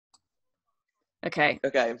Okay,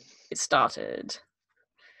 Okay. it started.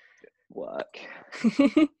 Work.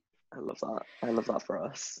 I love that. I love that for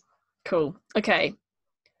us. Cool. Okay.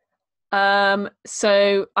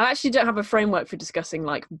 So I actually don't have a framework for discussing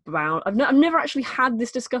like I've never actually had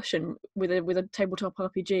this discussion with a tabletop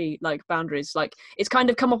RPG, like boundaries. Like it's kind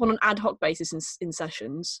of come up on an ad hoc basis in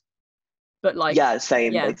sessions, but like Yeah,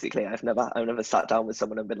 same. yeah. Basically, I've never sat down with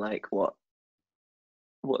someone and been like,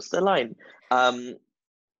 what's the line?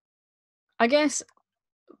 I guess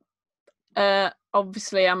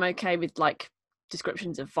obviously I'm okay with like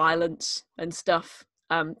descriptions of violence and stuff.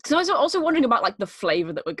 So I was also wondering about like the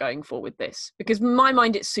flavor that we're going for with this, because in my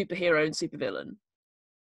mind it's superhero and supervillain,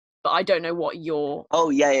 but I don't know what your. Oh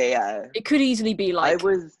yeah. It could easily be like I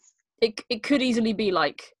was. it could easily be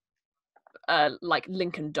like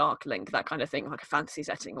Link and Dark Link, that kind of thing, like a fantasy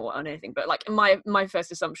setting or anything. But like my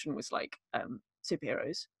first assumption was like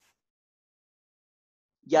superheroes.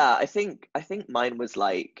 Yeah, I think mine was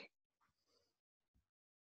like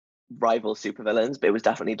rival supervillains, but it was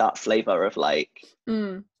definitely that flavor of like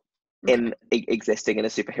Okay. existing in a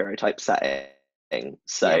superhero type setting.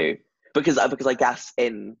 So Yeah. because I guess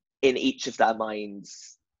in each of their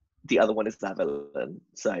minds, the other one is their villain.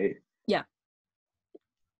 So Yeah.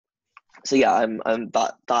 yeah, I'm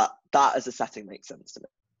that as a setting makes sense to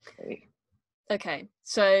me. Okay.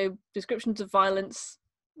 So descriptions of violence,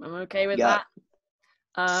 I'm okay with Yeah.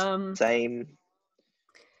 that. Same.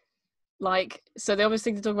 Like, so the obvious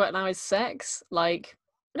thing to talk about now is sex. Like,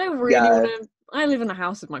 I don't really want Yeah. to. I live in a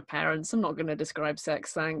house with my parents. I'm not going to describe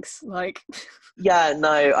sex, thanks. Like, Yeah,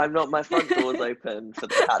 no, I'm not. My front door's open for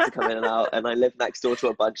the cat to come in and out, and I live next door to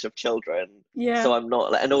a bunch of children, yeah. so I'm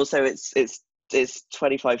not. And also, it's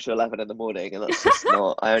 25 to 11 in the morning, and that's just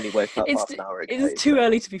not. I only woke up half an hour ago. It's too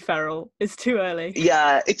early to be feral. It's too early.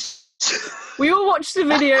 Yeah, it's. We all watched the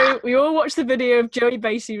video. We all watched the video of Joey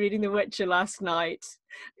Basey reading The Witcher last night.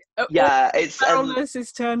 Yeah, All it's feralness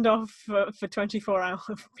is turned off for 24-hour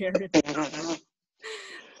period.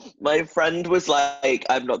 My friend was like,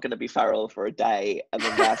 "I'm not going to be feral for a day," and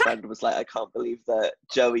then their friend was like, "I can't believe that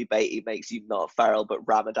Joey Beatty makes you not feral, but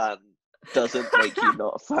Ramadan doesn't make you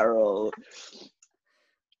not feral."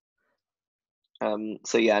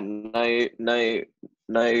 So yeah, no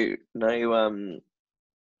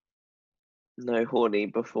horny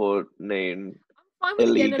before noon. I'm fine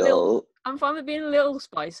with getting Illegal. I'm fine with being a little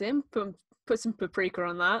spicy. Put some paprika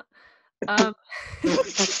on that. For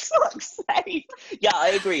fuck's sake. Yeah, I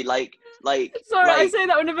agree. Like, Sorry, I say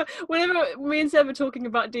that whenever me and Seb are talking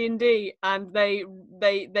about D&D and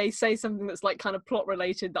they say something that's like kind of plot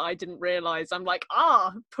related that I didn't realize, I'm like,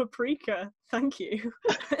 paprika, thank you.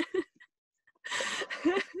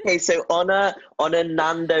 okay, so on a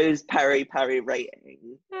Nando's peri peri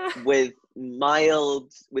rating with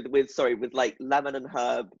mild with like lemon and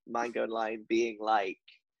herb, mango and lime being like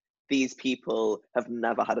these people have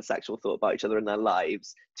never had a sexual thought about each other in their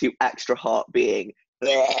lives, to extra hot being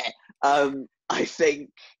bleh. I think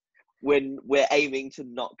when we're aiming to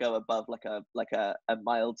not go above like a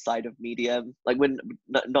mild side of medium, like when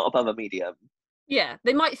not above a medium. Yeah,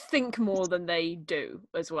 they might think more than they do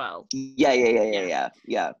as well. Yeah.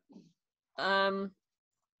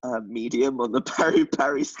 Medium on the peri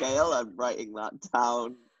peri scale. I'm writing that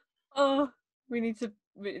down. Oh,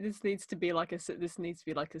 this needs to be like a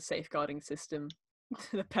safeguarding system.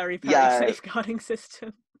 The peri peri safeguarding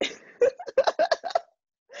system.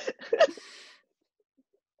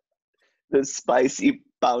 The spicy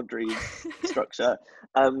boundaries structure.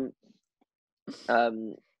 Do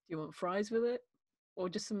you want fries with it, or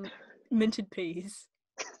just some minted peas?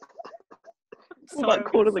 What about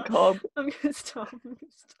corn on the cob? I'm gonna stop.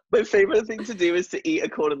 My favorite thing to do is to eat a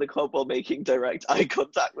corn on the cob while making direct eye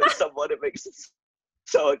contact with someone. It makes it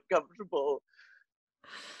so uncomfortable.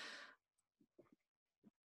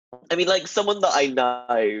 I mean, like someone that I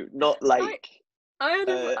know, not like.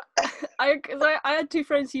 I had two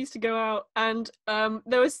friends who used to go out, and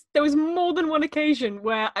there was more than one occasion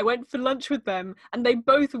where I went for lunch with them, and they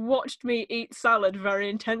both watched me eat salad very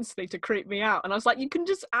intensely to creep me out. And I was like, "You can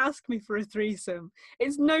just ask me for a threesome.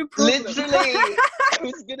 It's no problem." Literally, I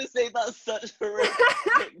was gonna say that's such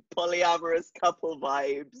horrific polyamorous couple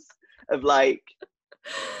vibes of like.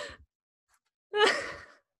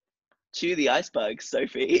 Chew the iceberg,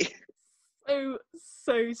 Sophie.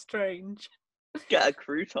 So strange. Get a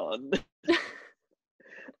crouton.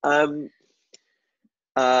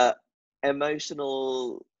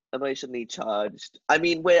 Emotionally charged. I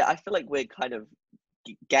mean, I feel like we're kind of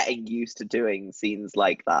getting used to doing scenes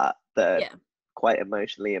like that Yeah. quite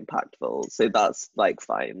emotionally impactful. So that's like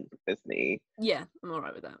fine with me. Yeah, I'm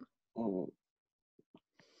alright with that.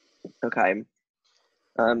 Okay.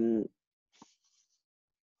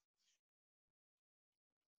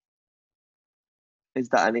 Is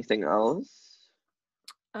there anything else?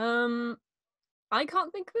 I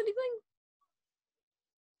can't think of anything.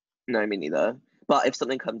 No, me neither. But if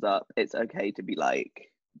something comes up, it's okay to be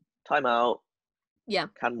like, time out. Yeah.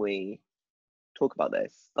 Can we talk about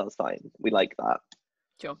this? That's fine. We like that.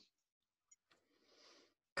 Sure.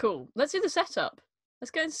 Cool. Let's do the setup.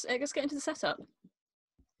 Let's get into the setup.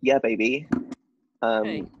 Yeah, baby.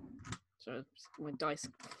 Okay. So my dice,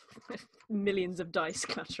 millions of dice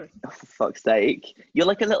clattering. Oh, for fuck's sake. You're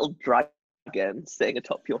like a little dragon sitting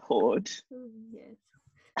atop your hoard. Yes.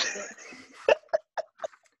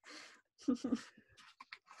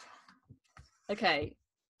 Okay.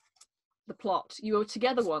 The plot. You were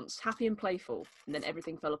together once, happy and playful, and then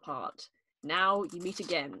everything fell apart. Now you meet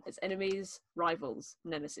again as enemies, rivals,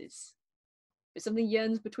 nemesis. But something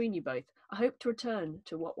yearns between you both. I hope to return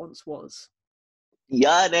to what once was.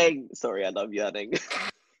 Yearning. Sorry, I love yearning.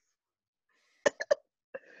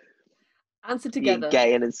 Answer together. Being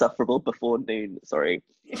gay and insufferable before noon. Sorry.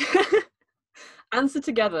 Answer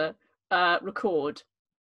together. Record.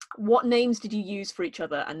 What names did you use for each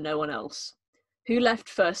other and no one else? Who left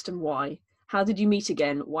first and why? How did you meet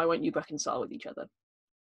again? Why won't you reconcile with each other?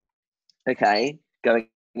 Okay, going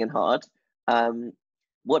in hard.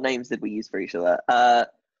 What names did we use for each other?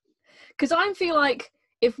 Because I feel like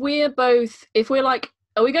if we're like,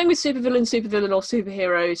 are we going with supervillain, or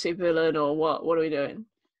superhero, supervillain, or what? What are we doing?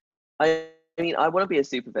 I mean, I want to be a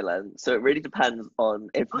supervillain, so it really depends on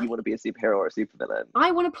if you want to be a superhero or a supervillain.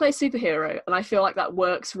 I want to play superhero, and I feel like that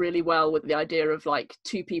works really well with the idea of like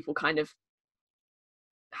two people kind of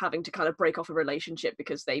having to kind of break off a relationship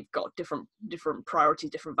because they've got different priorities,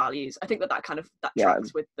 different values. I think that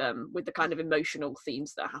tracks with the kind of emotional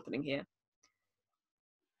themes that are happening here.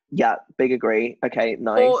 Yeah, big agree. Okay,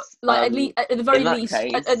 nice. Or like at the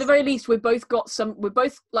very least, we've both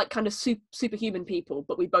like kind of superhuman people,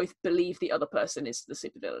 but we both believe the other person is the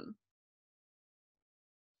supervillain.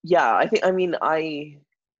 Yeah,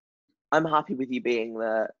 I'm happy with you being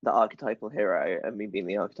the archetypal hero and me being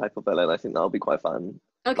the archetypal villain. I think that'll be quite fun.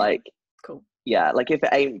 Okay. Like, cool. Yeah, like if it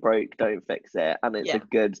ain't broke, don't fix it, and it's a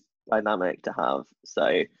good dynamic to have.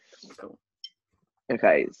 So, cool.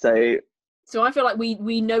 Okay, so I feel like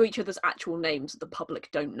we know each other's actual names that the public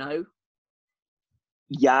don't know.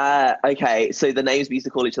 Yeah, okay. So the names we used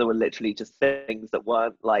to call each other were literally just things that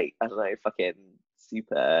weren't like, I don't know, fucking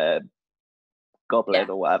super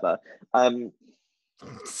goblin or whatever.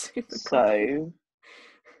 Super so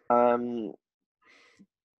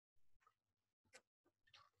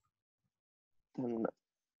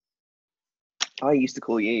I used to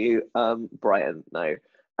call you Brian. No.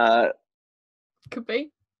 Could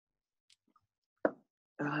be.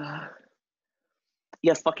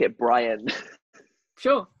 Yes, fuck it, Brian.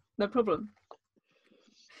 Sure, no problem.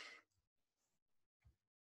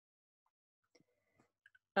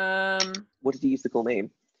 What did you used to call me?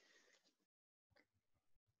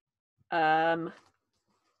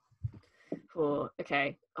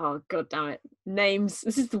 Okay. Oh god damn it. Names.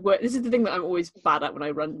 This is the word. This is the thing that I'm always bad at when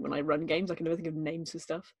I run games. I can never think of names for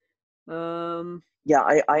stuff.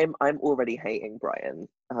 Yeah, I'm already hating Brian.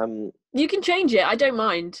 You can change it. I don't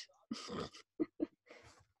mind.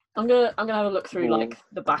 I'm gonna have a look through like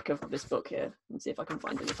the back of this book here and see if I can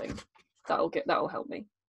find anything. That'll help me.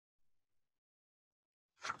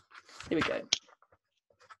 Here we go.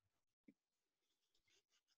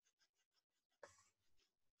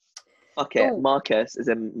 Fuck it. Marcus is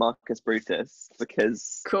in Marcus Brutus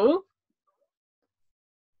because cool.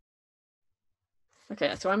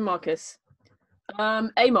 Okay, so I'm Marcus.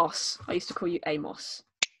 Amos. I used to call you Amos.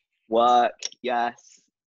 Work, yes.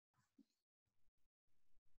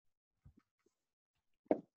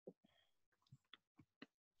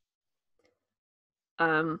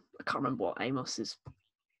 I can't remember what Amos is.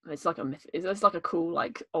 It's like a myth. It's like a cool,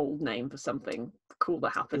 like old name for something cool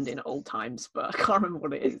that happened in old times, but I can't remember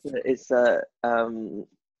what it is. It's a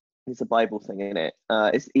Bible thing, isn't it?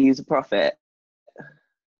 He's a prophet.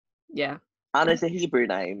 Yeah. And it's a Hebrew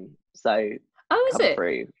name, so is it?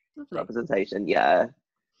 Through representation, yeah.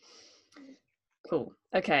 Cool.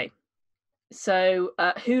 Okay. So,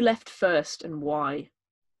 who left first and why?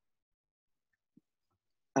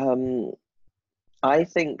 I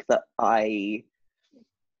think that I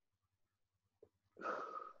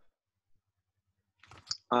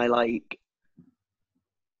like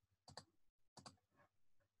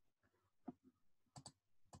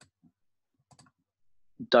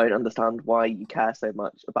don't understand why you care so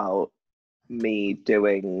much about me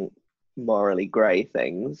doing morally grey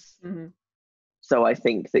things. Mm-hmm. So I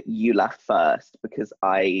think that you left first because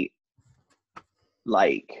I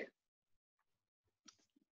like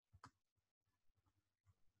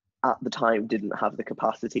at the time didn't have the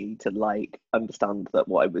capacity to like understand that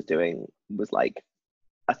what I was doing was like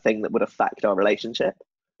a thing that would affect our relationship.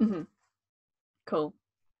 Mm-hmm. Cool.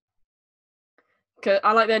 'Cause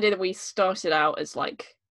I like the idea that we started out as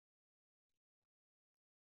like,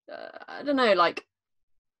 I don't know, like,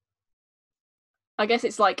 I guess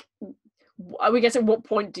it's like, I guess at what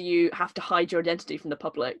point do you have to hide your identity from the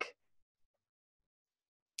public?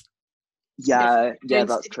 Yeah,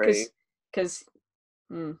 that's true. Because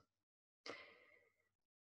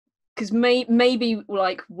maybe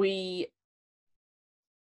like you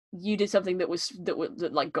did something that was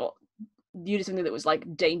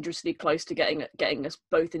like dangerously close to getting us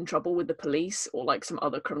both in trouble with the police or like some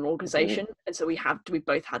other criminal organization, and so we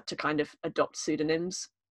both had to kind of adopt pseudonyms.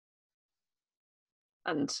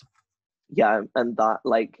 And that,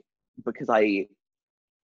 like, because I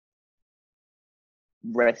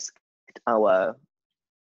risked our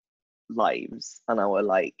lives and our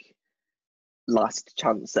like last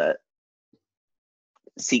chance at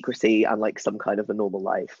secrecy and like some kind of a normal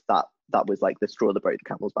life, that was like the straw that broke the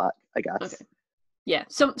camel's back, I guess. Okay. Yeah,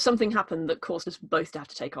 something happened that caused us both to have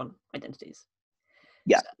to take on identities.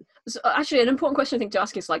 Yeah. So actually, an important question I think to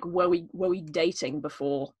ask is like, were we dating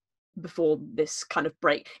before this kind of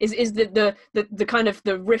break? Is the kind of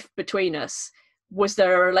the rift between us? Was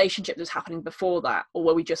there a relationship that was happening before that, or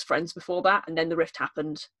were we just friends before that, and then the rift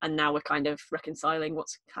happened, and now we're kind of reconciling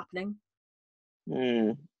what's happening?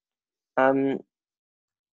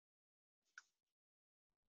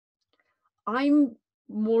 I'm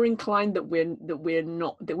more inclined that we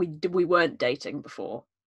weren't dating before,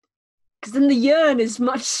 because then the yearn is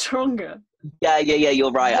much stronger. Yeah,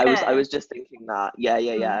 you're right. Yeah. I was just thinking that.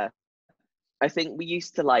 Yeah. I think we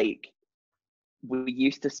used to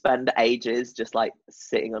spend ages just like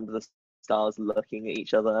sitting under the stars looking at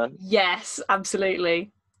each other. Yes,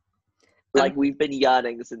 absolutely. Like we've been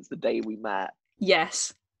yearning since the day we met.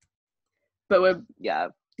 Yes. But we're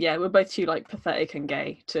both too like pathetic and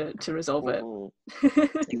gay to resolve it.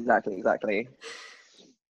 Exactly.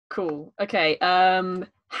 Cool. Okay.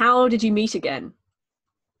 How did you meet again?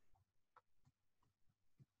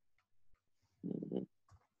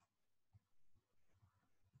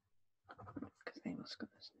 Because they must got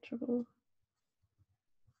us in trouble.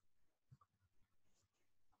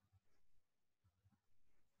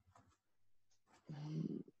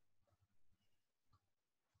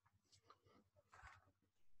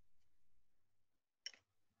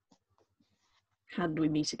 How did we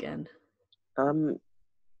meet again?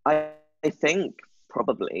 I think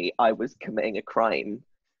probably I was committing a crime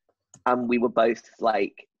and we were both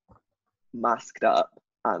like masked up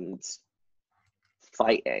and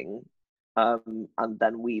fighting, and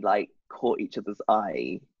then we like caught each other's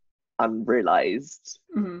eye and realized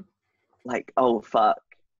like, oh fuck,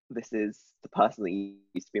 this is the person that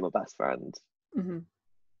used to be my best friend, and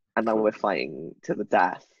now we're fighting to the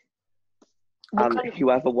death.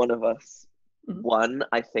 Whoever one of us won,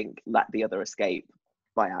 I think, let the other escape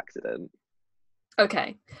by accident.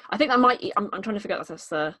 Okay, I think that might. I'm trying to figure out that's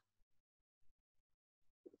the.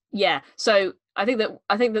 Yeah, so I think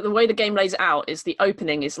that the way the game lays it out is the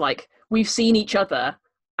opening is like we've seen each other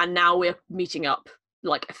and now we're meeting up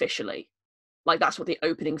like officially, like that's what the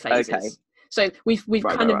opening phase is. So we've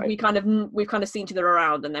kind of seen each other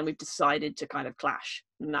around and then we've decided to kind of clash,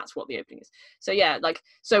 and that's what the opening is. So yeah, like,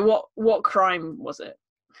 so what crime was it?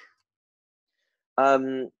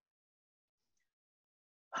 I'm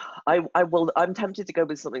tempted to go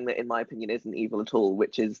with something that in my opinion isn't evil at all,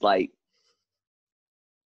 which is like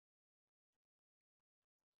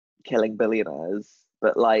killing billionaires,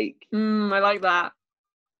 but like I like that.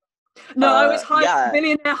 No, I was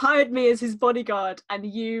billionaire hired me as his bodyguard and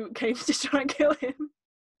you came to try and kill him.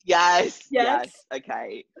 Yes.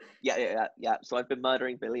 Okay. Yeah. So I've been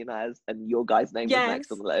murdering billionaires and your guy's name was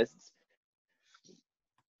next on the list.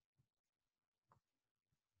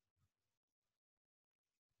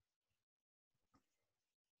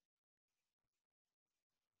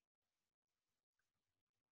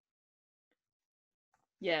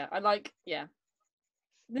 Yeah, I like, yeah.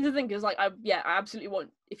 This is the thing, because like, I absolutely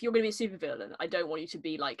want, if you're going to be a supervillain, I don't want you to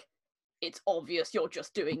be like, it's obvious you're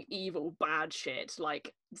just doing evil, bad shit.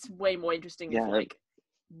 Like, it's way more interesting if like,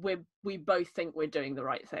 we both think we're doing the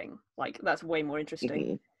right thing. Like, that's way more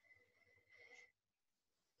interesting.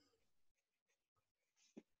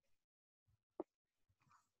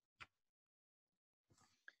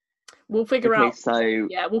 We'll figure out.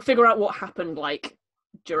 We'll figure out what happened like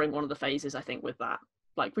during one of the phases. I think with that,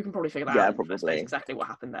 like, we can probably figure that out. Probably exactly what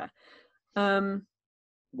happened there.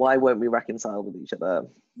 Why won't we reconcile with each other?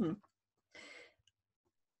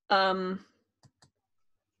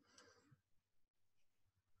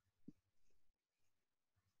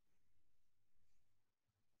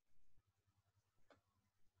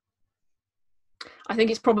 I think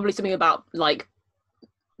it's probably something about like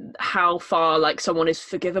how far like someone is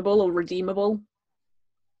forgivable or redeemable.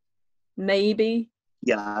 Maybe.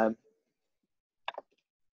 Yeah.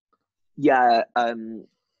 Yeah.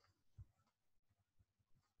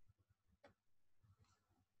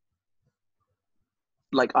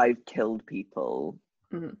 Like I've killed people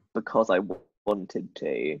Mm-hmm. because I wanted to,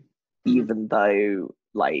 Mm-hmm. even though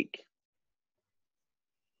like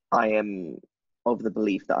I am of the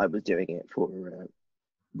belief that I was doing it for a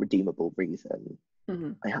redeemable reason.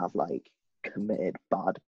 Mm-hmm. I have like committed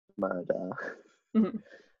bad murder. Mm-hmm.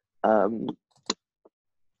 Um,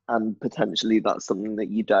 and potentially that's something that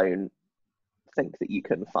you don't think that you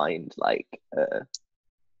can find like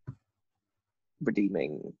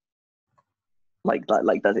redeeming, like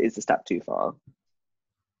that is a step too far.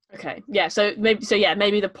 Okay. Yeah. So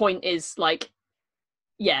maybe the point is like,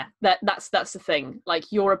 yeah, that's the thing.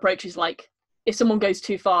 Like your approach is like, if someone goes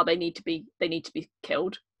too far, they need to be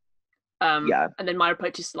killed. Yeah. And then my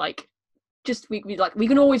approach is like, just we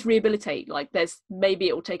can always rehabilitate. Like there's maybe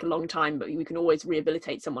it will take a long time, but we can always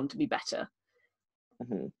rehabilitate someone to be better.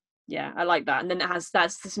 Mm-hmm. Yeah, I like that. And then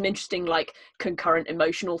that's some interesting like concurrent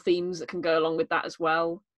emotional themes that can go along with that as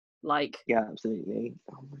well. Like Yeah, absolutely.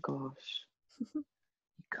 Oh my gosh.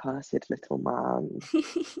 Cursed little man.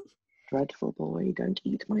 Dreadful boy, don't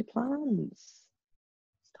eat my plants.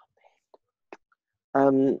 Stop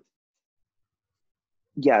it.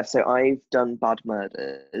 Yeah, so I've done bad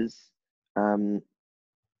murders. Um,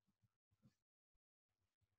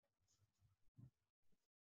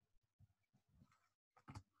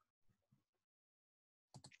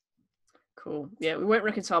 cool. Yeah, we won't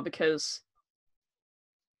reconcile because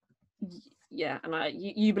yeah, and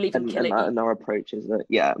you believe in killing. and our approach is that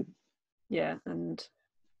yeah. Yeah, and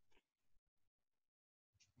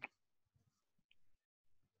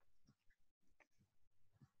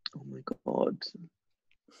Oh my god.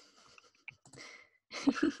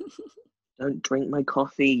 Don't drink my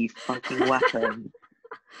coffee, you fucking weapon.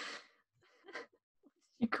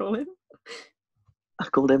 you call him? I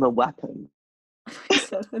called him a weapon. I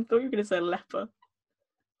thought you were going to say leper.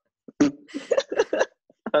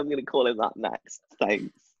 I'm going to call him that next.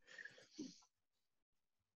 Thanks.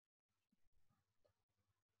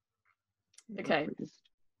 Okay.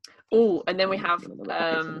 Oh, and then we have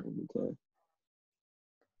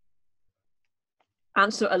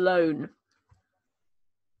answer alone.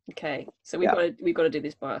 Okay, so we've got to do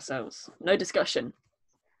this by ourselves. No discussion.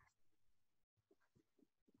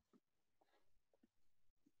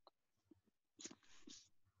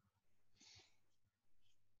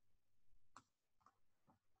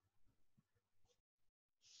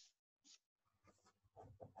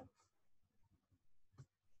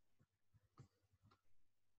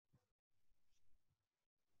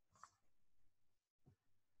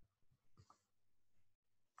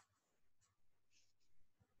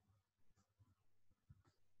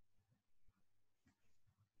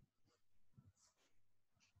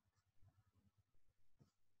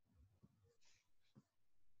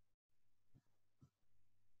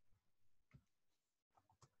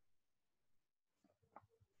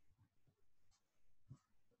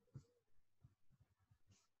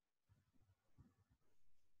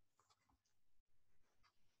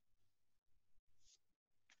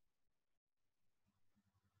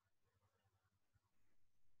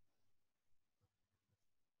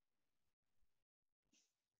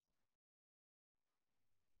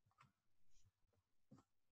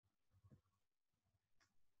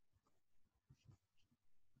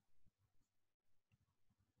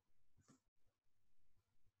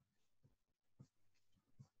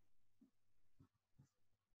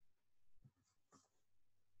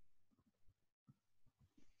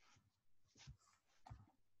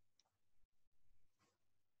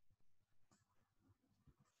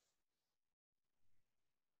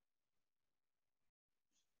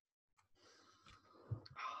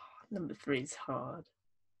 Number 3 is hard.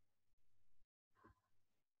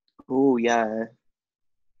 Oh yeah.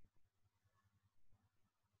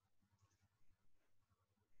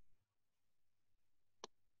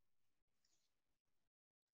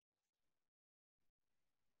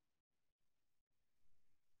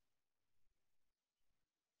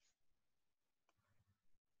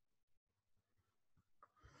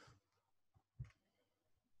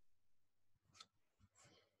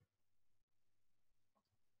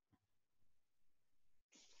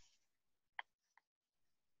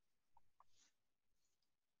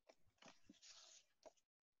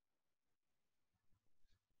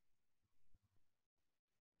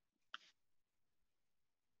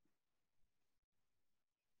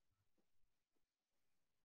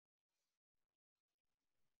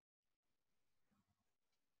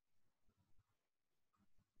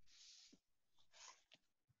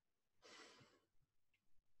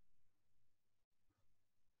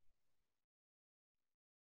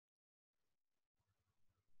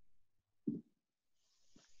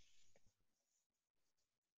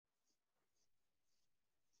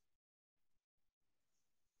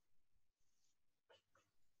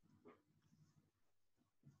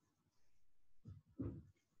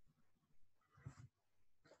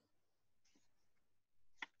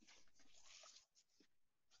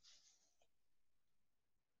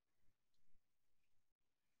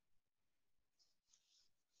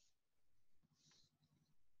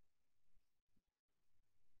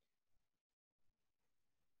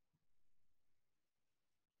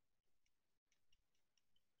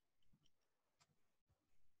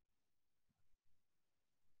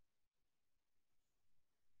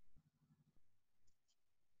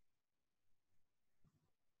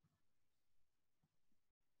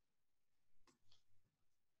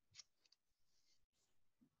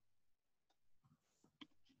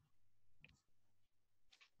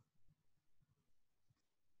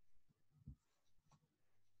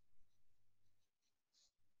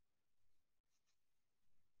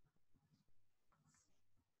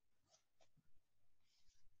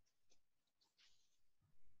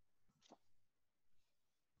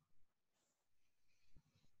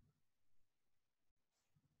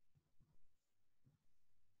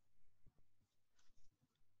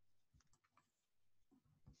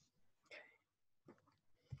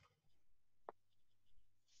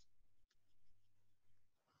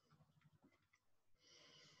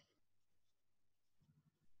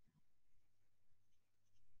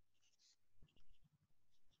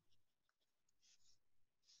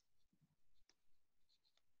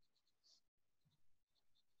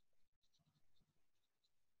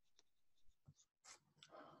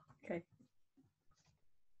 Okay.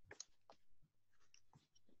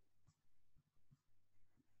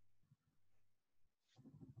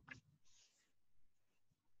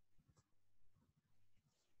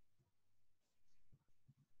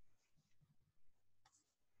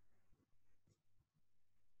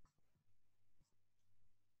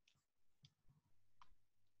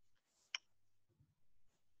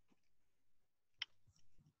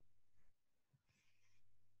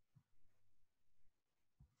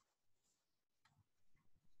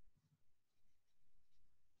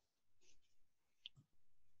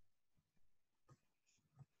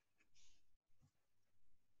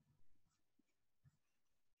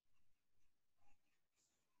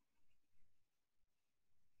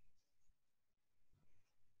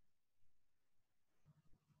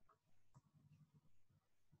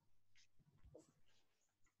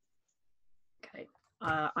 Okay.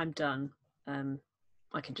 I'm done.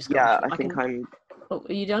 I can just go. Yeah, On. I think I'm. Oh,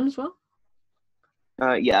 are you done as well?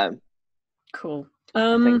 Yeah, Cool.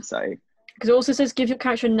 I think so. Because it also says give your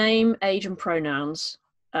character a name, age, and pronouns.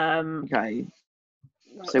 Okay.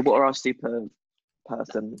 So Okay. what are our super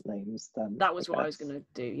person names then? That was what I was gonna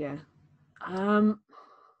do. Yeah.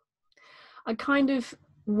 I kind of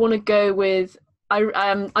want to go with.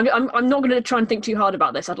 I'm not going to try and think too hard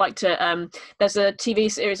about this. I'd like to. There's a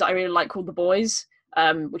TV series that I really like called The Boys,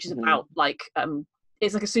 which is about like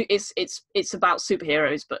it's like it's about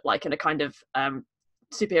superheroes, but like in a kind of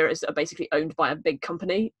superheroes that are basically owned by a big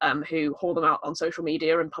company who haul them out on social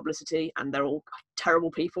media and publicity, and they're all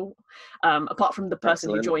terrible people. Apart from the person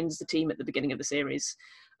Excellent. who joins the team at the beginning of the series,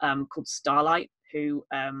 called Starlight, who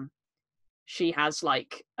she has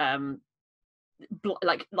like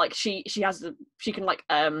she can like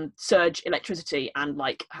surge electricity, and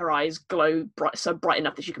like her eyes glow so bright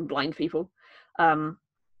enough that she can blind people. I'm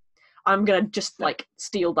gonna just like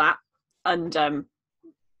steal that, and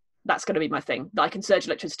that's gonna be my thing. I can surge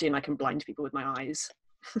electricity and I can blind people with my eyes.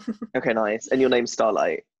 Okay, nice. And your name's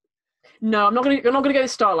Starlight? No, I'm not gonna go with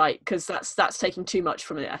Starlight, because that's taking too much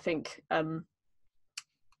from it. I think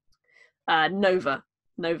Nova.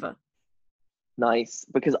 Nice.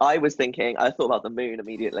 Because I thought about the moon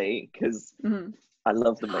immediately, because I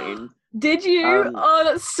love the moon. Did you? Oh,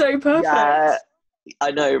 that's so perfect. Yeah,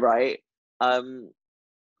 I know, right? And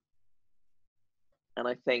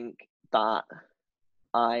I think that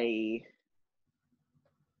I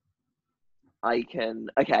can.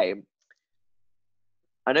 Okay,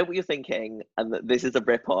 I know what you're thinking, and that this is a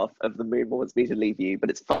rip-off of The Moon Wants Me to Leave You, but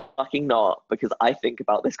it's fucking not, because I think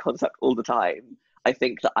about this concept all the time. I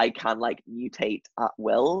think that I can like mutate at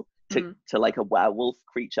will to like a werewolf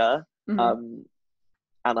creature, and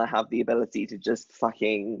I have the ability to just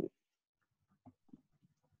fucking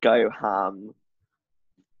go ham,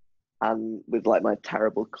 and with like my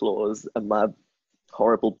terrible claws and my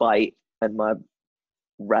horrible bite and my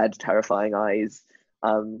red terrifying eyes,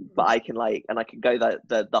 but I can like, and I can go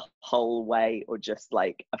the whole way, or just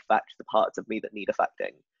like affect the parts of me that need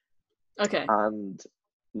affecting. Okay. And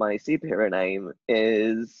my superhero name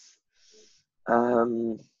is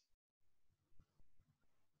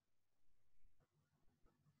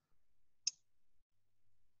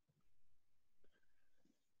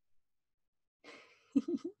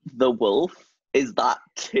the Wolf. Is that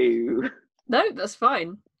too? No, that's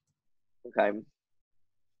fine. Okay.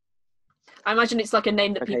 I imagine it's like a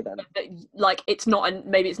name that Okay, people that, like, it's not,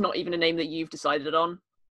 maybe it's not even a name that you've decided on,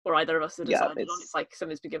 or either of us have decided on. It's like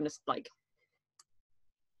something's been given us like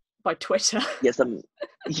by Twitter. Yes,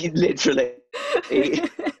 you literally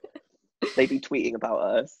they be tweeting about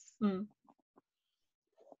us.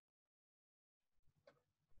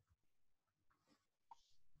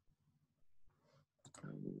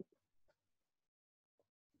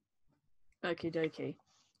 Okie dokie.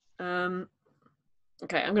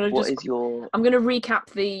 Okay, I'm gonna recap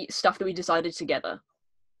the stuff that we decided together.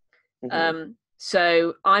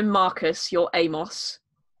 So I'm Marcus, you're Amos.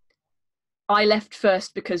 I left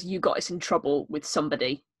first because you got us in trouble with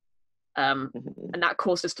somebody, and that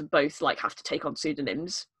caused us to both like have to take on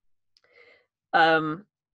pseudonyms.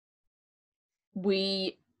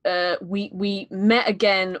 We met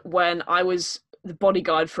again when I was the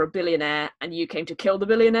bodyguard for a billionaire, and you came to kill the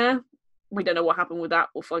billionaire. We don't know what happened with that.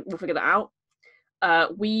 We'll figure that out.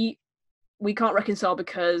 We can't reconcile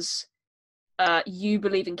because you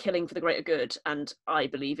believe in killing for the greater good, and I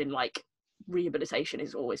believe in like rehabilitation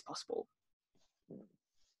is always possible.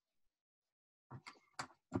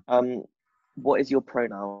 What is your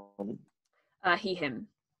pronoun? He, him.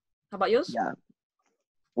 How about yours? Yeah.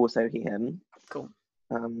 Also he, him. Cool.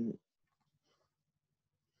 And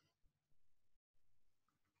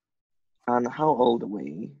how old are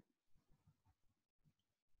we?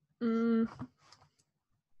 Mm.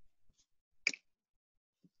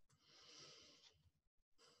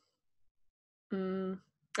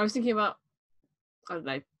 I was thinking about, I don't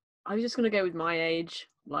know. I was just gonna go with my age.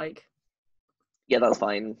 Like, Yeah, that's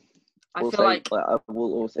fine. I feel like I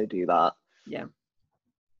will also do that. yeah.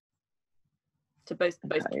 So both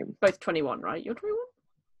Okay. 21, right? You're 21?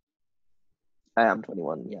 I am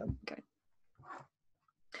 21, yeah. Okay.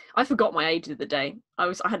 I forgot my age the other day.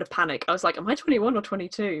 I had a panic. I was like, am I 21 or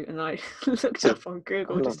 22? And I looked up on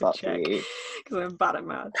Google I just love to that for check you. because I'm bad at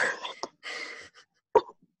math.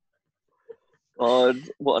 God,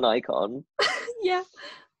 what an icon. Yeah.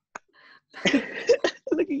 Look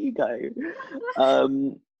at you go.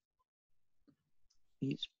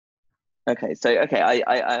 Okay, so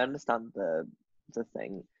I understand the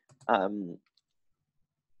thing.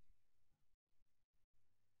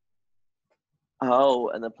 Oh,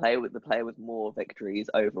 and the player with more victories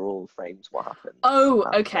overall frames what happens. Oh,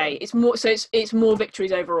 after. okay. It's more, so it's more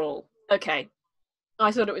victories overall. Okay.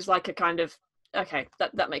 I thought it was like a kind of, okay,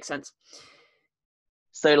 that makes sense.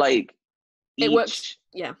 So like It works.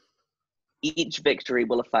 Yeah. Each victory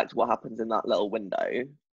will affect what happens in that little window.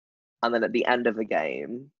 And then at the end of the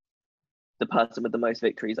game, the person with the most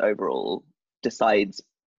victories overall decides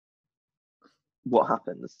what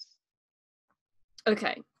happens.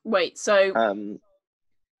 Okay. Wait, so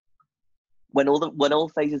when all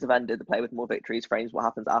phases have ended, the player with more victories frames what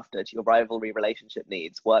happens after to your rivalry relationship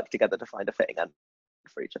needs. Work together to find a fitting end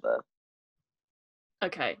for each other.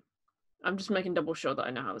 okay. I'm just making double sure that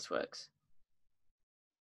I know how this works.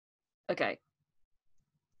 Okay.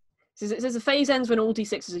 So it says the phase ends when all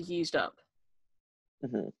d6s are used up.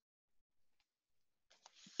 Mm-hmm.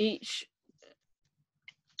 Each.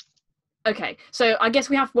 Okay, so I guess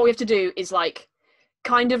what we have to do is like,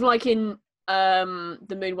 kind of like in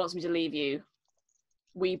The Moon Wants Me to Leave You.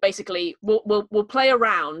 We basically we'll play a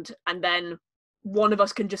round, and then one of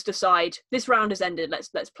us can just decide this round has ended.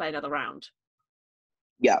 Let's play another round.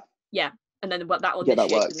 Yeah. Yeah, and then that will that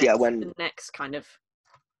initiate works. the next kind of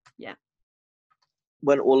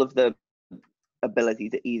when all of the ability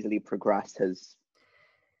to easily progress has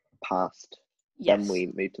passed, then we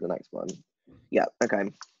move to the next one. Yeah.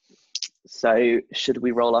 Okay. So should we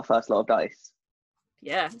roll our first lot of dice?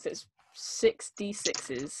 Yeah, so it's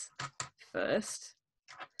 6d6s first.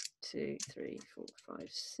 2, 3, 4, 5,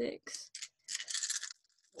 6.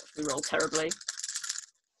 Watch me roll terribly. That's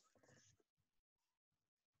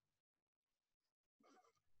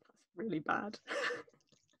really bad.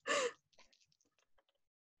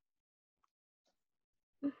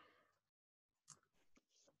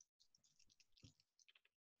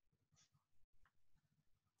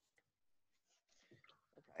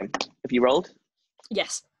 Okay. Have you rolled?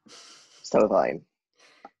 Yes. So have I.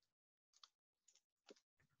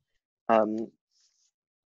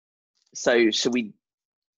 So should we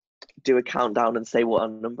do a countdown and say what our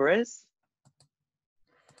number is?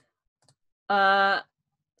 I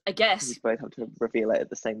guess. We both have to reveal it at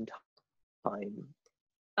the same time.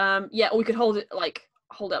 Yeah, or we could hold it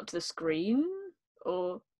up to the screen,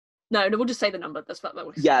 or no, we'll just say the number. That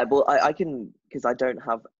works. Yeah, well, I can, because I don't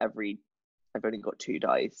have I've only got 2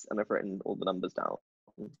 dice and I've written all the numbers down.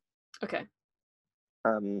 Okay.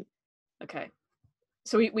 Okay.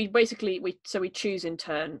 So we basically we choose in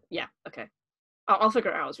turn. Yeah. Okay. I'll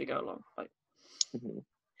figure it out as we go along. Like. Mm-hmm.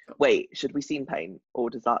 Wait, should we scene paint, or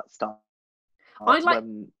does that start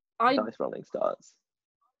when dice rolling starts?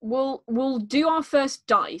 We'll do our first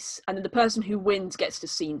dice, and then the person who wins gets to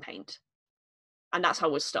scene paint, and that's how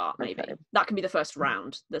we'll start. Maybe that can be the first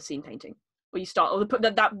round, the scene painting, or you start, or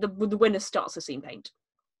the winner starts the scene paint.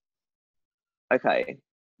 Okay.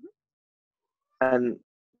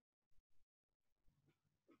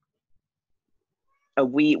 Are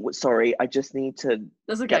we? Sorry, I just need to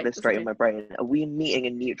get this straight in my brain. Are we meeting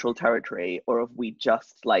in neutral territory, or have we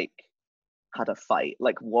just like had a fight?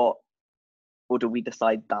 Like what? Or do we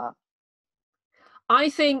decide that? I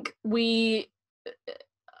think I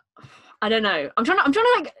don't know. I'm trying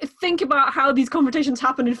to like think about how these confrontations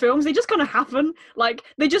happen in films. They just kind of happen. Like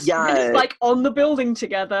they're just like on the building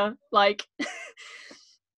together. Like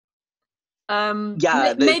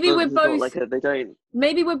maybe we're both like they don't.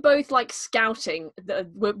 Maybe we're both like scouting.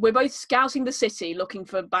 We're both scouting the city, looking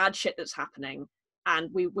for bad shit that's happening, and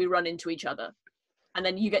we run into each other, and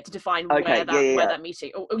then you get to define where that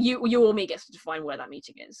meeting, or you or me gets to define where that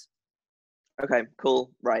meeting is. Okay,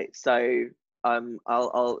 cool. Right. So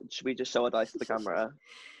I'll should we just show our dice to the camera?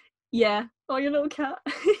 Yeah. Oh, your little cat.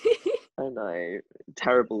 I know.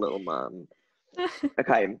 Terrible little man.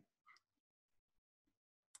 Okay.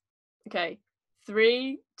 Okay.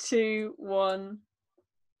 3, 2, 1.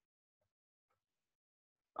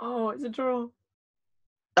 Oh, it's a draw.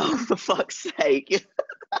 Oh, for fuck's sake.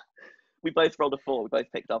 We both rolled a 4. We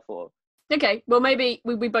both picked our 4. Okay, well maybe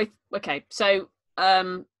we both. Okay, so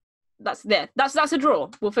that's there. That's a draw.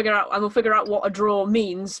 We'll figure out what a draw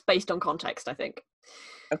means based on context, I think.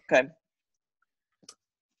 Okay.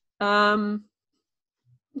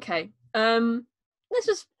 Okay. Let's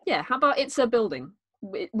just How about it's a building?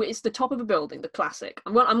 It's the top of a building, the classic.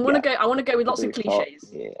 I want to go with lots of cliches.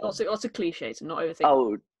 Yeah. Lots of cliches, and not overthink.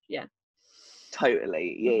 Oh, yeah.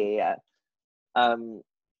 Totally. Yeah.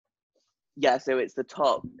 Yeah. So it's the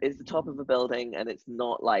top. It's the top of a building, and it's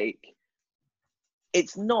not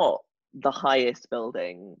the highest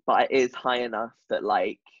building, but it is high enough that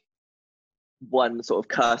like one sort of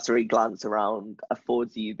cursory glance around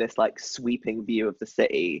affords you this like sweeping view of the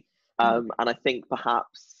city. And I think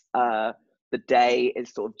perhaps the day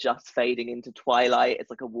is sort of just fading into twilight. It's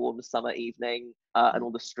like a warm summer evening, and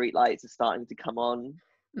all the street lights are starting to come on.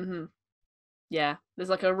 Yeah, there's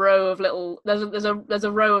like a row of little. There's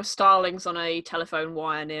a row of starlings on a telephone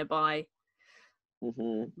wire nearby.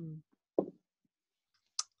 And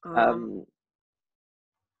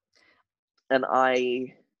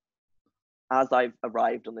as I've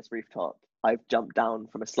arrived on this rooftop, I've jumped down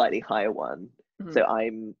from a slightly higher one. So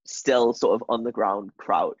I'm still sort of on the ground,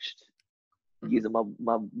 crouched, using my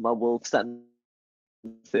wolf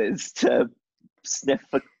senses to sniff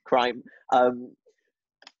for crime.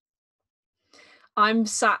 I'm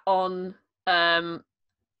sat on. I'm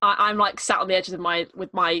like sat on the edges of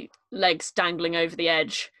with my legs dangling over the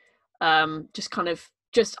edge. I've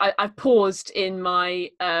paused in my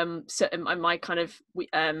my kind of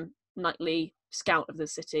nightly scout of the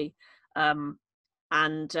city, and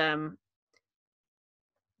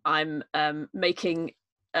I'm making.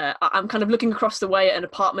 I'm kind of looking across the way at an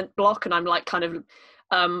apartment block, and I'm like kind of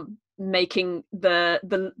making the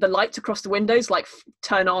lights across the windows like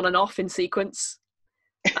turn on and off in sequence,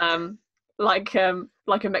 like a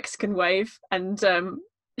Mexican wave, and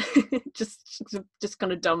just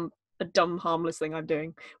kind of a dumb harmless thing I'm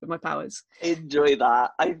doing with my powers. Enjoy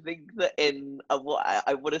that. I think that what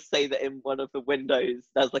I want to say that in one of the windows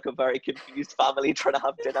there's like a very confused family trying to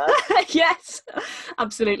have dinner. Yes,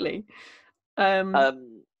 absolutely. Oh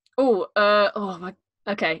my.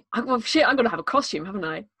 Okay. Shit. I'm gonna have a costume, haven't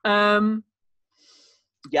I?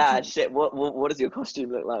 Yeah. Shit. What does your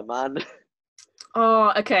costume look like, man?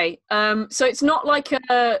 Oh, okay. So it's not like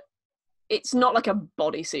a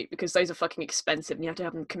bodysuit, because those are fucking expensive and you have to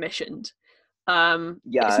have them commissioned. Yeah.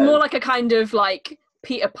 It's more like a kind of like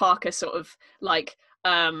Peter Parker sort of like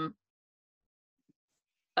a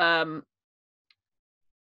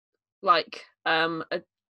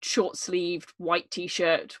short-sleeved white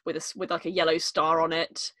t-shirt with like a yellow star on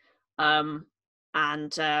it, and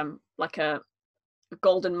like a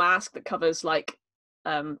golden mask that covers like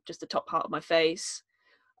just the top part of my face,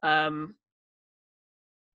 and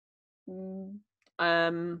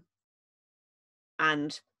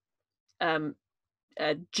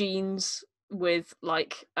jeans with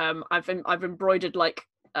like I've embroidered like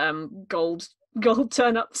gold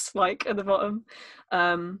turn-ups like at the bottom.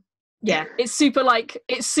 Yeah, it's super like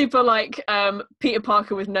Peter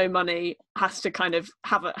Parker with no money has to kind of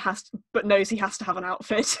but knows he has to have an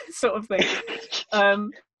outfit sort of thing. I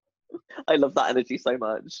love that energy so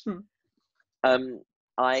much.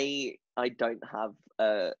 I don't have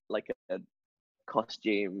a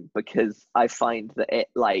costume because I find that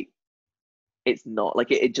it's not like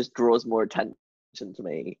it just draws more attention to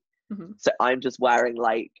me. So I'm just wearing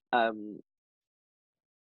like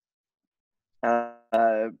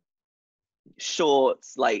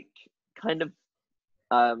shorts, like kind of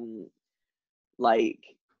like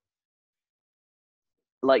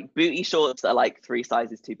booty shorts that are like 3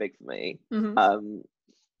 sizes too big for me,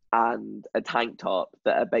 and a tank top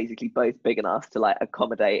that are basically both big enough to like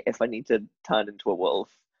accommodate if I need to turn into a wolf.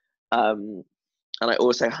 And I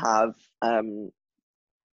also have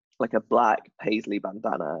like a black paisley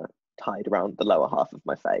bandana tied around the lower half of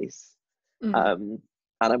my face. And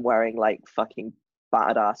I'm wearing like fucking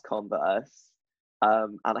battered ass Converse.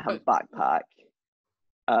 And I have a backpack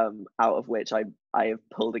out of which I have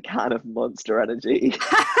pulled a can of Monster Energy.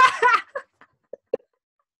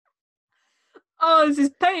 Oh, this is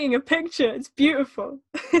painting a picture. It's beautiful.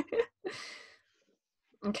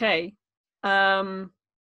 Okay. I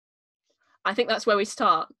think that's where we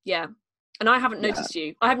start. Yeah. And I haven't noticed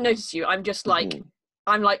you. I'm just like,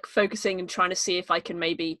 I'm like focusing and trying to see if I can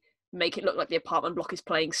maybe make it look like the apartment block is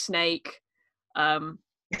playing Snake.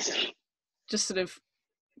 Just sort of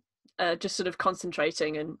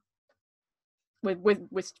concentrating and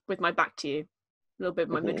with my back to you. A little bit of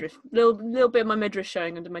my midriff, little bit of my midriff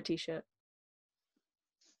showing under my t-shirt.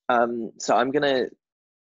 So I'm gonna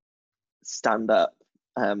stand up,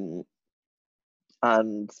 and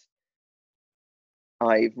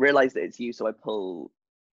I've realised that it's you, so I pull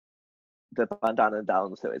the bandana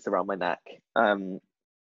down so it's around my neck, and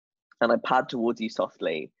I pad towards you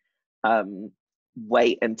softly.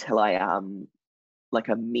 Wait until I am like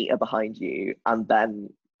a meter behind you, and then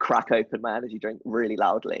crack open my energy drink really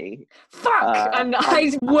loudly. Fuck! And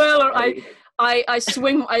I whirl. I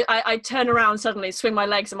swing. I turn around suddenly, swing my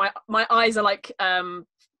legs, and my eyes are like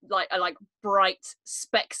bright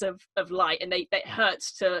specks of light, and it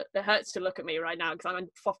hurts to look at me right now because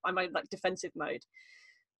I'm in like defensive mode.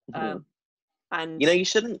 And you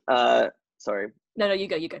shouldn't. Sorry. No, you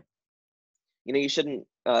go. You shouldn't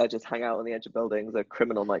just hang out on the edge of buildings. A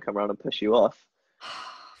criminal might come around and push you off.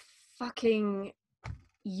 Fucking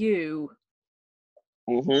you.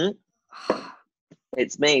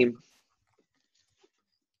 It's me.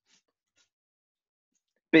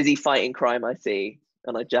 Busy fighting crime, I see,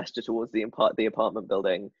 and I gesture towards the apartment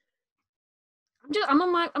building.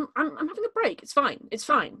 I'm having a break. It's fine.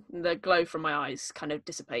 The glow from my eyes kind of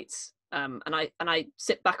dissipates. And I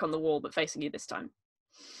sit back on the wall, but facing you this time.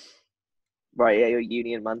 Right, yeah, your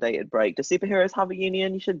union mandated break. Do superheroes have a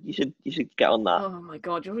union? You should get on that. Oh my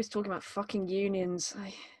god, you're always talking about fucking unions.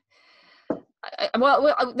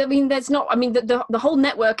 Well, I mean, there's not. I mean, the whole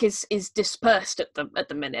network is dispersed at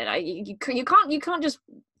the minute. You can't just.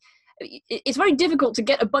 It's very difficult to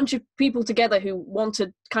get a bunch of people together who want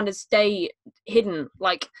to kind of stay hidden.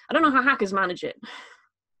 Like, I don't know how hackers manage it.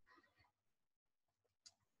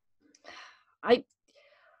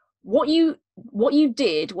 What you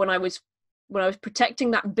did when I was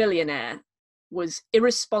protecting that billionaire was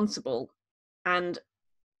irresponsible, and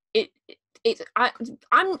I'm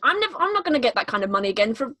not going to get that kind of money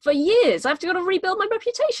again for years. I have to go to rebuild my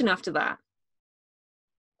reputation after that.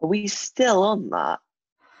 Are we still on that?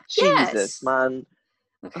 Yes. Jesus, man.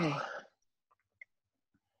 Okay.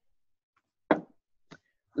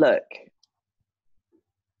 Look,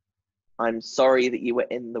 I'm sorry that you were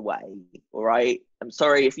in the way, all right? I'm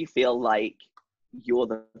sorry if you feel like you're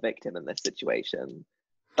the victim in this situation.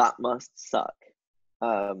 That must suck.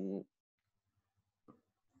 But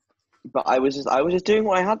I was just doing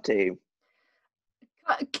what I had to.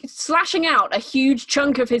 Slashing out a huge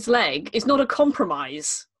chunk of his leg is not a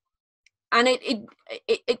compromise. And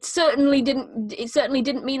it certainly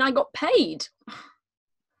didn't mean I got paid.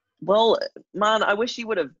 Well, man, I wish you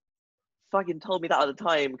would have fucking told me that at the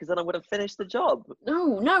time, because then I would have finished the job.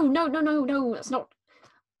 No, that's not.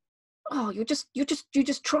 Oh, you just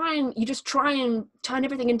try and turn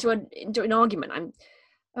everything into an argument.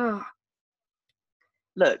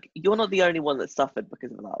 Look, you're not the only one that suffered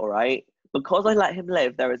because of that, all right? Because I let him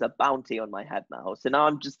live, there is a bounty on my head now. So now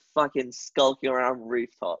I'm just fucking skulking around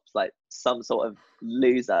rooftops like some sort of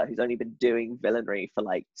loser who's only been doing villainy for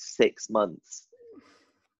like 6 months.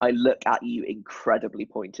 I look at you incredibly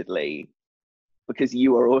pointedly because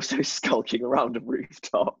you are also skulking around a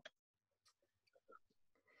rooftop.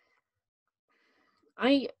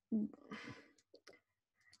 Well,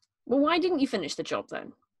 why didn't you finish the job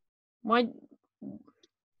then? Why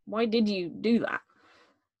did you do that?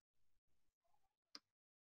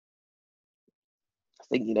 I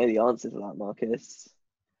think you know the answer to that, Marcus.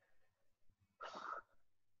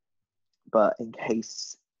 But in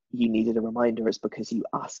case you needed a reminder, it's because you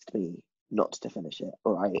asked me not to finish it,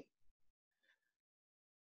 all right?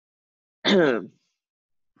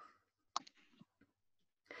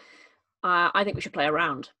 I think we should play a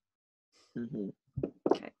round. Mm-hmm.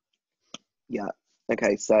 Okay. Yeah.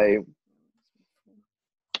 Okay, so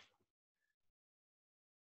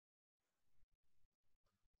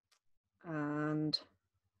and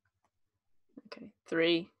okay,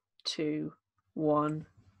 3, 2, 1.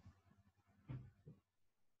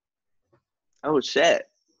 Oh shit.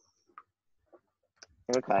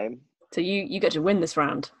 Okay. So you get to win this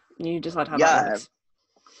round. You decide how Yeah, that works.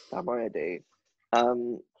 Damn right I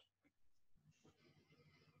do.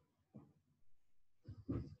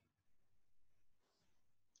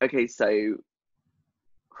 Okay, so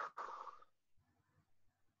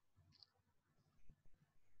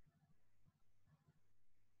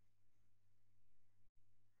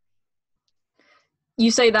You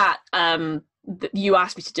say that you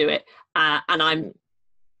asked me to do it, and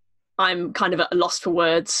I'm kind of at a loss for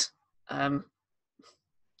words.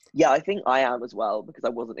 Yeah, I think I am as well, because I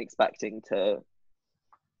wasn't expecting to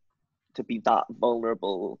be that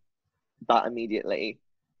vulnerable that immediately.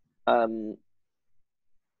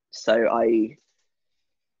 So I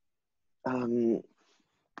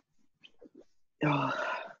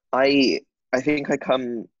think I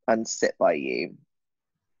come and sit by you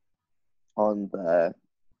on the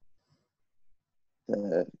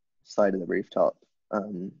the side of the rooftop.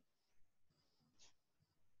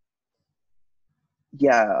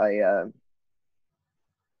 Yeah,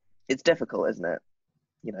 it's difficult, isn't it?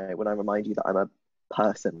 You know, when I remind you that I'm a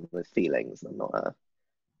person with feelings, I'm not a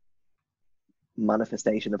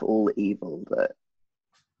manifestation of all evil that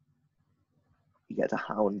you get to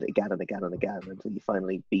hound again and again and again until you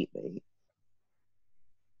finally beat me.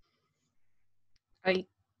 I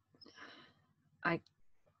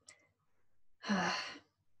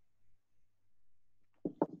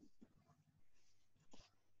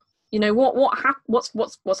you know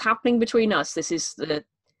what's happening between us. This is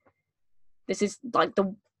like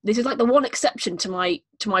the one exception to my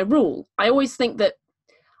rule. I always think that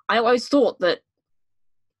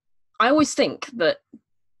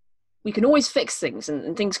we can always fix things,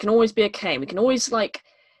 and things can always be okay. We can always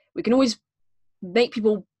make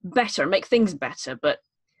people better, make things better. But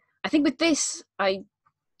I think with this, I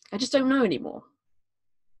just don't know anymore.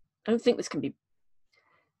 I don't think this can be.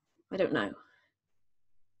 I don't know.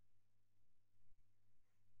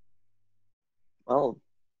 Well,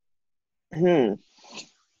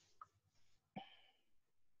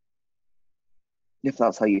 if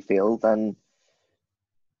that's how you feel, then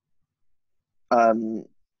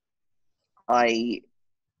I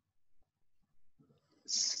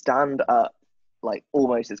stand up like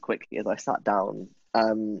almost as quickly as I sat down,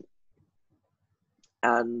 and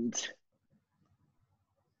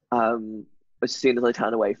as soon as I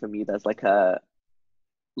turn away from you, there's like a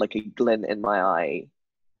glint in my eye,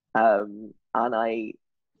 and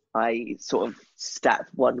I sort of step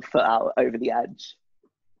 1 foot out over the edge,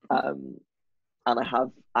 and I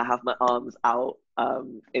have my arms out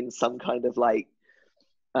in some kind of like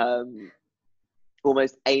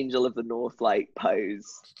almost Angel of the North like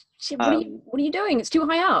pose. Shit, what are you doing? It's too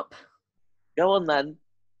high up. Go on then.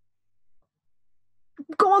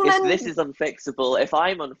 Go on then. This is unfixable. If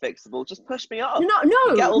I'm unfixable, just push me up. No,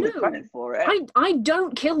 you get all the credit for it. I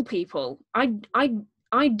don't kill people. I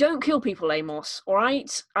don't kill people, Amos. All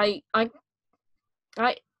right. I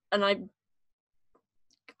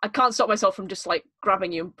can't stop myself from just like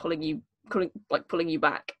grabbing you and pulling you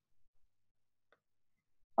back.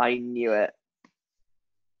 I knew it.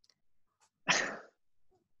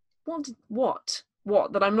 What?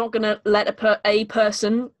 That I'm not gonna let a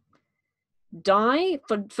person die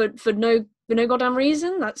for no goddamn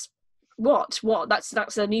reason? That's what?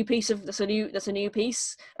 That's a new piece of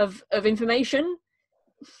information.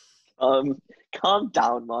 Calm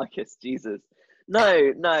down, Marcus. Jesus.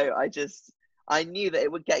 No. I knew that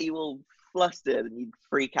it would get you all flustered and you'd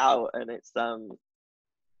freak out, and it's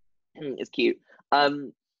cute. I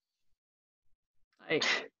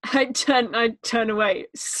turn away,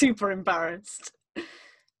 super embarrassed.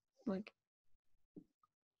 Like,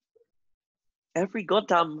 every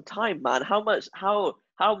goddamn time, man. How much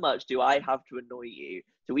do I have to annoy you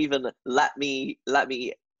to even let me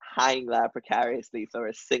hang there precariously for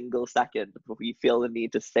a single second before you feel the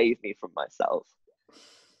need to save me from myself?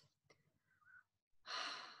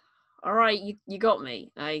 All right, you got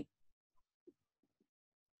me. I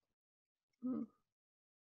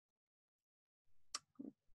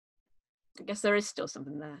guess there is still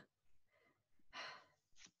something there.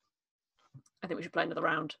 I think we should play another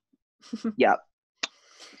round. Yeah.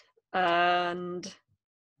 And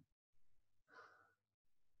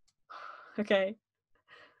okay.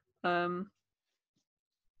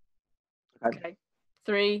 Okay.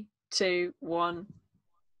 3, 2, 1.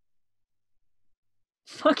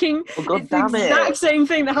 Fucking, oh, it's the exact same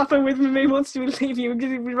thing that happened with Me Wants to Leave You.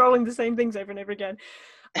 We're rolling the same things over and over again.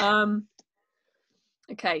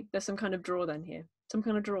 Okay, there's some kind of draw then here. Some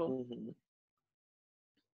kind of draw. Mm-hmm.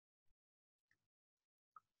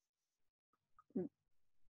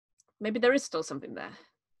 Maybe there is still something there.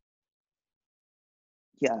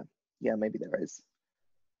 Yeah, maybe there is.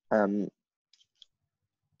 I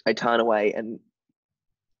turn away and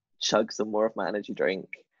chug some more of my energy drink.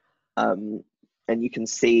 And you can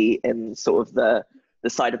see in sort of the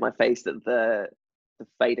side of my face that the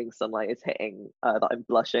fading sunlight is hitting, that I'm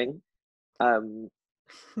blushing. And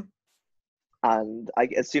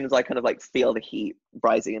as soon as I kind of like feel the heat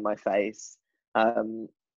rising in my face, I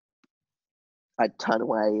turn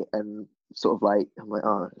away and sort of like, I'm like,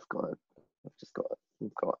 oh,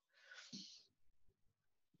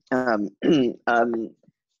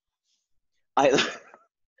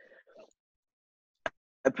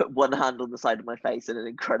 I put one hand on the side of my face in an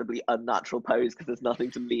incredibly unnatural pose because there's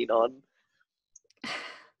nothing to lean on.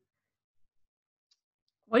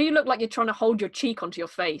 Why do you look like you're trying to hold your cheek onto your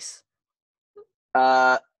face?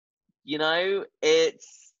 You know,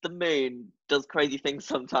 it's the moon does crazy things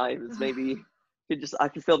sometimes. Maybe I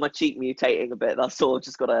can feel my cheek mutating a bit. That's all.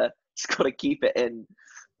 Just gotta keep it in.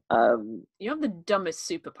 You have the dumbest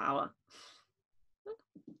superpower.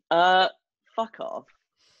 Fuck off.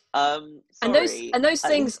 Sorry. And those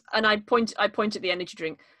things, least... and I point at the energy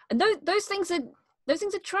drink, and those things are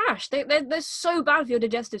trash. They're so bad for your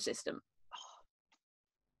digestive system.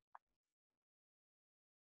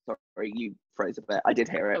 Sorry, you froze a bit. I did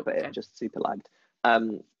hear it, but okay. it just super lagged.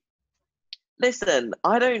 Listen,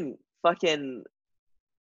 I don't fucking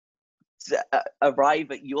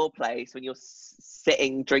arrive at your place when you're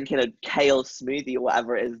sitting drinking a kale smoothie or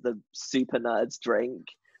whatever it is the super nerds drink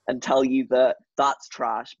and tell you that that's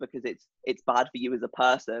trash because it's bad for you as a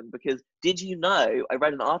person. Because did you know, I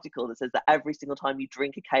read an article that says that every single time you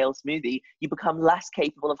drink a kale smoothie, you become less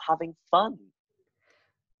capable of having fun.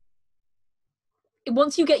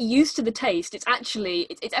 Once you get used to the taste, it's actually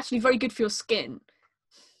very good for your skin.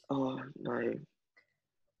 Oh no.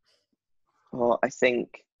 Oh, I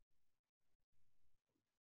think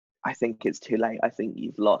it's too late. I think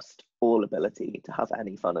you've lost all ability to have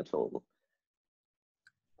any fun at all.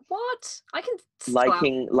 What? I can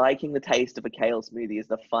liking the taste of a kale smoothie is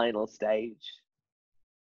the final stage.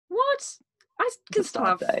 What? I can still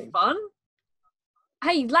have fun.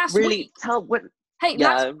 Hey, last week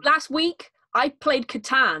I played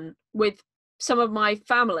Catan with some of my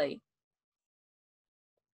family.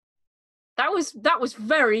 That was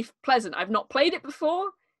very pleasant. I've not played it before.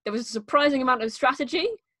 There was a surprising amount of strategy.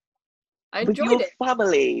 I enjoyed it. With your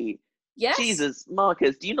family? Yes. Jesus,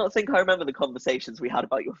 Marcus, do you not think I remember the conversations we had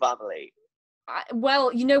about your family?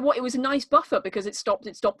 Well, you know what? It was a nice buffer because it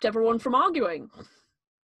stopped everyone from arguing.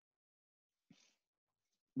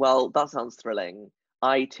 Well, that sounds thrilling.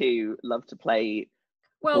 I too love to play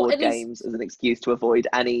board games as an excuse to avoid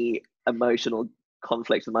any emotional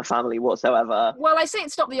conflict with my family whatsoever. Well, I say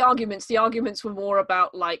it stopped the arguments. The arguments were more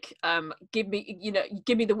about like, give me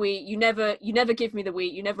the Wii. You never give me the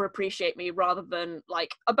Wii. You never appreciate me, rather than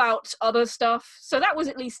like about other stuff. So that was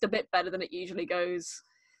at least a bit better than it usually goes.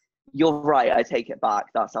 You're right. I take it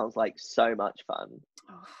back. That sounds like so much fun.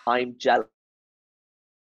 I'm jealous.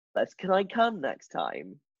 Can I come next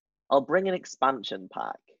time? I'll bring an expansion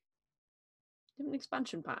pack. An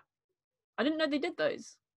expansion pack? I didn't know they did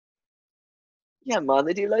those. Yeah, man,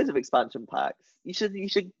 they do loads of expansion packs. You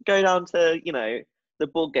should go down to, the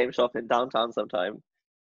board game shop in downtown sometime.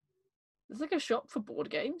 There's like a shop for board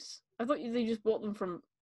games? I thought they just bought them from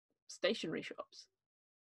stationery shops.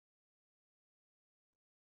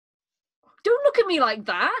 Don't look at me like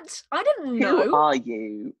that. I didn't know. Who are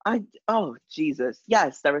you? Oh, Jesus.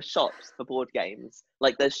 Yes, there are shops for board games.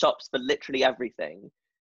 Like, there's shops for literally everything.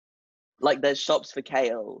 Like, there's shops for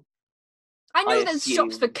kale. I know there's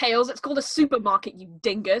shops for kales. It's called a supermarket, you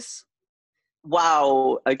dingus.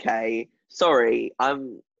 Wow. Okay. Sorry. I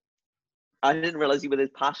didn't realize you were this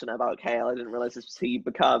passionate about kale. I didn't realize this was who you'd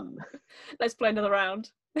become. Let's play another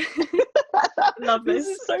round. Love this.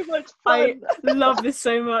 This is so much fun. I love this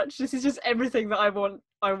so much. This is just everything that I want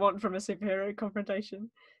from a superhero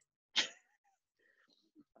confrontation.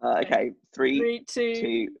 Okay. 3,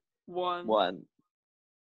 2, 1.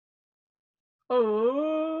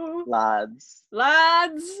 Oh. Lads.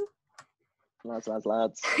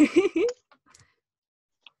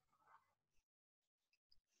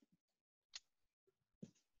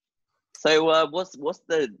 So what's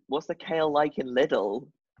the kale like in Lidl?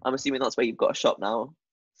 I'm assuming that's where you've got a shop now,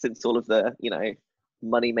 since all of the,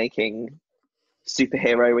 money making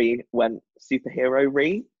superheroics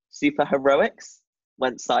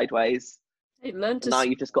went sideways. Now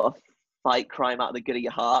you've just got to fight crime out of the good of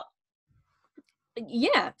your heart.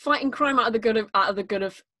 Yeah, fighting crime out of the good of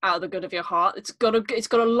your heart. It's got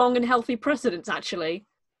a long and healthy precedence, actually.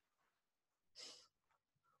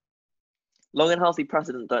 Long and healthy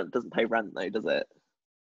precedent doesn't pay rent, though, does it?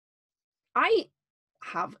 I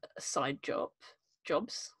have side jobs.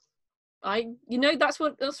 That's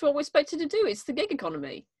what we're expected to do. It's the gig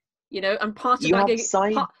economy, and part of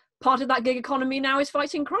that gig economy now is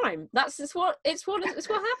fighting crime. It's what's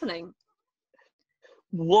happening.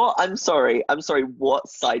 What? I'm sorry. What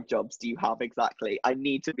side jobs do you have exactly? I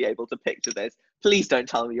need to be able to picture this. Please don't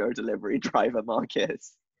tell me you're a delivery driver,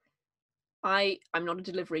 Marcus. I'm not a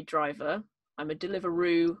delivery driver. I'm a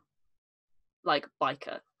Deliveroo,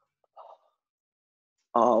 biker.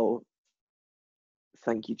 Oh,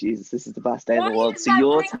 thank you, Jesus. This is the best day in the world. So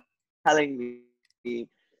you're telling me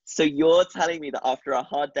that after a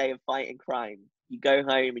hard day of fighting crime, you go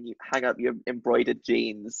home and you hang up your embroidered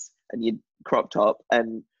jeans and your crop top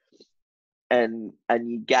and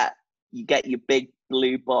you get your big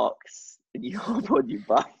blue box and you hop on your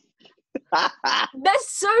bike. There's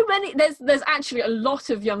so many. There's actually a lot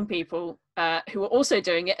of young people who are also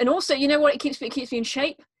doing it, and also, you know what? It keeps me in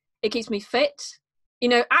shape. It keeps me fit. You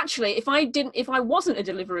know, actually, if I wasn't a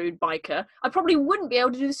Deliveroo biker, I probably wouldn't be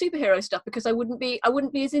able to do the superhero stuff because I wouldn't be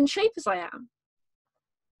as in shape as I am.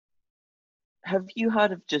 Have you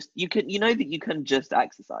heard of you know that you can just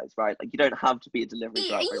exercise, right? Like you don't have to be a delivery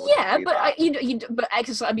driver. Yeah, but but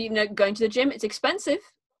exercise. I mean, you know, going to the gym, it's expensive,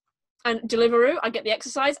 and Deliveroo, I get the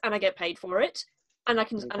exercise and I get paid for it, and I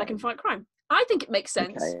can fight crime. I think it makes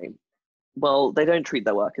sense. Okay. Well, they don't treat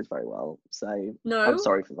their workers very well, so no, I'm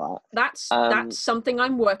sorry for that. That's something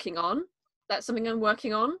I'm working on. That's something I'm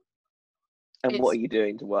working on. And what are you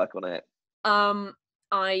doing to work on it?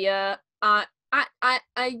 I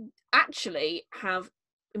actually have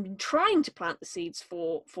been trying to plant the seeds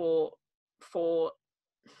for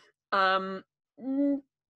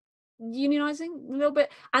unionizing a little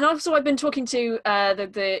bit, and also I've been talking to I've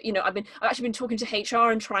actually been talking to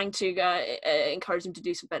HR and trying to encourage them to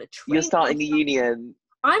do some better training. You're starting a union.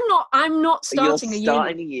 I'm not starting a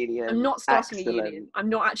union. I'm not starting a union. I'm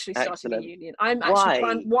not actually starting a union. I'm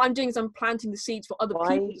actually what I'm doing is I'm planting the seeds for other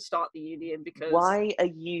people to start the union, because why are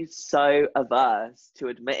you so averse to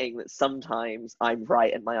admitting that sometimes I'm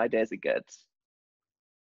right and my ideas are good?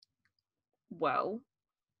 Well,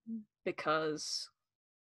 because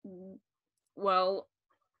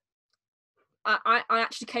I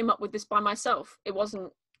actually came up with this by myself. It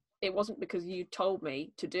wasn't because you told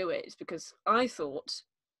me to do it. It's because I thought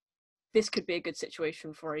this could be a good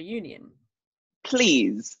situation for a union.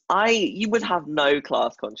 Please, you would have no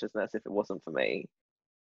class consciousness if it wasn't for me.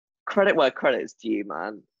 Credit where credit's due,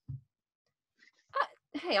 man.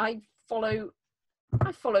 Hey, I follow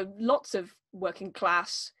lots of working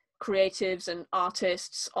class creatives and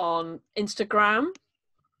artists on Instagram.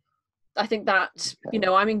 I think that, okay.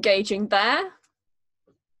 I'm engaging there.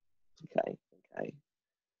 Okay.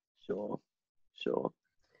 Sure.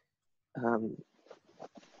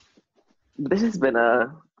 This has been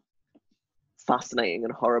a fascinating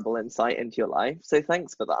and horrible insight into your life, so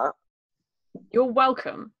thanks for that. You're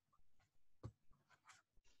welcome.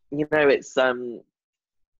 You know, it's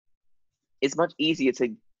much easier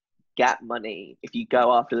to get money if you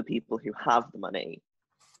go after the people who have the money.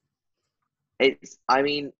 I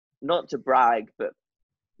mean, not to brag, but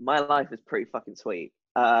my life is pretty fucking sweet.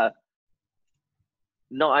 Not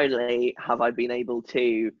only have I been able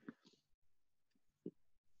to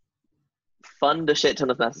fund a shit ton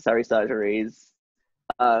of necessary surgeries,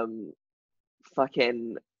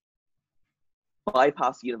 fucking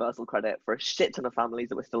bypass universal credit for a shit ton of families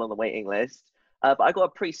that were still on the waiting list, but I got a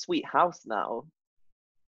pretty sweet house now.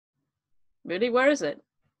 Really? Where is it?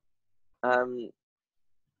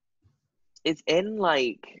 It's in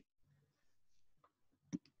like,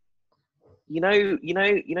 you know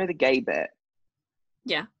the gay bit.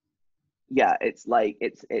 Yeah. It's like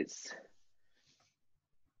it's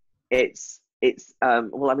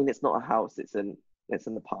well, I mean, it's not a house, it's an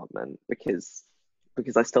apartment, because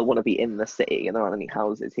I still want to be in the city and there aren't any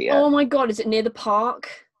houses here. Oh my god, is it near the park?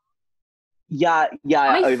 Yeah,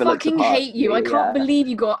 I fucking hate you. I can't believe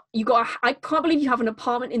I can't believe you have an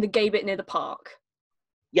apartment in the gay bit near the park.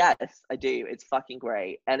 Yes, I do. It's fucking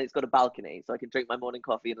great. And it's got a balcony, so I can drink my morning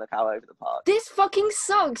coffee and look out over the park. This fucking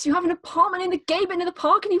sucks. You have an apartment in the gay bit near the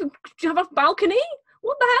park and you have a balcony?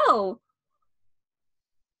 What the hell?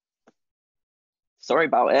 Sorry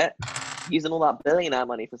about it. Using all that billionaire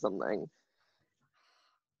money for something.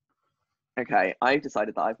 Okay, I've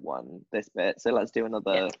decided that I've won this bit, so let's do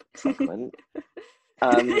another supplement.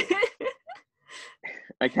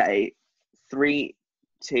 Okay, 3,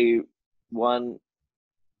 2, 1.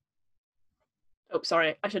 Oh,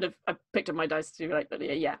 sorry. I picked up my dice to be like that.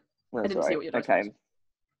 Yeah. That's I didn't see what your dice was.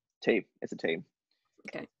 2. It's a 2.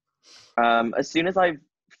 Okay. As soon as I've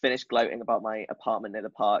finished gloating about my apartment near the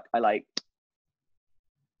park,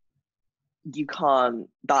 you can't,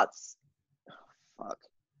 that's, fuck.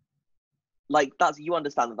 Like, you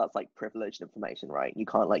understand that that's like privileged information, right? You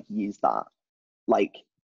can't like use that. Like,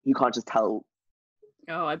 you can't just tell.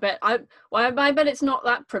 Oh, I bet it's not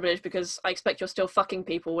that privileged, because I expect you're still fucking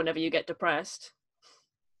people whenever you get depressed.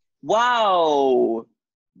 Wow,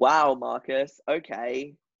 Marcus.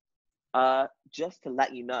 Okay. Just to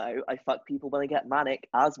let you know, I fuck people when I get manic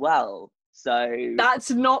as well. So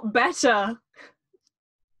that's not better.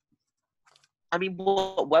 I mean,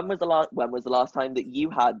 when was the last time that you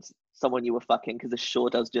had someone you were fucking? Because it sure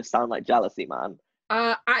does just sound like jealousy, man.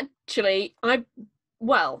 Actually, I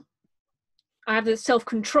have the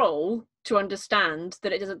self-control to understand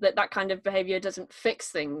that that kind of behavior doesn't fix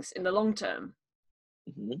things in the long term.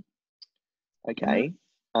 Mm-hmm. Okay.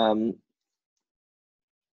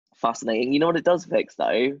 fascinating. You know what it does fix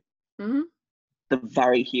though? Hmm. The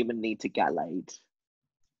very human need to get laid.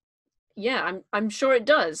 Yeah, I'm sure it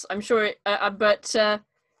does. I'm sure it, but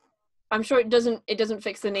I'm sure it doesn't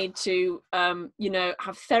fix the need to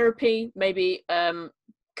have therapy, maybe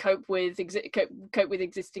cope with cope with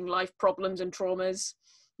existing life problems and traumas.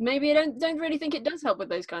 Maybe I don't really think it does help with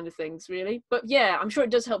those kind of things, really. But yeah, I'm sure it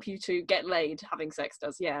does help you to get laid. Having sex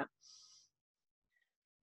does, yeah.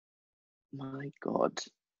 My God.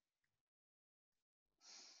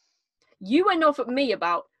 You went off at me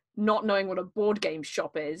about not knowing what a board game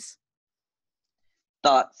shop is.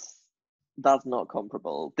 That's not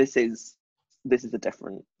comparable. This is a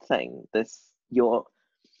different thing. You're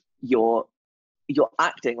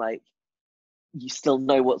acting like you still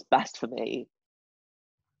know what's best for me.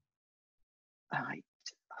 I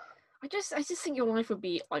just think your life would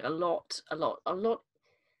be like a lot.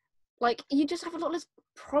 Like you just have a lot less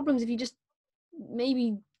problems if you just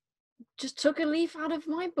maybe just took a leaf out of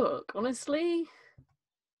my book. Honestly,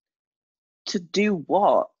 to do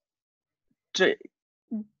what? To,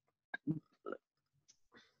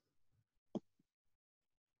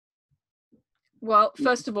 well,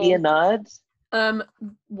 first of be a all, nerd?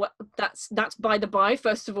 what that's by the by.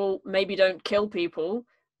 First of all, maybe don't kill people.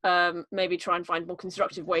 Maybe try and find more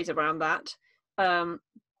constructive ways around that. Um,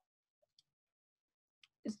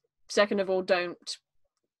 second of all, don't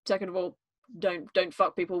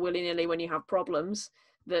fuck people willy-nilly when you have problems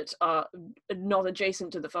that are not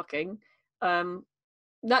adjacent to the fucking.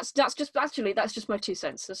 That's just my 2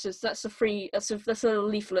 cents. That's a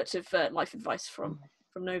leaflet of life advice from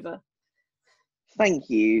Nova. Thank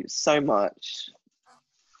you so much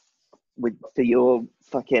for your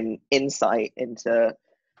fucking insight into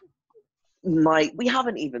we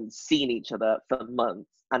haven't even seen each other for months,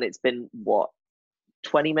 and it's been what,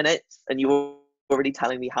 20 minutes, and you were already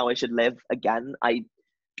telling me how I should live again. You're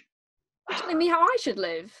telling me how I should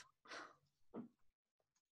live.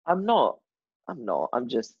 I'm not. I'm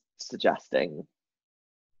just suggesting.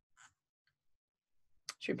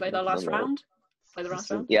 Should we play the last round? Play the last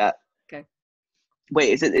round? Yeah. Okay. Wait,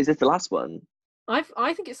 is this the last one? I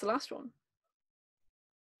think it's the last one.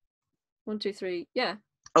 1, 2, 3. Yeah.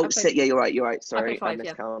 Oh, yeah, you're right. Sorry, I 5,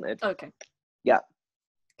 miscounted. Yeah. Okay. Yeah.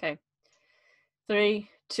 Okay. 3,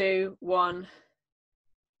 2, 1.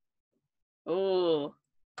 Oh,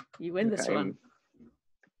 you win this one.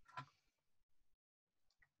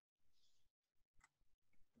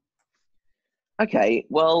 Okay,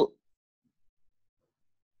 well,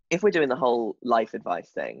 if we're doing the whole life advice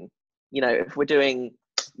thing, if we're doing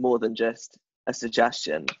more than just a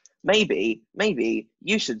suggestion, maybe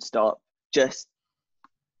you should stop just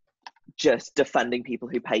defending people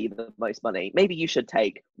who pay you the most money. Maybe you should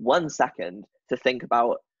take 1 second to think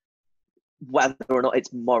about whether or not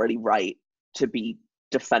it's morally right to be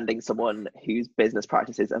defending someone whose business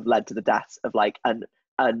practices have led to the deaths of like a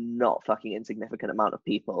not fucking insignificant amount of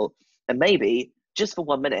people. And maybe just for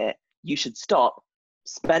 1 minute, you should stop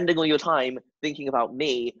spending all your time thinking about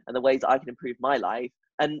me and the ways I can improve my life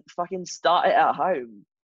and fucking start it at home.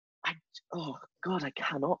 Oh God, I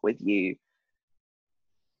cannot with you.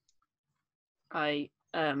 I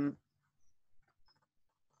kind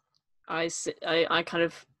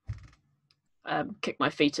of kick my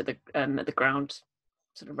feet at the ground,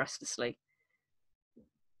 sort of restlessly.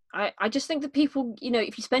 I just think that people,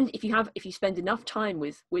 if you spend enough time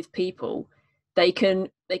with people, they can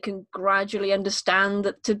gradually understand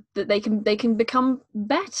that they can become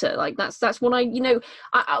better. Like that's what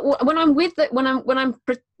when I'm with when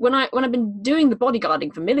I've been doing the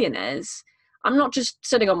bodyguarding for millionaires, I'm not just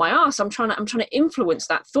sitting on my ass. I'm trying to influence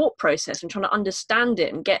that thought process. I'm trying to understand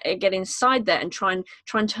it and get inside there and try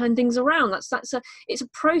and turn things around. It's a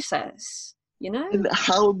process. And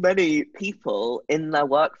how many people in their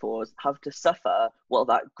workforce have to suffer while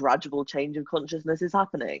that gradual change of consciousness is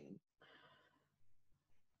happening?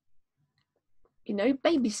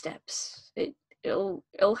 Baby steps. It'll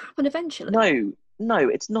happen eventually. No,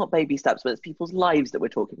 it's not baby steps, but it's people's lives that we're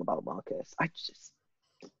talking about, Marcus.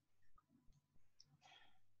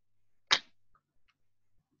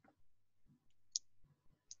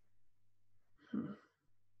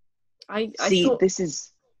 This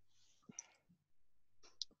is,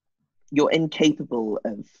 you're incapable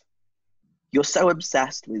of, you're so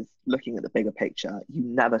obsessed with looking at the bigger picture, you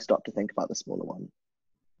never stop to think about the smaller one.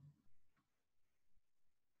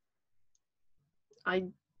 I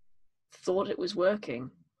thought it was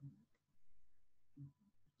working.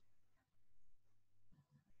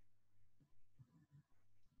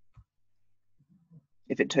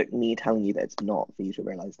 If it took me telling you that it's not for you to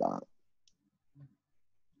realize that,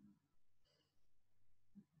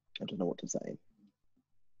 I don't know what to say.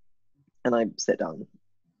 And I sit down,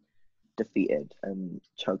 defeated, and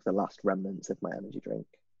chug the last remnants of my energy drink.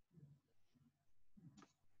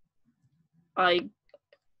 I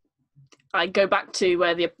go back to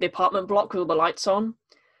where the apartment block with all the lights on,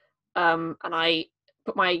 and I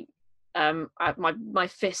put my my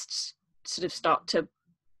fists sort of start to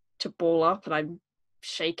ball up, and I'm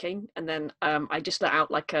shaking, and then I just let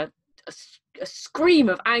out like a scream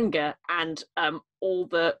of anger, and all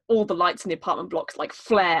the lights in the apartment blocks like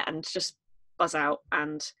flare and just buzz out,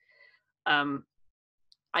 and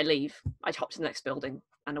I leave. I hop to the next building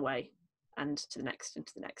and away, and to the next,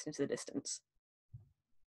 into the next, into the distance.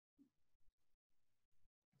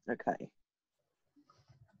 Okay.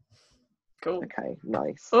 Cool. Okay,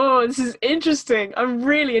 nice. Oh, this is interesting. I'm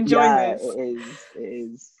really enjoying this. It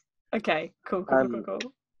is. Okay, cool.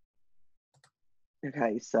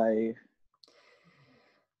 Okay, so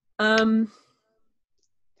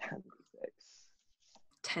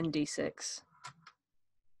 10d6.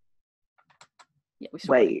 Yeah, we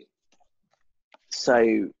saw Wait.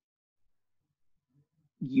 So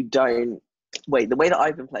you don't wait, the way that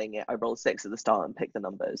I've been playing it, I roll 6 at the start and pick the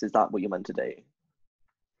numbers. Is that what you're meant to do?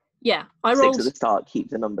 Yeah, I 6 rolled at the start, keep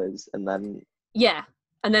the numbers, and then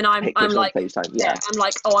and then I'm pick which one like, to play each time. I'm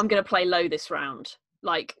like, oh, I'm gonna play low this round.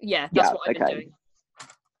 Like, that's what I've been doing.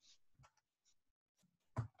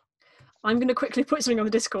 I'm going to quickly put something on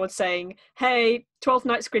the Discord saying, hey, 12th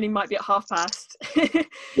night screening might be at past.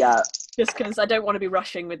 Yeah. Just because I don't want to be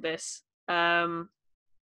rushing with this. Sorry,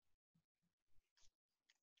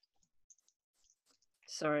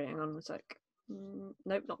 hang on a sec.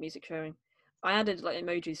 Nope, not music sharing. I added like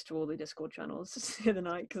emojis to all the Discord channels the other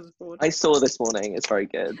night because I was bored. I saw this morning. It's very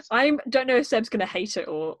good. I don't know if Seb's going to hate it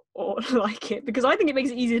or like it, because I think it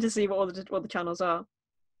makes it easier to see what the channels are.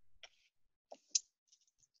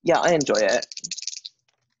 Yeah, I enjoy it.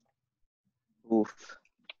 Oof.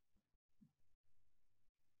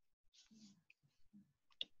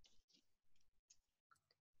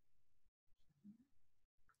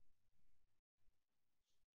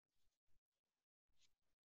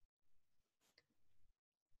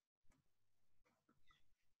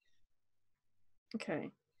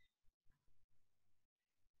 Okay.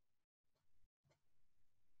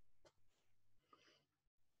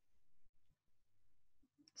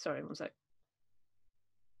 Sorry, one sec.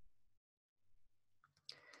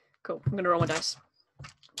 Cool. I'm going to roll my dice.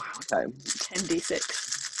 Wow. Okay.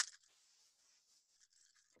 10d6.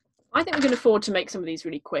 I think we can afford to make some of these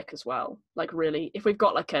really quick as well. Like, really, if we've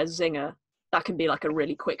got like a zinger, that can be like a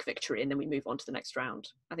really quick victory, and then we move on to the next round.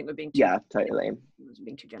 I think we're being too totally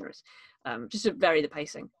being too generous. Just to vary the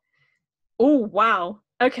pacing. Oh wow.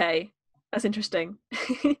 Okay, that's interesting.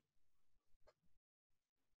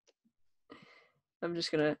 I'm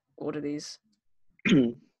just gonna order these.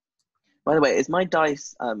 By the way, is my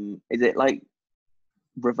dice is it like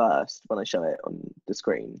reversed when I show it on the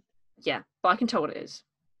screen? Yeah, but I can tell what it is.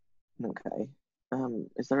 Okay.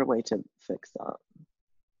 Is there a way to fix that?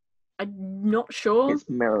 I'm not sure. It's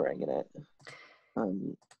mirroring in it.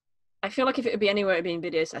 I feel like if it would be anywhere, it would be in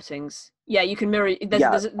video settings. Yeah, you can mirror.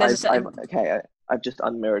 There's a setting. I've just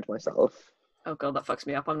unmirrored myself. Oh god, that fucks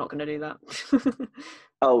me up. I'm not going to do that.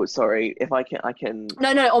 Oh, sorry. If I can.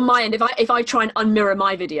 No. On my end, if I try and unmirror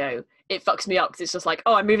my video, it fucks me up because it's just like,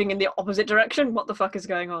 oh, I'm moving in the opposite direction. What the fuck is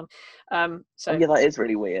going on? So. Oh, yeah, that is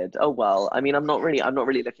really weird. Oh well. I mean, I'm not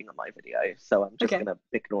really looking at my video, so I'm just gonna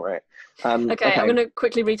ignore it. Okay, I'm gonna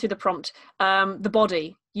quickly read through the prompt. The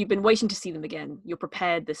body. You've been waiting to see them again. You're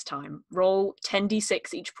prepared this time. Roll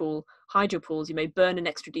 10d6 each pool. Hide your pools. You may burn an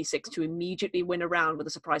extra d6 to immediately win a round with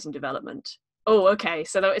a surprising development. Oh, okay.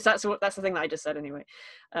 So that's the thing that I just said anyway.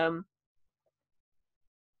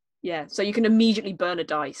 Yeah, so you can immediately burn a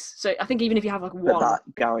dice. So I think even if you have like one, but that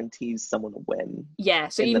guarantees someone to win. Yeah,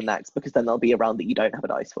 so in the next, because then there'll be a round that you don't have a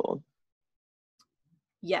dice for.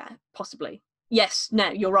 Yeah, possibly. Yes,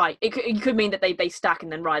 no, you're right. It could mean that they stack,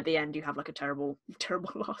 and then right at the end you have like a terrible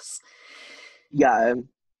loss. Yeah.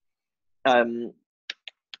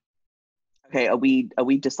 Okay, are we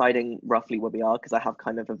deciding roughly where we are? Because I have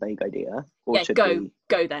kind of a vague idea. Or yeah,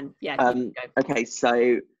 go then. Yeah. Go. Okay,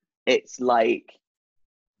 so it's like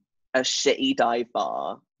a shitty dive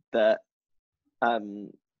bar that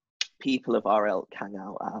people of our ilk hang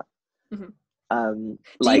out at. Mm-hmm.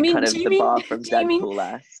 Like kind of the bar from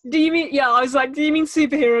Deadpool-esque. Do you mean? Yeah, I was like, do you mean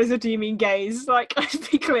superheroes or do you mean gays? Like, let's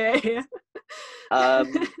be clear here.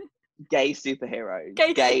 Gay superheroes.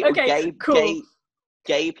 Cool.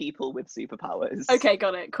 Gay people with superpowers. Okay,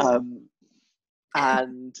 got it. Cool.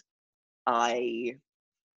 And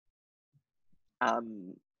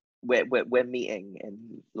we're meeting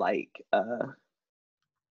in like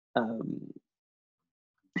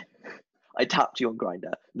I tapped you on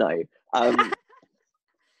Grindr. No.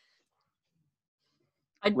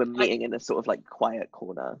 We're meeting in a sort of like quiet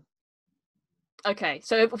corner. Okay,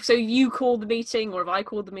 so you call the meeting, or have I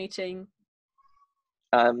called the meeting?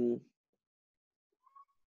 I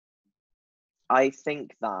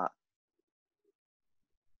think that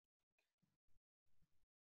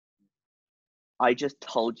I just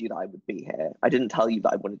told you that I would be here. I didn't tell you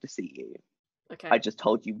that I wanted to see you. Okay. I just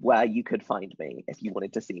told you where you could find me if you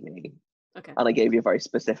wanted to see me. Okay. And I gave you a very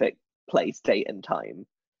specific place, date, and time.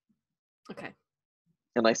 Okay.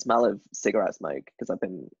 And I smell of cigarette smoke because I've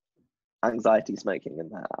been anxiety smoking in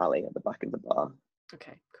that alley at the back of the bar.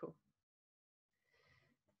 Okay, cool.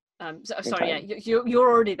 Sorry, Okay. yeah, you're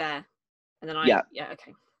already there, and then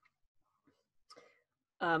okay.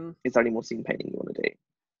 Is there any more scene painting you want to do?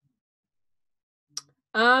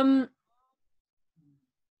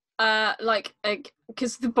 Like,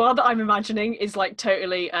 because the bar that I'm imagining is like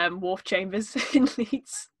totally Wharf Chambers in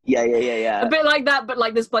Leeds. Yeah. A bit like that, but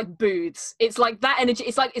like there's like booths. It's like that energy.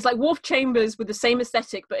 It's like Wharf Chambers with the same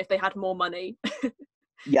aesthetic, but if they had more money.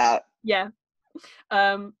 Yeah. Yeah.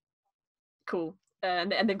 Cool.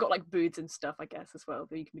 And they've got like booths and stuff, I guess, as well,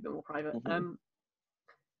 but you can be a bit more private.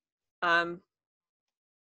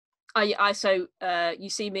 So you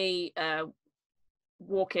see me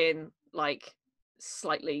walk in like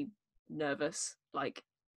slightly nervous, like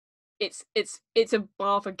it's a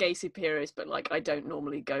bar for gay superiors, but like I don't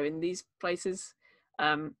normally go in these places.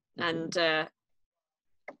 And hello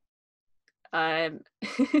Kat.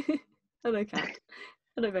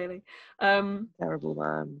 Hello Bailey. Terrible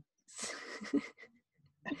man.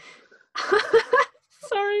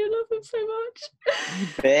 Sorry, I love them so much. You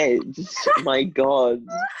bitch. My god.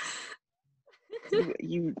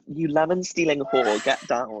 You lemon stealing whore, get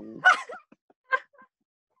down.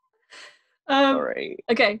 Sorry.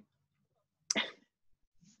 Okay.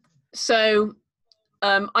 So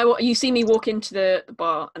you see me walk into the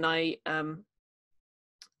bar, and I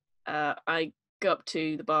go up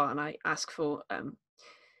to the bar and I ask for can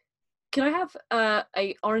I have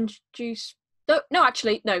a orange juice? No,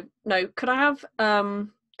 actually, no. Could I have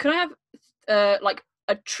like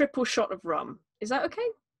a triple shot of rum? Is that okay?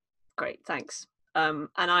 Great, thanks. And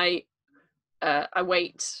I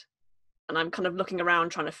wait, and I'm kind of looking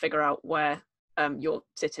around trying to figure out where you're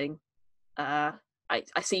sitting. I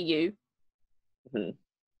see you.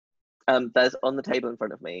 There's on the table in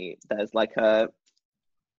front of me, there's like a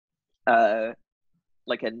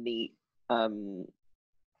neat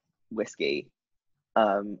whiskey,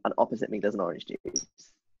 and opposite me there's an orange juice.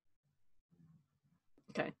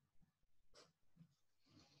 Okay.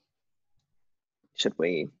 Should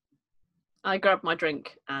we? I grab my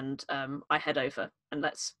drink and I head over, and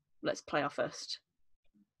let's play our first.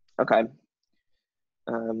 Okay.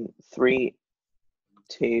 3,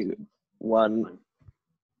 2, 1.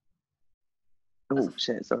 Oh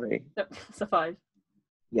shit! Sorry. It's a 5.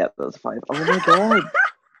 Yep, that was a 5. Oh my god.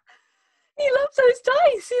 He loves those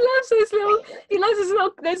dice. He loves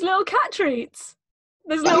those little cat treats.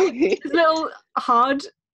 There's little hard.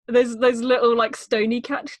 There's little like stony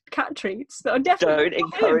cat treats that are definitely. Don't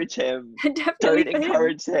encourage him. Don't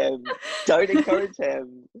encourage him. Don't encourage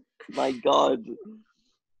him. My god.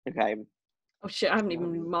 Okay. Oh shit! I haven't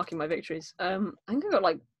even been marking my victories. I think I got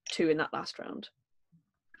like 2 in that last round.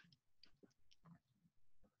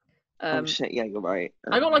 Oh shit! Yeah, you're right.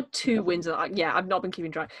 I got like 2 wins. Yeah, I've not been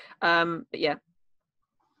keeping track. But yeah.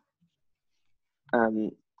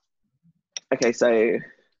 Okay, so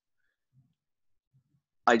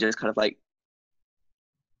I just kind of like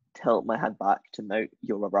tilt my head back to note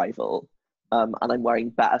your arrival, and I'm wearing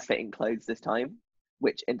better fitting clothes this time,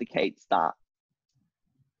 which indicates that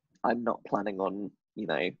I'm not planning on,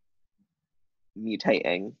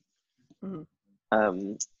 mutating.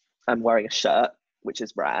 I'm wearing a shirt, which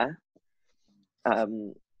is rare.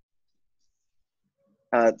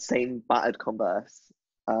 Same battered Converse,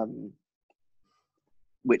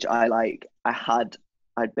 which I'd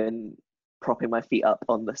been propping my feet up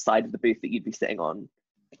on the side of the booth that you'd be sitting on,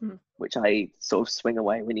 which I sort of swing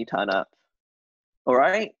away when you turn up. All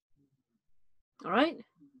right? All right.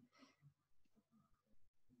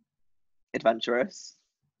 Adventurous.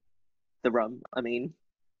 The rum, I mean.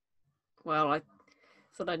 Well, I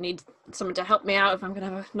thought I'd need someone to help me out if I'm going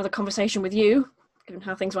to have another conversation with you, given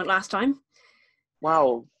how things went last time.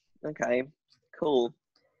 Wow. Okay. Cool.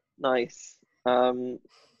 Nice.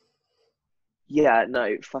 Yeah,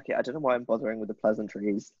 no, fuck it. I don't know why I'm bothering with the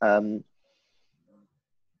pleasantries.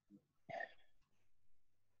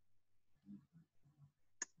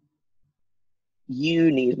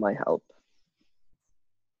 You need my help.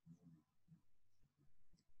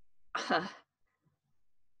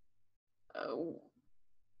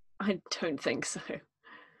 I don't think so.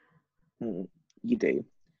 You do.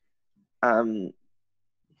 There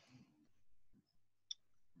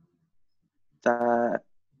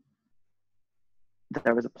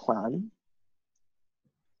was a plan.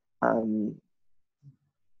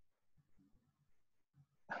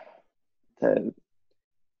 The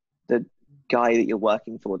guy that you're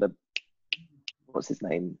working for, what's his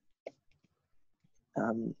name?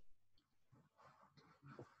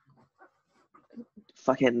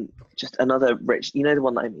 Fucking just another rich, you know the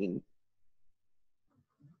one that I mean.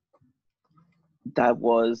 There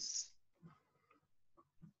was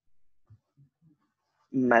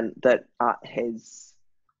meant that at his,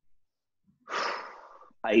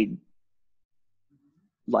 I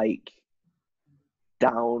like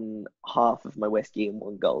down half of my whiskey in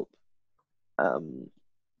one gulp.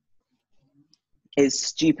 His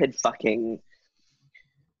stupid fucking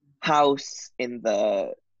house in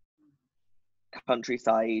the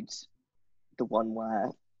countryside, the one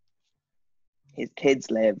where his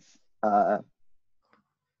kids live. I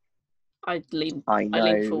lean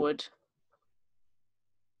know. forward.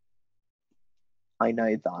 I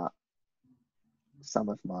know that some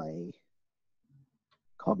of my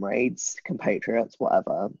comrades, compatriots,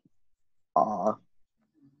 whatever, are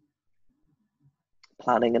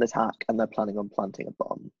planning an attack, and they're planning on planting a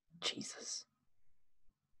bomb. Jesus.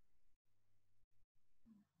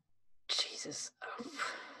 Oh,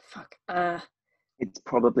 fuck. It's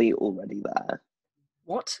probably already there.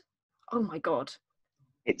 What? Oh my god.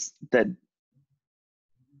 It's they're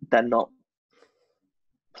not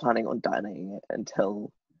planning on detonating it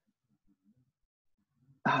until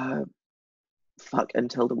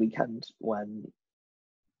until the weekend when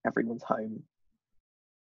everyone's home.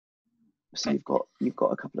 So you've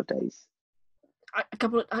got a couple of days. I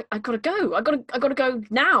gotta go. I gotta go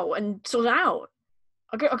now and sort it out.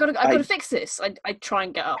 I gotta fix this. I try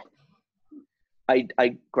and get up. I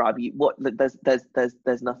grab you. What?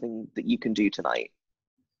 There's nothing that you can do tonight.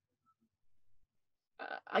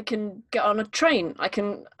 I can get on a train. I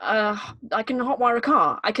can hotwire a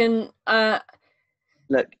car. I can.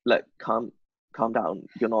 Look, calm down.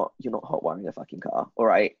 You're not hotwiring a fucking car. All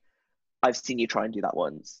right. I've seen you try and do that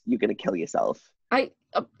once. You're gonna kill yourself. I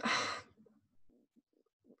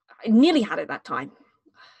nearly had it that time.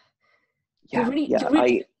 Yeah,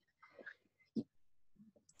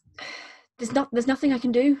 There's nothing I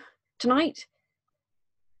can do tonight.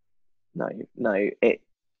 No.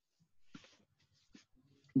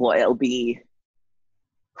 It'll be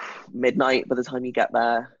midnight by the time you get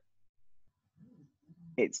there.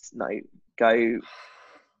 Go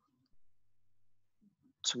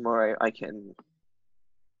tomorrow. I can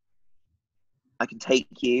take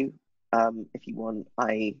you if you want.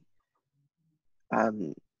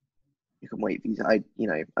 You can wait for you.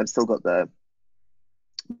 I've still got the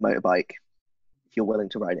motorbike if you're willing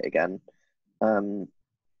to ride it again.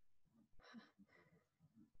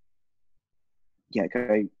 Yeah,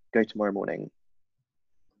 go tomorrow morning.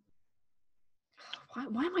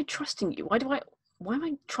 Why am I trusting you? Why am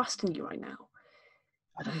I trusting you right now?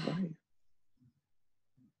 I don't know.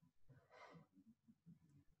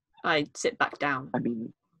 I sit back down. I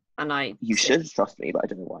mean, and you should trust me, but I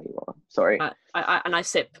don't know why you are. Sorry. I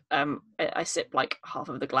sip like half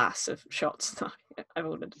of the glass of shots that I've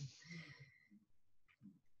ordered.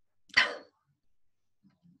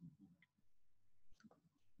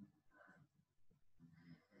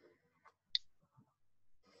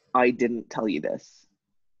 I didn't tell you this.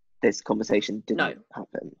 This conversation didn't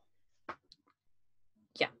happen.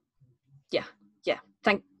 Yeah.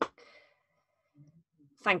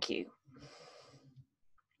 Thank you.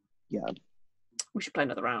 Yeah. We should play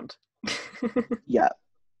another round. Yeah.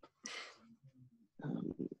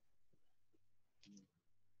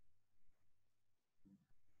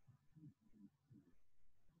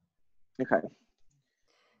 Okay.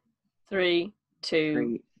 3,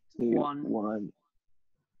 2, 1. 1.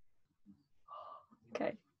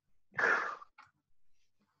 Okay.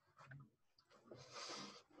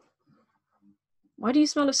 Why do you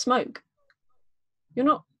smell of smoke? You're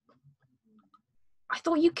not... I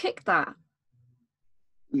thought you kicked that.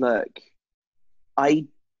 Look, I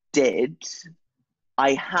did.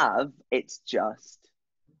 I have. It's just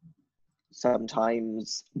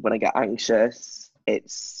sometimes when I get anxious,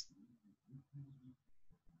 it's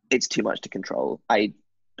too much to control.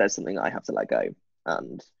 There's something I have to let go,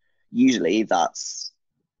 and usually that's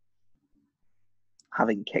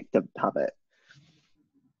having kicked a habit.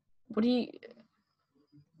 What do you...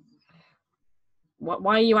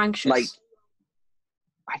 Why are you anxious?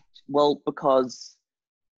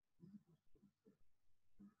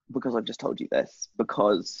 Because I've just told you this.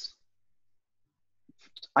 Because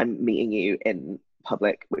I'm meeting you in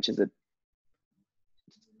public, which is a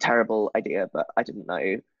terrible idea, but I didn't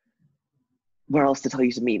know where else to tell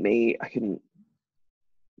you to meet me. I couldn't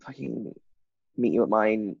fucking meet you at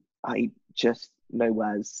mine. I just know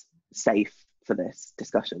where's safe for this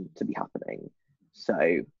discussion to be happening.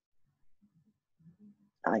 So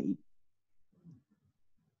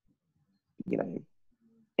you know,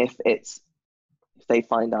 if they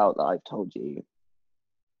find out that I've told you,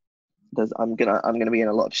 I'm gonna be in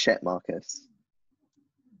a lot of shit, Marcus.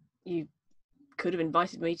 You could have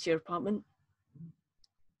invited me to your apartment.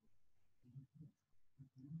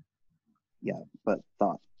 Yeah, but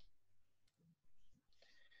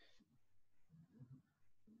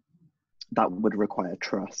that would require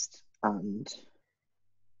trust, and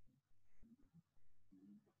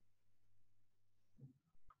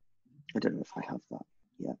I don't know if I have that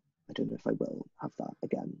yet. I don't know if I will have that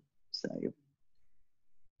again. So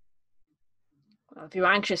Well, if you're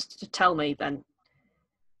anxious to tell me, then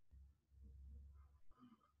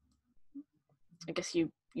I guess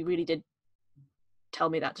you really did tell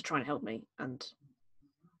me that to try and help me, and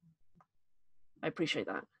I appreciate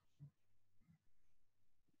that.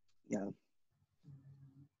 Yeah.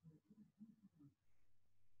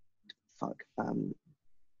 Fuck.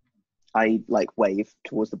 I like wave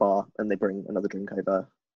towards the bar and they bring another drink over.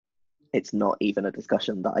 It's not even a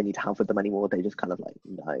discussion that I need to have with them anymore. They just kind of like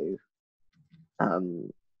know.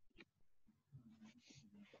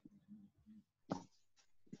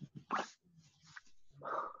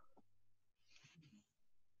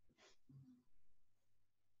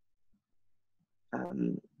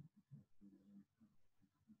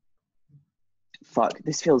 Fuck,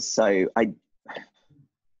 this feels so I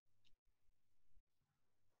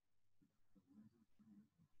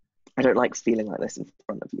don't like feeling like this in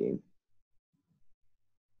front of you.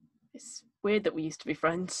 It's weird that we used to be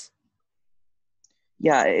friends.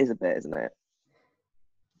 Yeah, it is a bit, isn't it?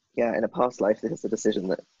 Yeah, in a past life, this is a decision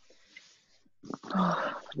that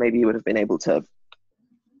maybe you would have been able to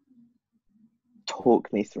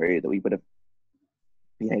talk me through, that we would have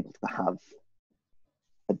been able to have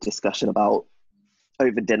a discussion about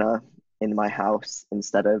over dinner in my house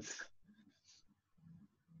instead of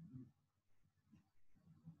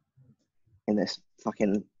in this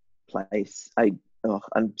fucking place.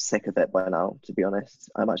 I'm sick of it by now, to be honest.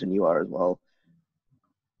 I imagine you are as well.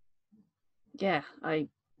 Yeah, I've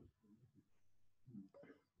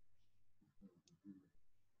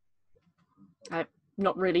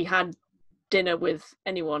not really had dinner with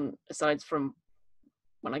anyone aside from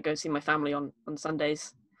when I go see my family on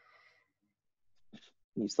Sundays.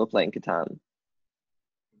 You still playing Catan?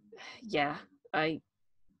 Yeah, I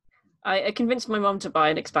convinced my mum to buy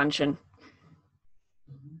an expansion.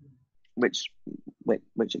 Which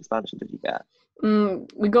expansion did you get?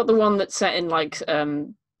 We got the one that's set in like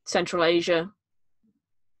Central Asia.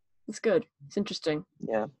 It's good. It's interesting.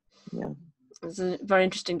 Yeah. It's a very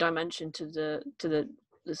interesting dimension to the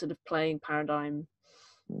sort of playing paradigm.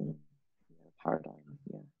 Paradigm.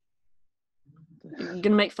 Yeah. You're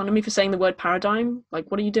gonna make fun of me for saying the word paradigm?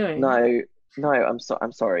 Like, what are you doing? No. I'm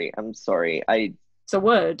sorry. It's a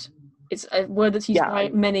word. It's a word that's used by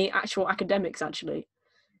many actual academics, actually.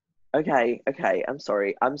 Okay. I'm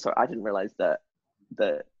sorry. I didn't realize that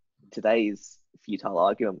today's futile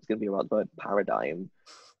argument was going to be around the word paradigm,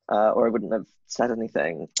 or I wouldn't have said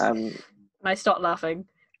anything. And I start laughing.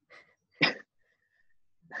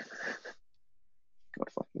 God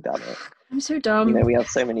fucking damn it! I'm so dumb. You know, we have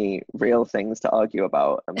so many real things to argue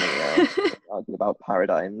about, and we argue about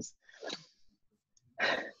paradigms.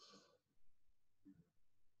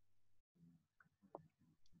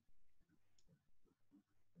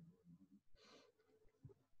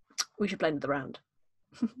 We should play another round.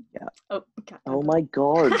 Yeah. Oh, okay. Oh my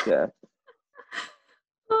god.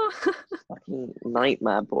 Fucking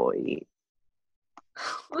nightmare boy.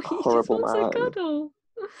 Horrible man. So cuddle.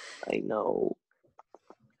 I know.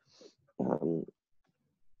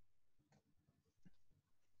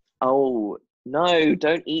 Oh no!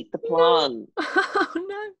 Don't eat the plant. No. Oh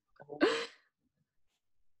no!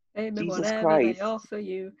 Hey, Jesus whatever Christ. they offer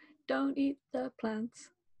you, don't eat the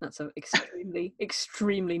plants. That's an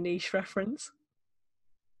extremely niche reference.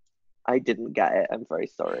 I didn't get it. I'm very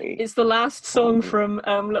sorry. It's the last song from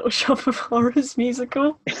Little Shop of Horrors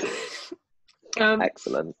musical.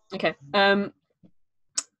 Excellent. Okay.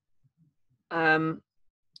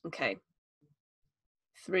 Okay.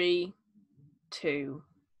 3, 2,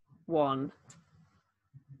 1.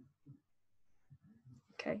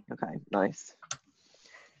 Okay. Okay. Nice.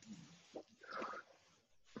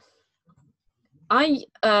 I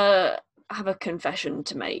have a confession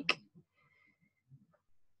to make.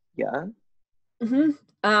 Yeah.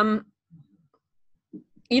 Mm-hmm.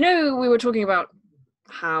 We were talking about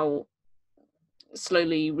how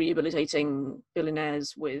slowly rehabilitating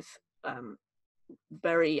billionaires with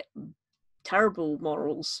very terrible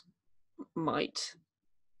morals might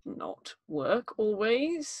not work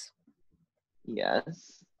always.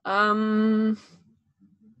 Yes. And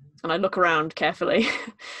I look around carefully.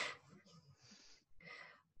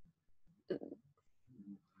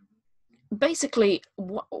 Basically,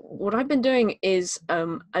 what I've been doing is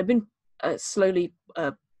I've been slowly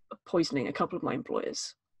poisoning a couple of my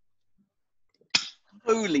employers.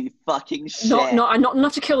 Holy fucking shit! Not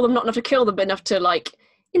enough to kill them, but enough to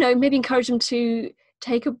maybe encourage them to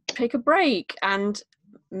take a break, and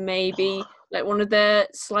maybe let one of their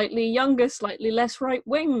slightly younger, slightly less right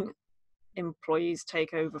wing employees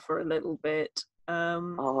take over for a little bit.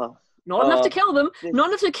 Not enough to kill them,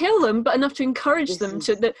 but enough to encourage them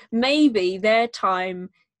that maybe their time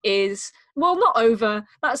is not over.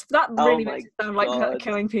 That really makes it sound like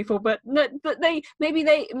killing people, but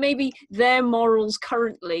maybe their morals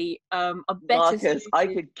currently are better. Marcus, I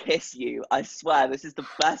could kiss you. I swear, this is the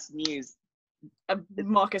best news.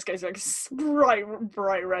 Marcus goes like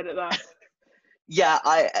bright red at that. Yeah,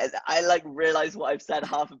 I like realized what I've said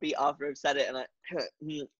half a beat after I've said it, and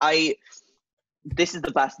I this is the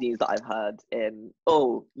best news that I've heard in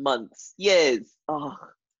months, years.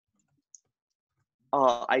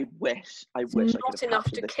 I wish I could have not enough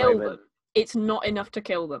to this kill moment. them. It's not enough to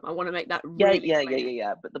kill them. I want to make that really clear.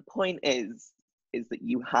 Yeah. But the point is that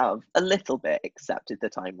you have a little bit accepted the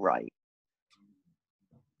time right,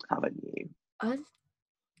 haven't you? A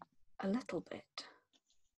little bit.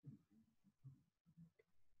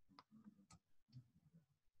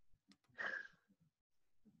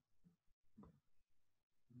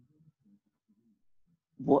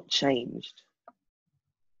 What changed?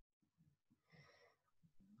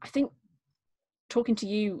 I think talking to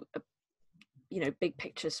you, big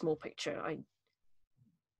picture, small picture,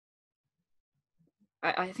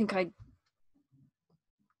 I think I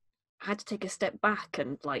had to take a step back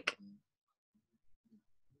and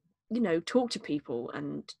talk to people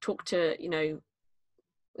and talk to,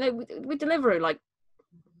 with Deliveroo,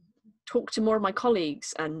 talk to more of my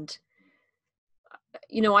colleagues. And,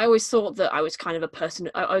 I always thought that I was kind of a person,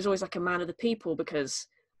 I was always like a man of the people because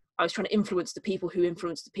I was trying to influence the people who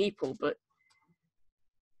influence the people, but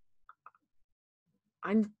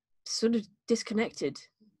I'm sort of disconnected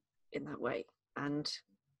in that way. And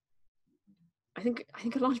I think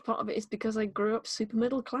a large part of it is because I grew up super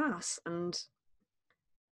middle class and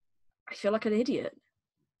I feel like an idiot.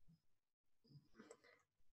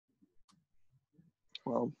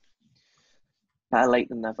 Well, better late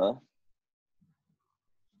than never.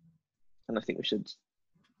 And I think we should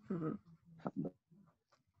have the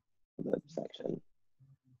section.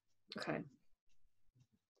 Okay.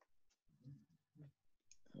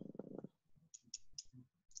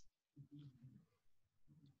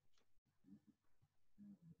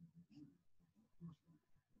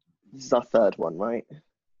 This is our third one, right?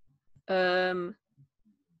 No,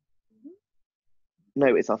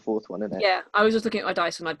 it's our fourth one, isn't it? Yeah, I was just looking at my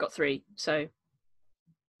dice and I've got 3, so.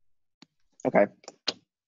 Okay,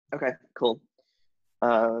 cool.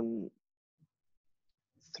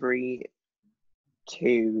 3,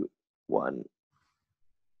 2, 1.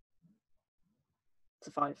 It's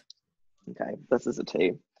a 5. Okay, this is a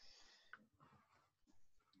 2.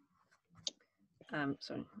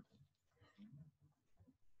 Sorry.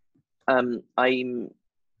 I'm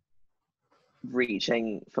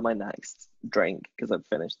reaching for my next drink because I've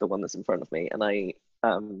finished the one that's in front of me, and I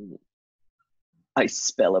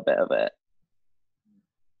spill a bit of it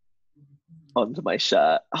onto my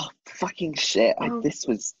shirt. Oh, fucking shit! This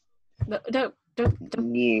was don't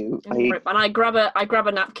new. And I grab a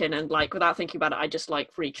napkin and without thinking about it, I just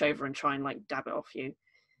reach over and try and dab it off you,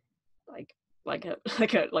 like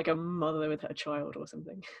a mother with her child or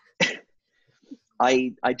something.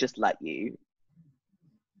 I just let you.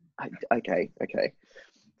 Okay,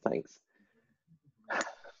 thanks.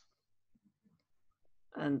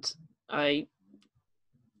 And I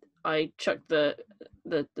chuck the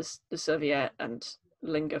serviette and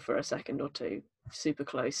linger for a second or two, super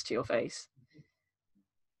close to your face,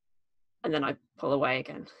 and then I pull away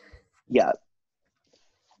again. Yeah.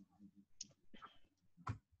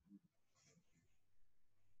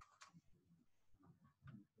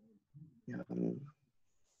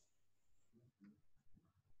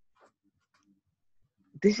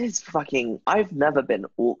 This is fucking. I've never been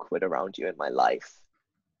awkward around you in my life.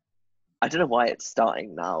 I don't know why it's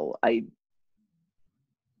starting now. I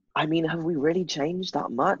mean, have we really changed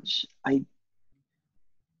that much? I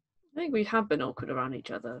think we have been awkward around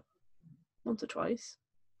each other. Once or twice.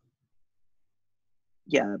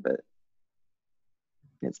 Yeah, but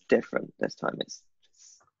it's different this time. It's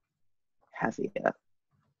just heavier.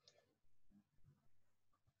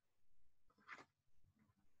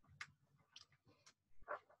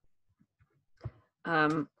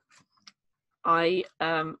 I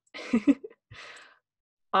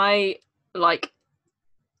I like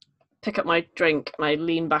pick up my drink and I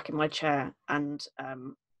lean back in my chair and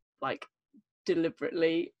like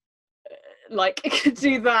deliberately like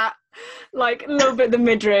do that, like a little bit of the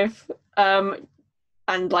midriff,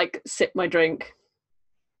 and like sip my drink,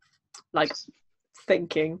 like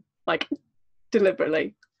thinking, like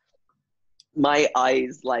deliberately. My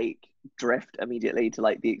eyes like drift immediately to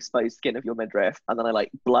like the exposed skin of your midriff, and then I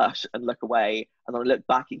like blush and look away, and then I look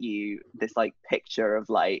back at you, this like picture of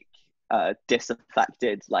like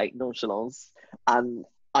disaffected like nonchalance, and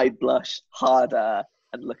I blush harder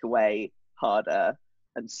and look away harder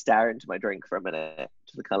and stare into my drink for a minute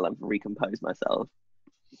to kind of like recompose myself.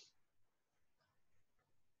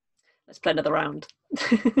 Let's play another round.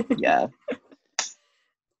 Yeah.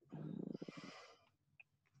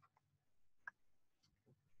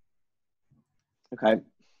 Okay.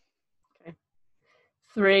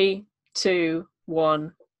 3, 2,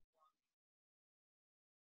 1.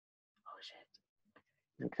 Oh shit.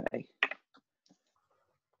 Okay.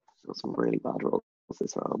 Got some really bad rolls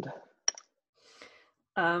this round.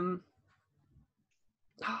 Oh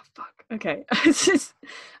fuck. Okay. It's just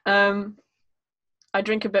I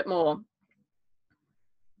drink a bit more.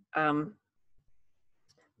 And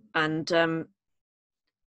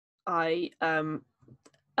I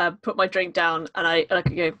put my drink down and I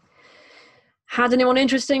go, had anyone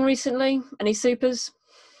interesting recently? Any supers?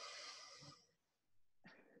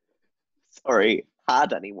 Sorry,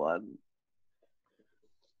 had anyone?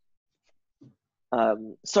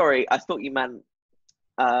 Sorry, I thought you meant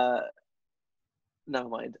never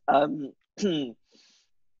mind.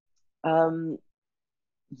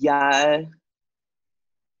 Yeah,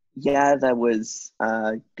 yeah, there was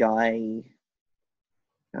a guy.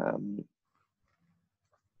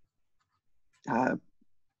 Uh,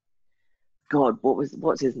 God,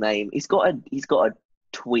 what's his name? He's got a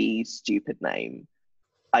twee stupid name.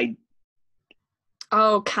 I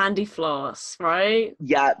Oh, Candy Floss, right?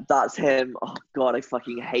 Yeah, that's him. Oh God, I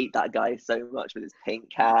fucking hate that guy so much with his pink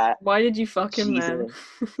hair. Why did you fuck him then?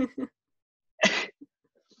 Jesus.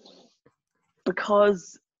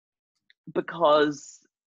 because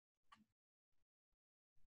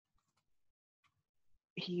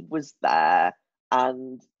he was there,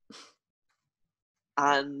 and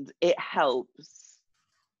it helps.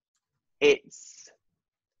 It's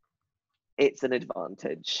an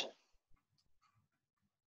advantage.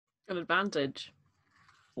 An advantage.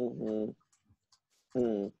 Mm-hmm.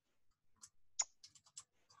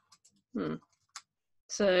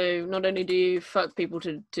 So not only do you fuck people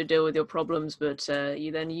to deal with your problems, but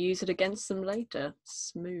you then use it against them later.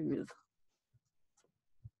 Smooth.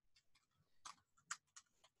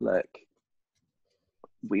 Look,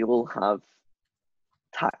 we all have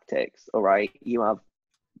tactics, all right? You have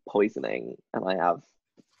poisoning, and I have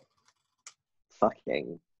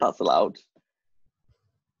fucking. That's allowed.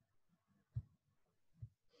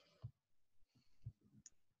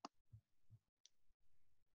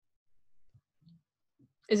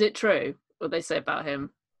 Is it true what they say about him?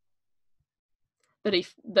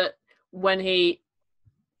 That when he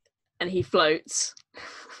floats.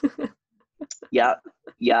 Yeah,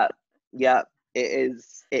 yeah, yeah. It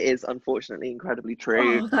is unfortunately incredibly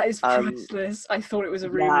true. Oh, that is priceless. I thought it was a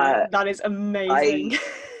rumor. Yeah, That is amazing.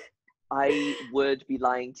 I would be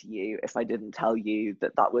lying to you if I didn't tell you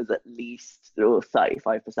that that was at least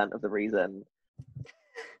 35% of the reason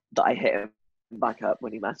that I hit him back up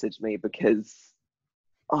when he messaged me, because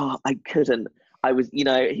I couldn't. I was,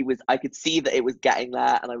 I could see that it was getting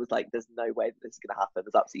there, and I was like, there's no way that this is going to happen.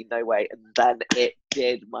 There's absolutely no way. And then it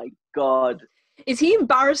did. My God. Is he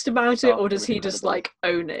embarrassed about it, Oh, or it does was he just incredible. like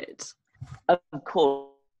own it? Of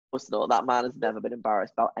course not. That man has never been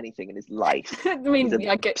embarrassed about anything in his life. I mean, He's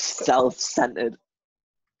a I get self-centered.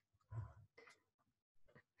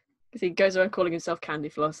 because he goes around calling himself Candy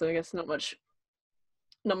Floss, so I guess not much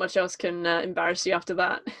else can embarrass you after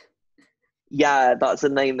that. Yeah, that's a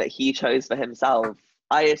name that he chose for himself.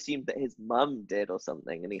 I assumed that his mum did or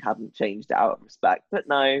something, and he hadn't changed it out of respect. But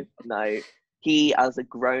no. He, as a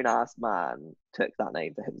grown-ass man, took that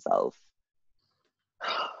name for himself.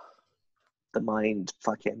 The mind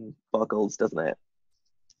fucking boggles, doesn't it?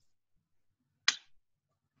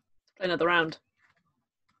 Play another round.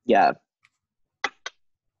 Yeah.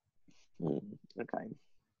 Okay.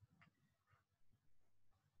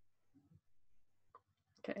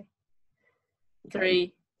 Okay.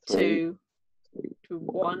 3, Three, 2,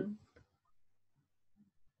 one. 1.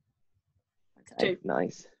 Okay, 2.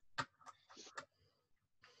 nice.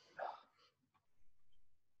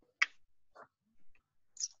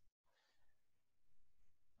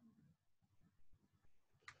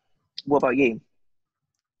 What about you?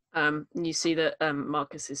 You see that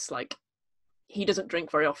Marcus is like, he doesn't drink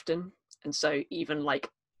very often, and so even like,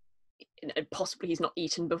 possibly he's not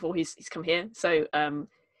eaten before he's come here, so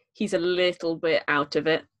he's a little bit out of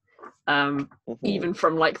it, even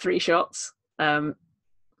from like 3 shots. I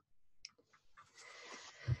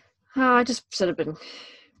just sort of been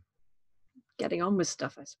getting on with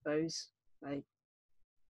stuff, I suppose. I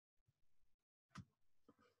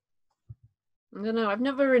don't know. I've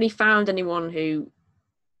never really found anyone who.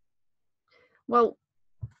 Well,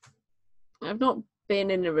 I've not been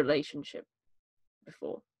in a relationship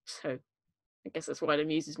before, so I guess that's why it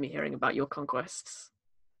amuses me hearing about your conquests.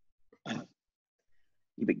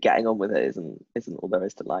 You've been getting on with it, isn't all there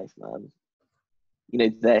is to life, man. You know,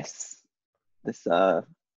 this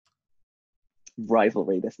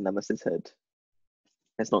rivalry, this nemesishood,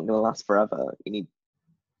 it's not going to last forever. You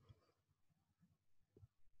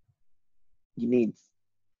need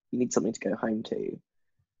something to go home to.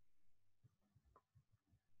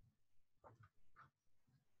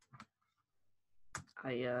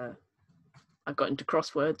 I've got into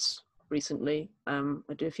crosswords recently. I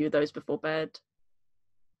do a few of those before bed.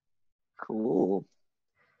 Cool.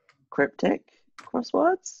 Cryptic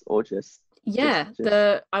crosswords, or just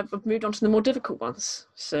I've moved on to the more difficult ones.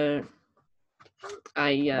 So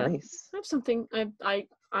I nice. have something. I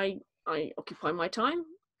occupy my time.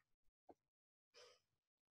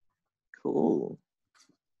 Cool.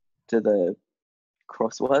 Do the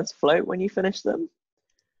crosswords float when you finish them?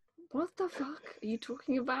 What the fuck are you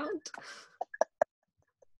talking about?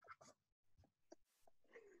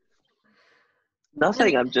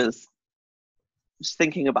 Nothing. I'm just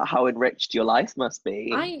thinking about how enriched your life must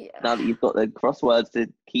be now that you've got the crosswords to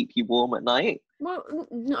keep you warm at night. Well,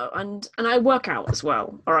 no, and I work out as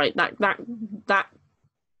well. All right, that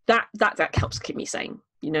helps keep me sane.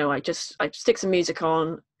 You know, I stick some music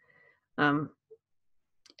on. You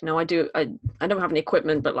know, I don't have any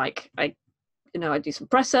equipment, but like I do some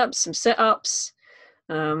press ups, some sit ups.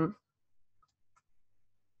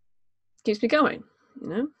 Keeps me going.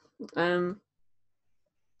 You know.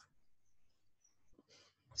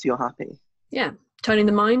 So you're happy? Yeah, toning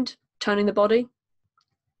the mind, toning the body,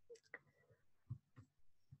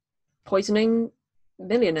 poisoning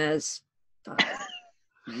millionaires.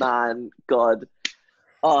 Man, God.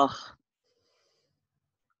 Oh,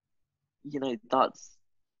 you know, that's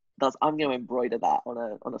I'm going to embroider that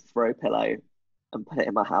on a throw pillow and put it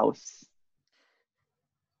in my house.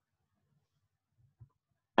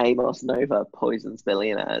 Amos Nova poisons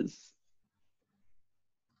billionaires.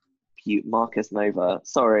 Marcus Nova.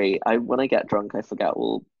 Sorry, when I get drunk, I forget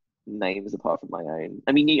all names apart from my own.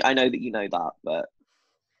 I mean, I know that you know that, but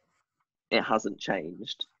it hasn't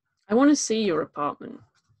changed. I want to see your apartment.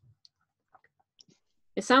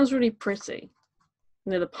 It sounds really pretty.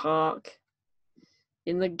 Near the park,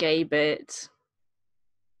 in the gay bit.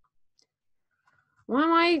 Why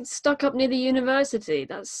am I stuck up near the university?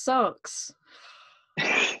 That sucks.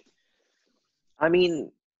 I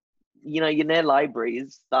mean, you know, you're near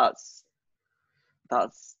libraries. That's a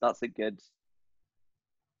good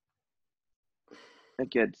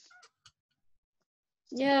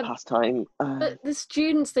pastime. But the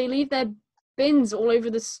students, they leave their bins all over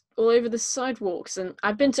the sidewalks, and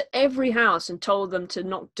I've been to every house and told them to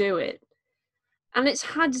not do it, and it's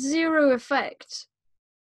had zero effect.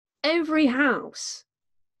 Every house,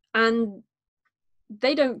 and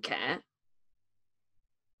they don't care.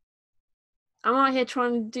 I'm out here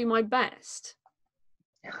trying to do my best.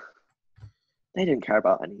 They don't care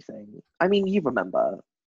about anything. I mean, you remember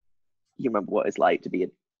what it's like to be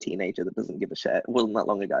a teenager that doesn't give a shit. It wasn't that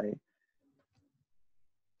long ago.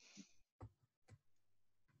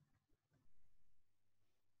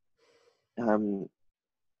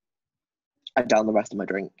 I down the rest of my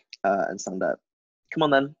drink and stand up. Come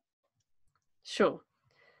on then. Sure.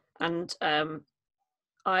 And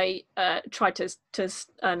I try to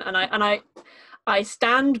and I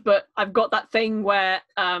stand, but I've got that thing where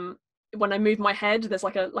when I move my head, there's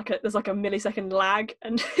like a millisecond lag,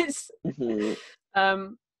 and it's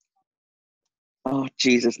oh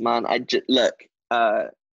Jesus, man! I just look.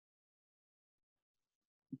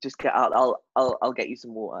 Just get out. I'll get you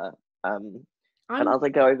some water. And as I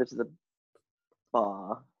go over to the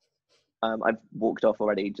bar, I've walked off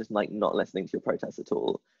already, just like not listening to your protest at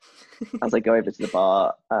all. As I go over to the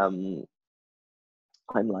bar, I'm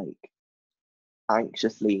like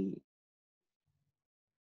anxiously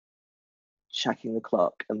checking the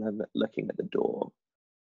clock and then looking at the door.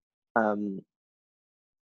 And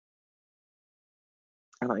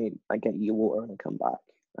I get you water and I come back.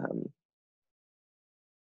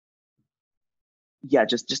 Yeah,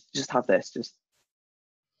 just have this. Just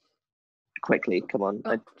quickly, come on.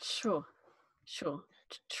 Sure.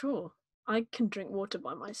 I can drink water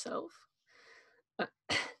by myself.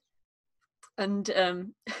 And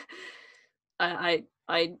I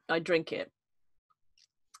drink it.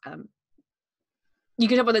 You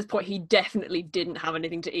can tell by this point he definitely didn't have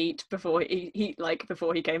anything to eat before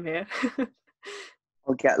before he came here.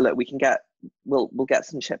 We'll get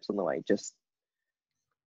some chips on the way. Just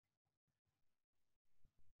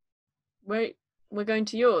Wait, we're going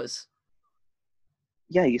to yours?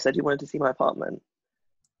 Yeah, you said you wanted to see my apartment.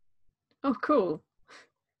 Oh, cool.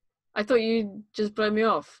 I thought you'd just blow me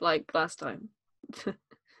off like last time.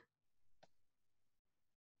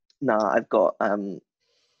 Nah, I've got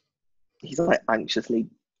he's like anxiously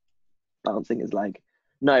bouncing his leg.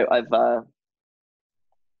 No, I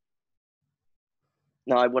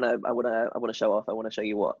wanna show off. I wanna show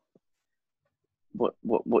you what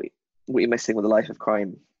you're missing with a life of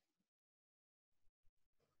crime.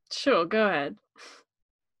 Sure, go ahead.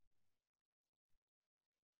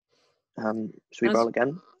 Should we roll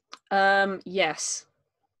again? Yes.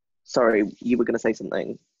 Sorry, you were gonna say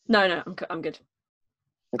something. No, I'm good.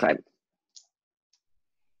 Okay.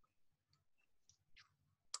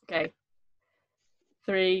 Okay.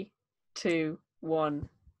 3, 2, 1.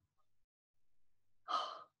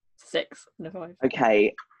 6, no 5.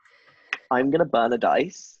 Okay. I'm gonna burn a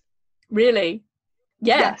dice. Really?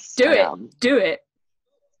 Yeah. Yes, do I it. am. Do it.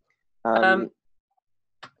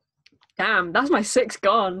 Damn, that's my 6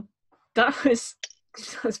 gone. That's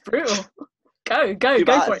brutal. Go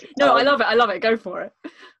for it. No, I love it. Go for it.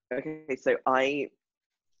 Okay, so I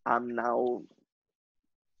am now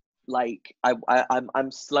like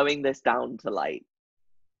I'm slowing this down to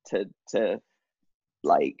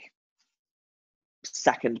like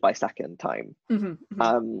second by second time.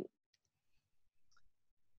 Mm-hmm.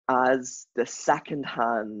 As the second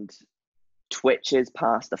hand twitches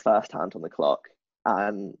past the first hand on the clock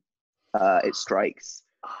and it strikes.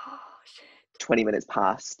 Oh shit. 20 minutes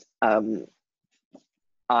past. The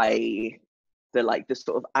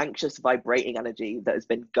sort of anxious vibrating energy that has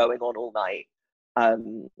been going on all night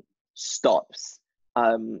stops.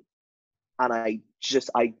 And I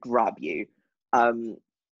grab you.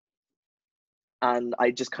 And I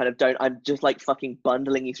just kind of I'm just like fucking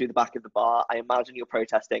bundling you through the back of the bar. I imagine you're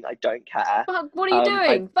protesting. I don't care. Fuck, what are you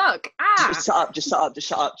doing? Fuck. Just shut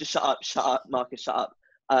up, Marcus, shut up.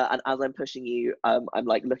 And as I'm pushing you, I'm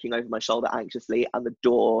like looking over my shoulder anxiously, and the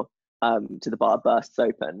door to the bar bursts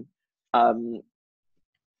open.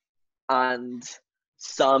 And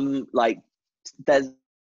some like there's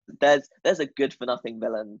a good for nothing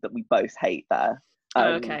villain that we both hate there.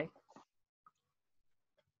 Okay.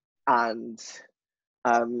 And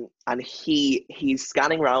he's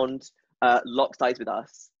scanning around, locks eyes with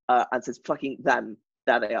us, and says, "Fucking them,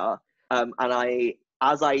 there they are." And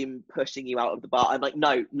as I'm pushing you out of the bar, I'm like,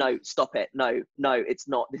 no, stop it, no, it's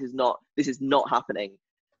not. This is not happening.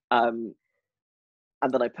 And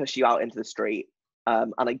then I push you out into the street,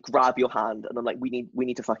 and I grab your hand, and I'm like, we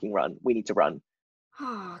need to fucking run. We need to run.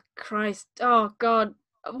 Oh Christ! Oh God!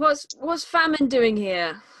 What's famine doing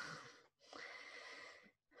here?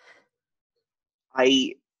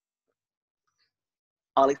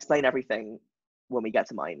 I'll explain everything when we get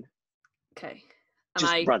to mine. Okay.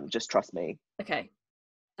 And run. Just trust me. Okay.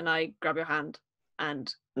 And I grab your hand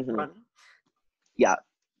and run. Yeah.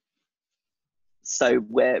 So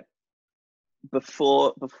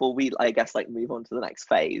before we, I guess, like move on to the next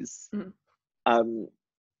phase. I'm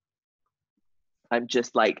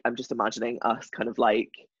just imagining us kind of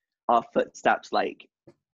like our footsteps like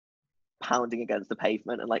pounding against the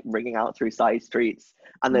pavement and like ringing out through side streets.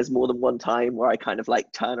 And there's more than one time where I kind of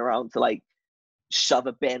like turn around to like shove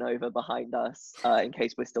a bin over behind us in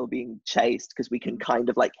case we're still being chased, because we can kind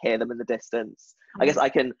of like hear them in the distance. I guess I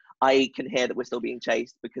can hear that we're still being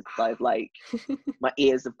chased because I've like my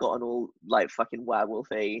ears have gotten all like fucking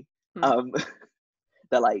werewolfy.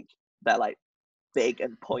 They're like big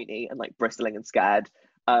and pointy and like bristling and scared.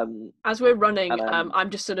 As we're running, I'm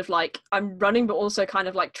just sort of like, I'm running but also kind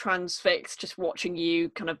of like transfixed, just watching you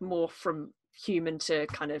kind of morph from human to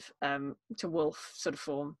kind of to wolf sort of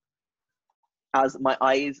form. As my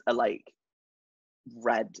eyes are like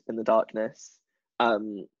red in the darkness,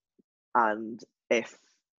 and if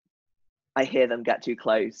I hear them get too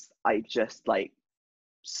close, I just like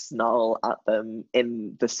snarl at them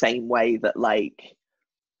in the same way that like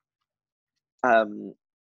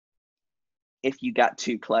if you get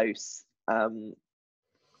too close,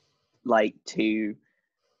 like to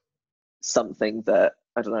something that,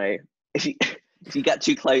 I don't know, if you get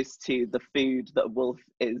too close to the food that a wolf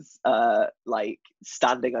is like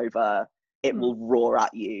standing over, it will roar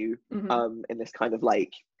at you in this kind of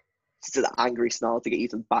like sort of angry snarl to get you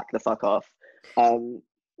to back the fuck off.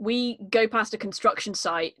 We go past a construction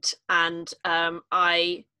site, and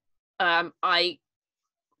I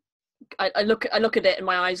look at it and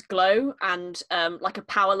my eyes glow, and like a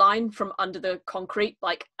power line from under the concrete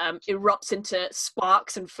like erupts into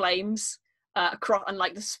sparks and flames across, and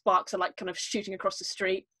like the sparks are like kind of shooting across the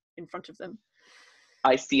street in front of them.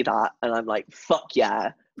 I see that and I'm like, fuck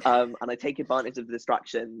yeah. And I take advantage of the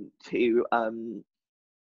distraction to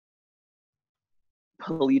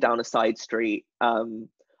pull you down a side street. Wait,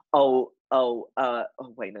 no,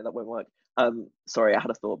 that won't work. Sorry, I had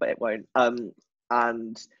a thought, but it won't.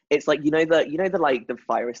 And it's like, you know the like the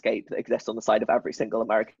fire escape that exists on the side of every single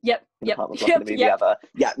American apartment block in the movie ever.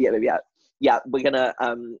 Yeah. We're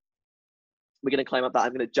gonna climb up that.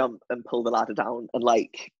 I'm gonna jump and pull the ladder down and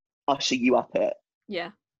like usher you up it.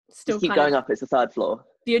 Yeah. Still just keep going up. It's the third floor.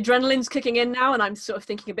 The adrenaline's kicking in now, and I'm sort of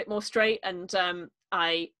thinking a bit more straight. And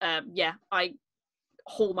I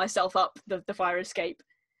haul myself up the fire escape.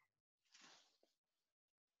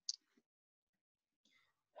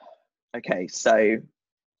 Okay, so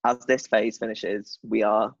as this phase finishes, we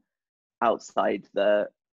are outside the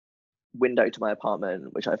window to my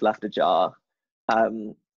apartment, which I've left ajar.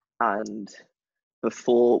 And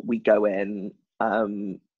before we go in,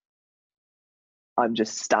 I'm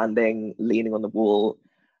just standing, leaning on the wall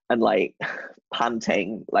and like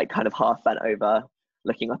panting, like kind of half bent over,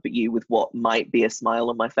 looking up at you with what might be a smile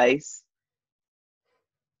on my face.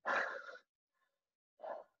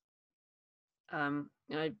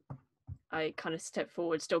 I kind of step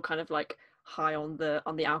forward, still kind of like high on the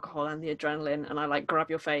alcohol and the adrenaline, and I like grab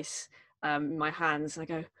your face in my hands and I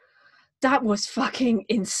go, "That was fucking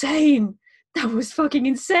insane! That was fucking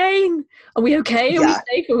insane! Are we okay? Are we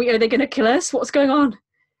safe? Are they gonna kill us? What's going on?"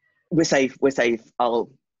 We're safe. I'll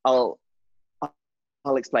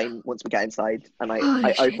explain once we get inside. And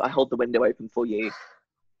I hold the window open for you.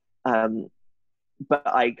 But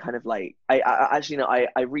I kind of like,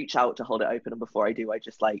 I reach out to hold it open, and before I do, I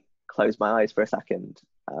just like close my eyes for a second,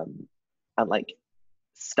 and like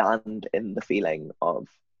stand in the feeling of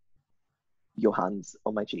your hands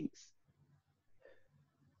on my cheeks.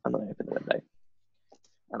 And then I open the window.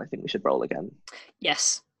 And I think we should roll again.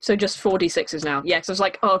 Yes. So just 4d6s now. Yeah, because I was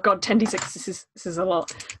like, oh god, 10d6, this is a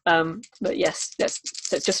lot. But yes, so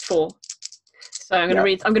it's just 4. So I'm gonna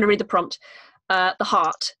read the prompt. The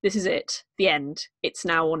heart, this is it. The end. It's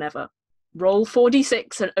now or never. Roll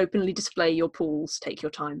 4d6 and openly display your pools. Take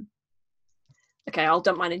your time. Okay, I'll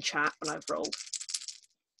dump mine in chat when I've rolled.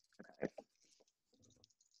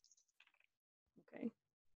 Okay.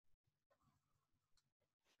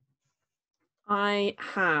 I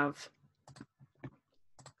have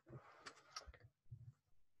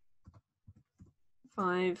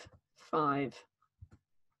 5, 5,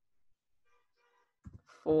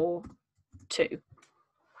 4, 2.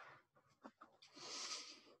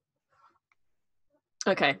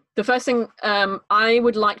 Okay, the first thing, I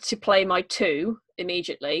would like to play my 2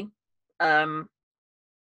 immediately, and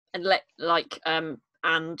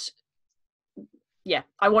yeah,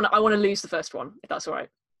 I want to lose the first one, if that's all right.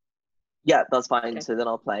 Yeah, that's fine. Okay. So then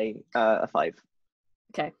I'll play a 5.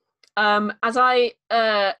 Okay. As I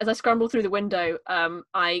scramble through the window,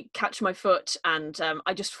 I catch my foot and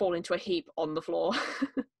I just fall into a heap on the floor,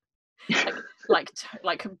 like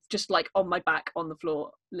just like on my back on the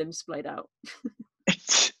floor, limbs splayed out.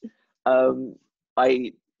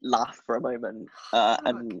 I laugh for a moment,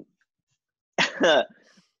 and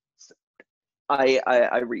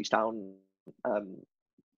I reach down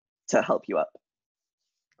to help you up.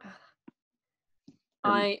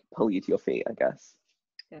 I pull you to your feet, I guess.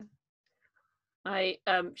 Yeah. I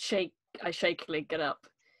shakily get up.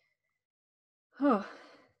 Oh,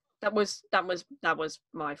 that was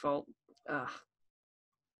my fault. I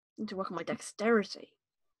need to work on my dexterity.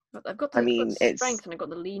 I've got the strength and I've got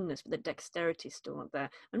the leanness, but the dexterity's still not there.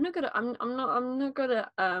 I'm not good at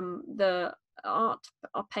the art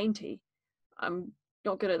or painty. I'm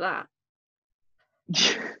not good at that.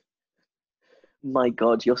 My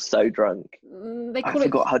God, you're so drunk. I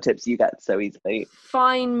forgot how tipsy you get so easily.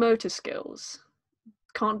 Fine motor skills.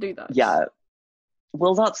 Can't do that. Yeah.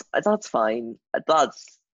 Well, that's fine.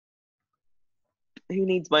 Who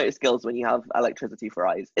needs motor skills when you have electricity for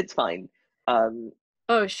eyes? It's fine.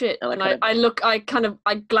 Oh shit! And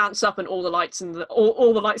I glance up and all the lights in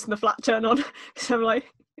the flat turn on. So I'm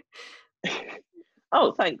like,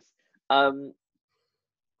 oh, thanks.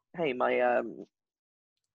 hey, my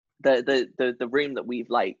the room that we've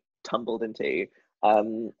like tumbled into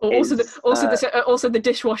Also, is also the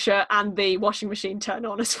dishwasher and the washing machine turn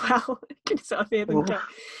on as well. You can sort of hear them go.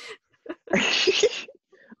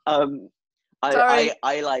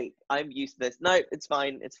 I like, I'm used to this. No, it's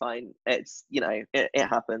fine. It's, you know, it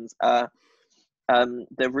happens. The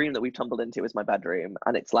room that we've tumbled into is my bedroom,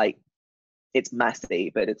 and it's like, it's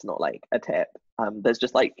messy, but it's not like a tip. There's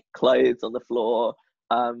just like clothes on the floor,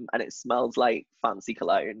 and it smells like fancy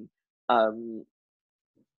cologne.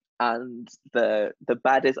 And the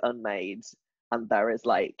bed is unmade, and there is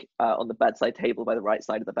like on the bedside table by the right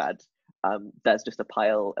side of the bed, there's just a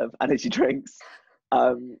pile of energy drinks.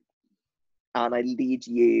 And I lead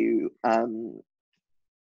you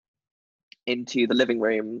into the living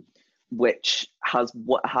room, which has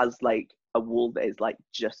like a wall that is like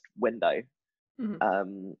just window,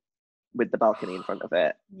 with the balcony in front of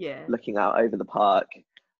it, looking out over the park.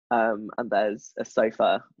 And there's a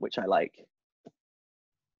sofa which I like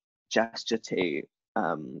gesture to,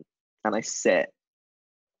 and I sit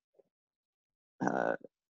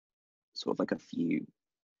sort of like a few,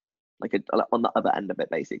 like on the other end of it,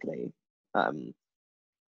 basically.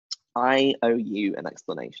 I owe you an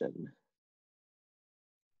explanation.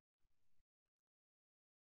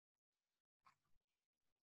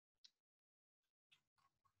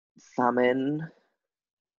 Famine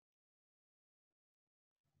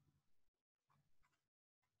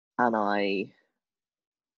and I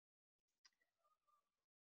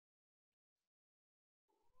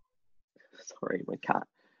sorry, my cat.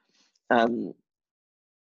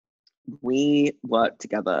 We worked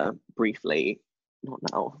together briefly, not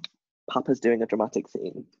now. Papa's doing a dramatic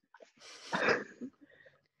scene.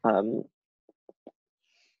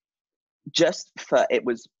 Just for, it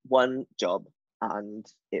was one job, and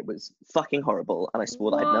it was fucking horrible, and I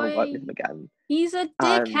swore that I'd never work with him again. He's a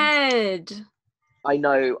dickhead. I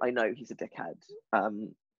know he's a dickhead.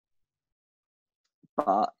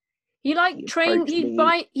 But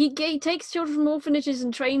he takes children from orphanages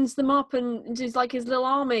and trains them up, and is like his little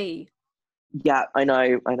army. Yeah, I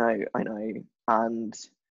know. And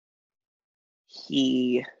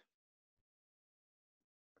he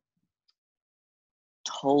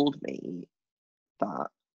told me that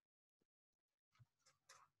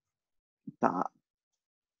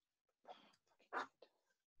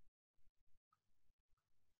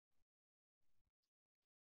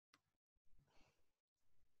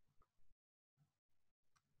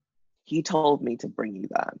he told me to bring you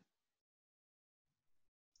there.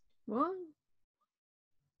 What?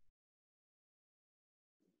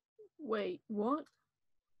 Wait, what?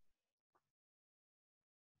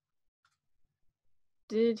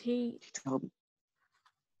 Did he told me.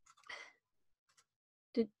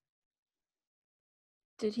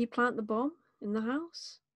 Did he plant the bomb in the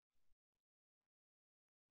house?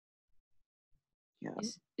 Yeah.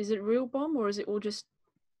 Is it a real bomb, or is it all just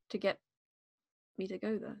to get me to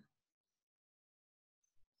go there?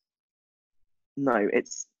 No,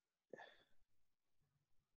 it's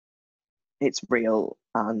real,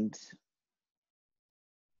 and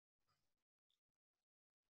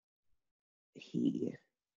he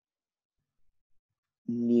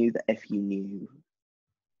knew that if you knew,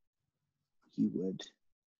 you would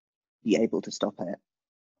be able to stop it.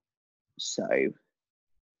 So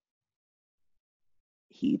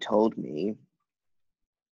he told me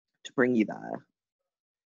to bring you there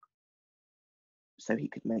so he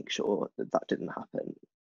could make sure that that didn't happen.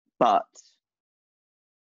 But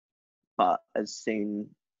as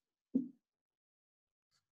soon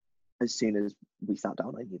as we sat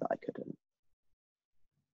down, I knew that I couldn't.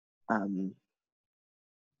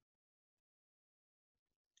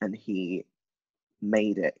 And he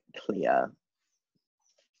made it clear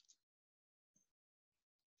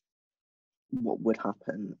what would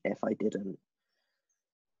happen if I didn't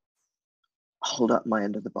hold up my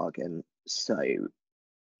end of the bargain. So,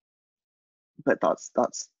 but that's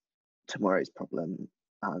tomorrow's problem,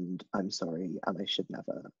 and I'm sorry, and I should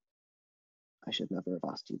never have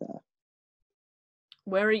asked you there.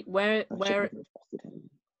 Where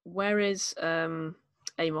is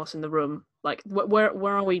Amos in the room? Like,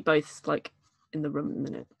 where are we both, like, in the room at the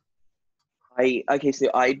minute?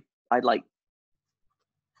 So I like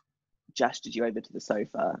gestured you over to the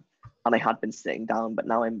sofa, and I had been sitting down, but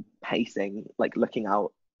now I'm pacing, like looking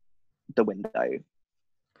out the window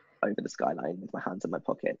over the skyline with my hands in my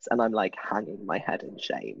pockets, and I'm like hanging my head in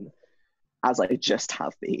shame, as I just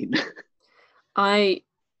have been. I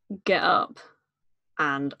get up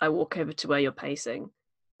and I walk over to where you're pacing,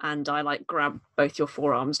 and I like grab both your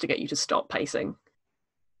forearms to get you to stop pacing.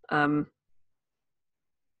 And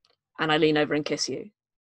I lean over and kiss you.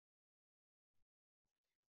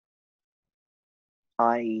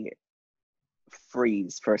 I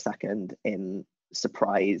freeze for a second in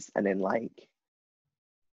surprise and in like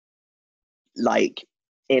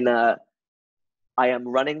in a I am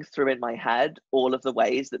running through in my head all of the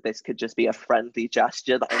ways that this could just be a friendly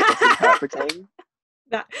gesture that I'm misinterpreting.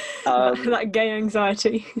 that gay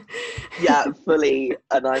anxiety. Yeah, fully.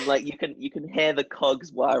 And I'm like, you can hear the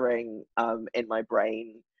cogs whirring in my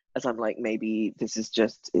brain as I'm like, maybe this is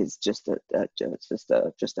just a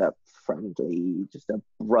friendly, just a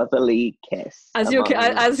brotherly kiss. As you're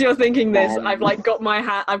thinking this, men. I've like got my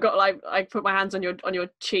hand. I've got like I put my hands on your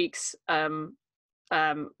cheeks,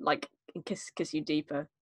 like kiss you deeper.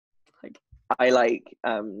 Like I like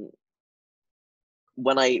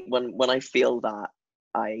when I feel that,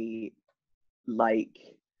 I like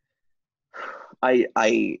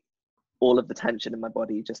I all of the tension in my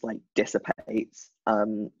body just like dissipates,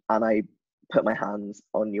 and I put my hands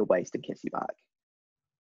on your waist and kiss you back,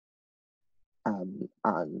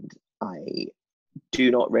 and I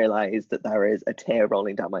do not realize that there is a tear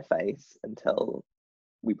rolling down my face until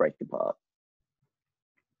we break apart.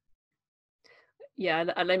 Yeah,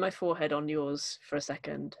 I lay my forehead on yours for a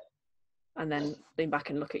second, and then lean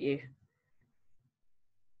back and look at you.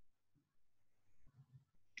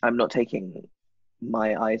 I'm not taking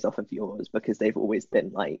my eyes off of yours because they've always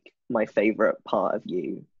been like my favorite part of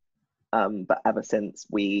you. But ever since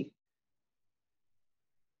we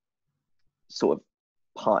sort of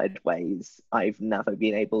parted ways, I've never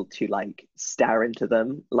been able to like stare into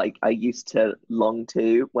them like I used to long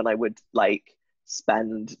to, when I would like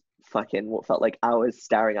spend fucking what felt like hours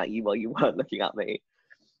staring at you while you weren't looking at me.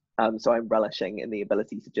 So I'm relishing in the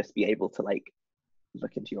ability to just be able to like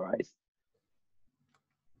look into your eyes.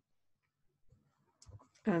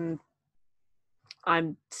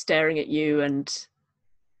 I'm staring at you and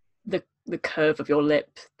the curve of your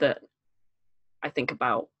lip that I think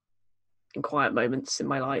about in quiet moments in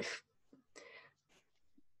my life,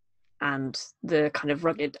 and the kind of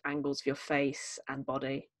rugged angles of your face and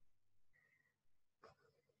body.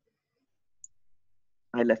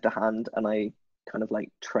 I lift a hand and I kind of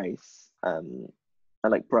like trace, I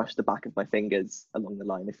like brush the back of my fingers along the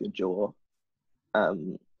line of your jaw,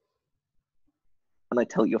 and I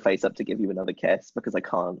tilt your face up to give you another kiss because I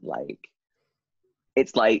can't like,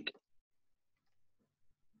 it's like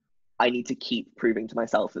I need to keep proving to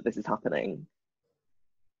myself that this is happening.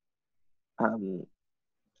 And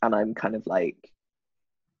I'm kind of like,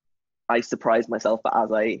 I surprise myself, but as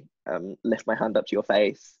I lift my hand up to your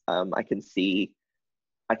face, I can see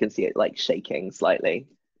it like shaking slightly,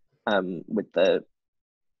 with the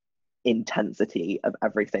intensity of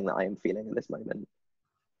everything that I am feeling in this moment.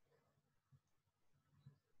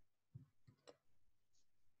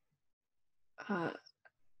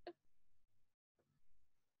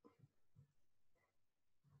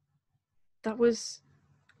 That was,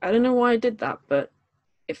 I don't know why I did that, but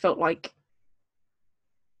it felt like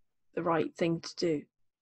the right thing to do.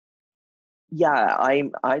 Yeah, I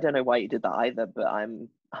don't know why you did that either, but I'm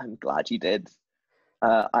glad you did.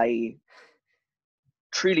 I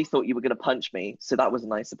truly thought you were going to punch me, so that was a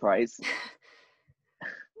nice surprise.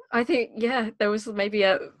 I think, yeah, there was maybe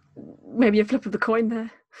a flip of the coin there.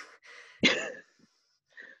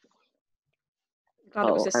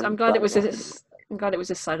 I'm glad it was this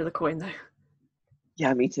side of the coin though.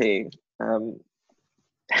 Yeah, me too. I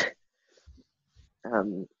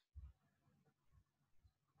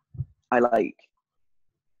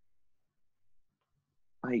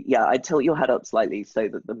tilt your head up slightly so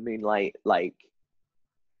that the moonlight like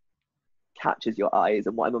catches your eyes,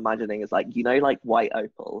 and what I'm imagining is like, you know, like white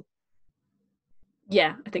opal.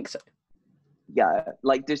 Yeah, I think so. Yeah,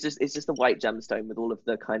 like it's just a white gemstone with all of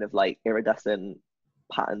the kind of like iridescent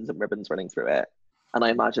patterns and ribbons running through it. And I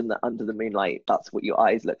imagine that under the moonlight, that's what your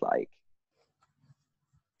eyes look like.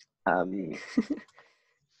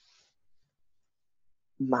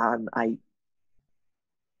 Man,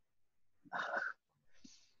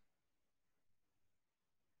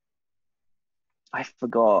 I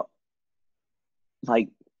forgot, like,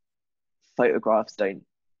 photographs don't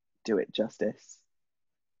do it justice.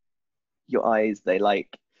 Your eyes, they like,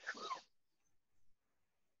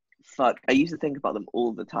 fuck, I used to think about them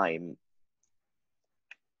all the time.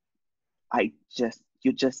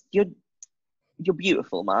 You're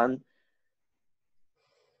beautiful, man.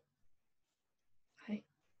 Hey.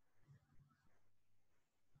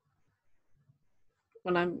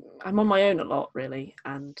 When I'm on my own a lot, really,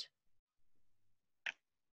 and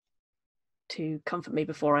to comfort me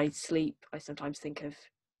before I sleep, I sometimes think of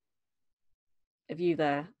you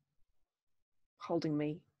there, holding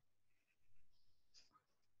me.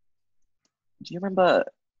 Do you remember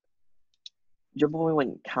when we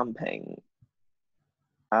went camping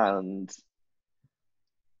and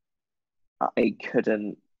I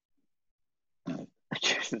couldn't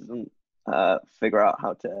figure out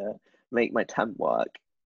how to make my tent work.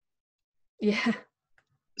 Yeah.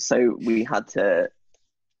 So we had to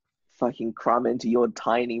fucking cram into your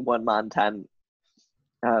tiny one-man tent,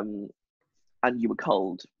 and you were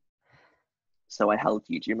cold. So I held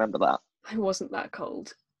you. Do you remember that? I wasn't that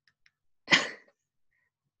cold.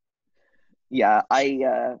 Yeah,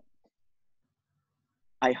 I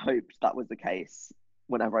hoped that was the case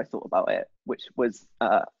whenever I thought about it, which was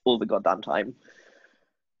all the goddamn time.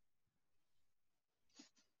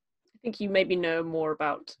 I think you maybe know more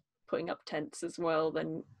about putting up tents as well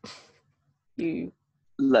than you.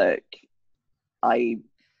 Look, I'm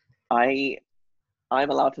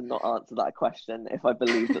allowed to not answer that question if I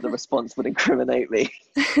believe that the response would incriminate me.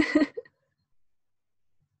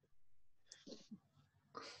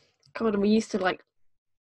 God, and we used to like.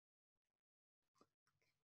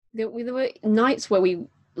 There were nights where we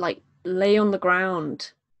like lay on the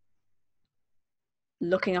ground,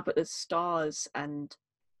 looking up at the stars, and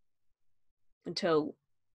until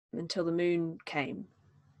the moon came,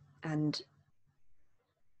 and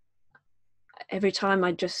every time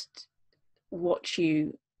I just watch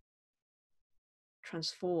you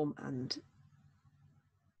transform, and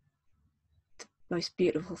the most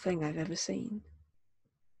beautiful thing I've ever seen.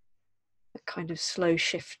 A kind of slow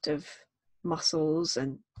shift of muscles,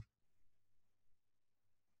 and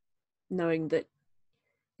knowing that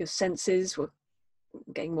your senses were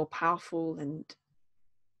getting more powerful, and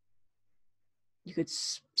you could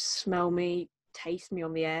smell me, taste me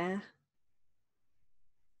on the air.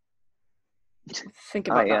 I think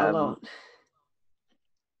about that a lot.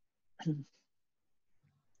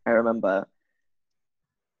 I remember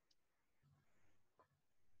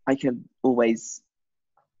I could always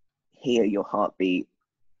hear your heartbeat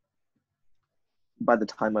by the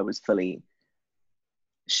time I was fully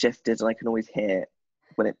shifted, and I can always hear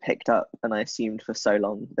when it picked up, and I assumed for so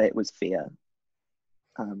long that it was fear.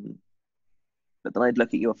 But then I'd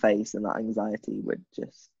look at your face and that anxiety would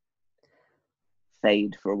just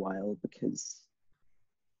fade for a while because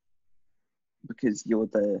you're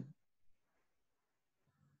the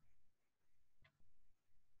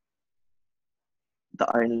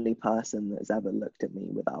only person that's ever looked at me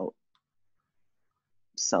without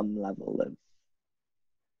some level of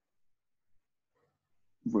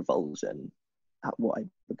revulsion at what I've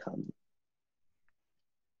become.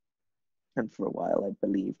 And for a while I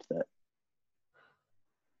believed that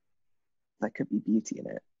there could be beauty in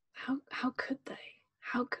it. How could they?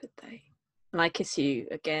 How could they? And I kiss you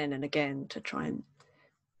again and again to try and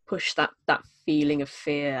push that feeling of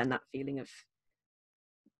fear and that feeling of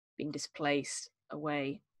being displaced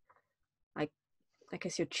away. I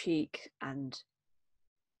kiss your cheek and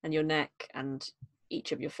your neck and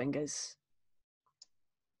each of your fingers.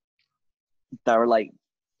 There are like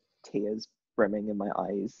tears brimming in my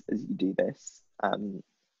eyes as you do this. And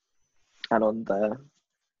on the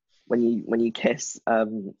when you kiss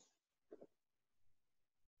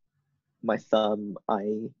my thumb,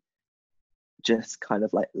 I just kind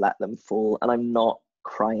of like let them fall, and I'm not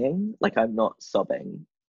crying, like I'm not sobbing.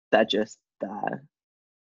 They're just there.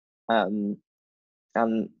 And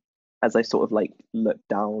as I sort of like look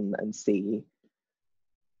down and see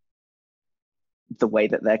the way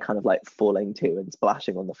that they're kind of like falling to and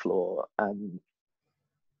splashing on the floor,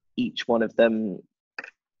 each one of them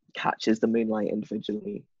catches the moonlight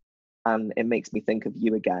individually, and it makes me think of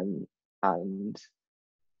you again. And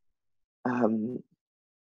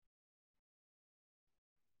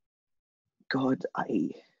God,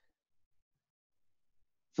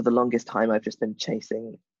 for the longest time I've just been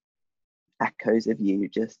chasing echoes of you.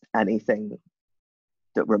 Just anything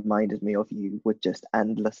that reminded me of you would just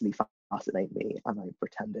endlessly fascinate me, and I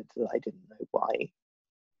pretended that I didn't know why.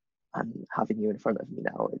 And having you in front of me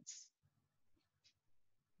now, it's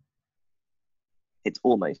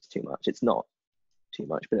almost too much. It's not too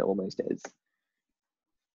much, but it almost is.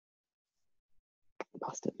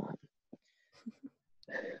 Bastard man.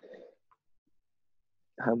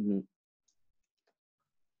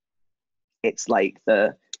 It's like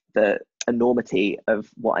the enormity of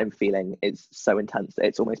what I'm feeling is so intense that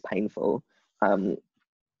it's almost painful. And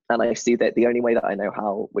I see that the only way that I know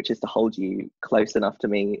how, which is to hold you close enough to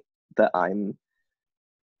me that don't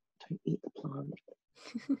eat the plant.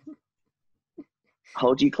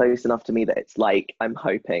 Hold you close enough to me that it's like I'm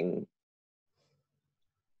hoping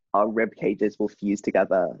our rib cages will fuse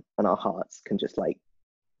together and our hearts can just like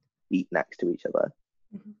beat next to each other.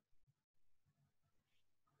 Mm-hmm.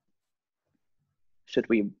 Should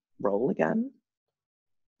we roll again?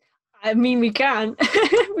 I mean, we can.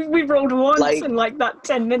 We've rolled once Like, in like that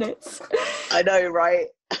 10 minutes. I know, right?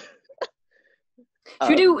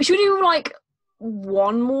 Should we do like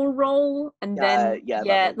one more roll and then that yeah,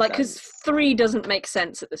 makes like because sense. 3 doesn't make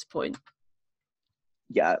sense at this point.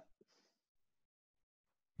 Yeah.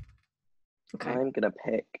 Okay. I'm gonna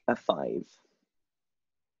pick a 5.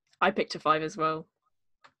 I picked a 5 as well.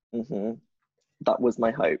 That was my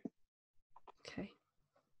hope. Okay.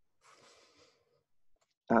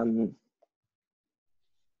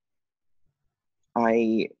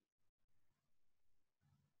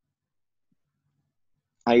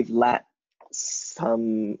 I've let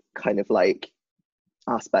some kind of like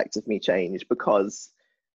aspects of me change, because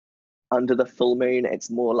under the full moon it's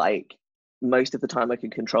more like most of the time I can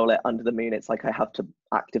control it. Under the moon it's like I have to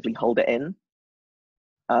actively hold it in,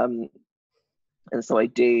 and so I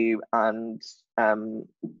do, and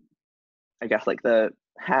I guess like the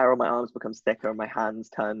hair on my arms becomes thicker and my hands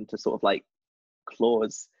turn to sort of like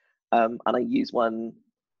claws, and I use one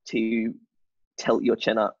to tilt your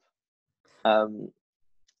chin up,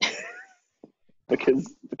 because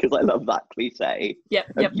I love that cliche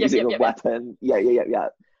of using a weapon. Yeah.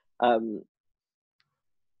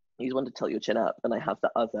 Use one to tilt your chin up, and I have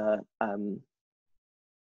the other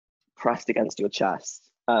pressed against your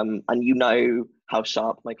chest. And you know how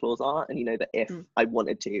sharp my claws are, and you know that if I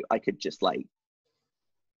wanted to, I could just like,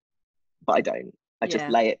 but I don't. I just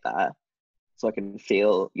lay it there so I can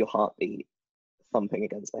feel your heartbeat thumping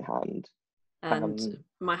against my hand. And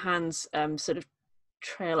my hands sort of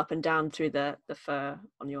trail up and down through the fur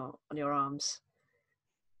on your arms.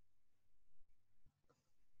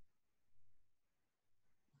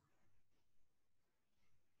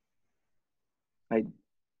 I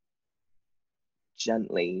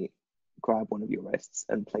gently grab one of your wrists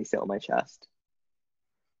and place it on my chest.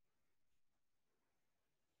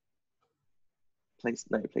 Place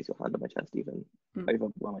your hand on my chest, even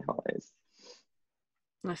over where my heart is.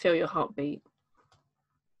 I feel your heartbeat.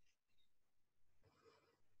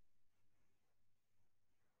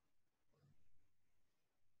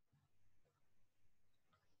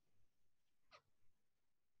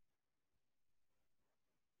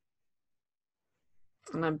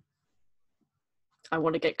 And I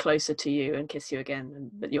want to get closer to you and kiss you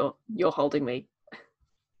again, but you're holding me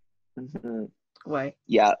away.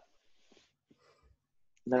 Yeah.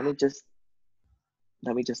 Let me just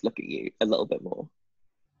look at you a little bit more.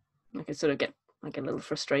 I can sort of get like a little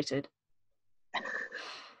frustrated.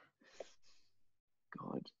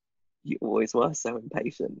 God, you always were so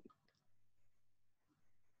impatient.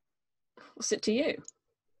 What's it to you?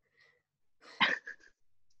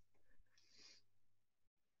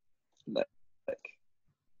 Look,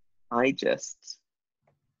 I just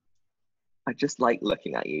like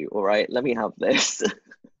looking at you, all right? Let me have this.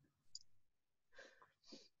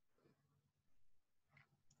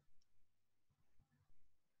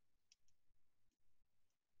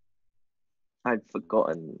 I'd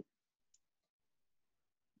forgotten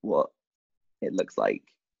what it looks like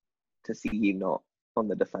to see you not on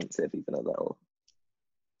the defensive even a little.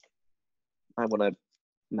 I want to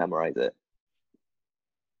memorize it.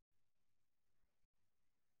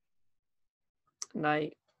 And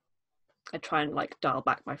I try and like dial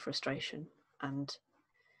back my frustration and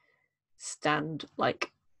stand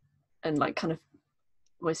like and like kind of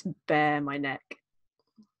almost bare my neck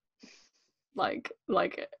like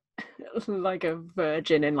a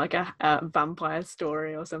virgin in like a vampire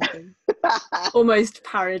story or something. Almost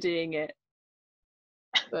parodying it,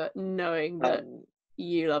 but knowing that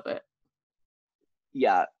you love it.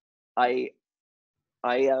 Yeah, I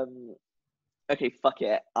okay, fuck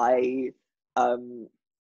it. I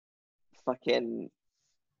fucking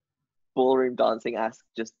ballroom dancing ask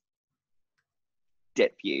just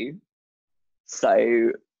dip you.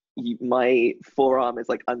 So my forearm is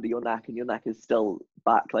like under your neck and your neck is still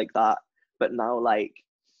back like that, but now like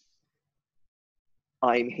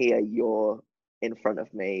I'm here, you're in front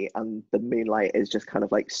of me, and the moonlight is just kind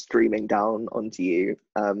of like streaming down onto you,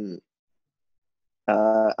 and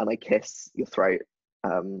I kiss your throat,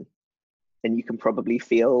 and you can probably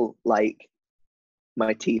feel like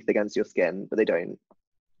my teeth against your skin, but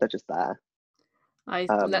they're just there. I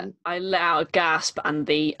let out a gasp, and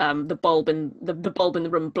the bulb in the bulb in the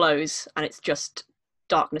room blows, and it's just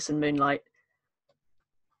darkness and moonlight.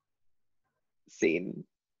 Scene.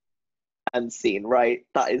 And scene, right?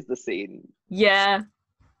 That is the scene. Yeah.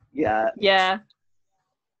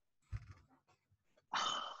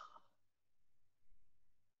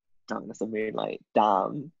 Darkness and moonlight.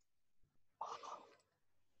 Damn.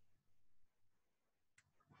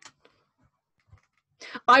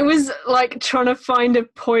 I was like trying to find a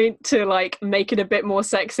point to like make it a bit more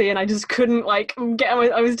sexy, and I just couldn't like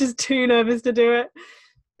I was just too nervous to do it.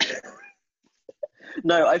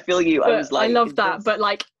 No, I feel you. But I was like, I love that. But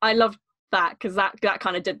like, I love that because that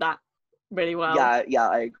kind of did that really well. Yeah,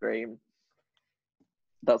 I agree.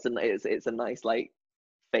 It's a nice like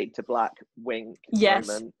fade to black wink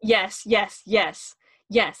moment. Yes,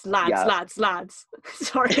 lads.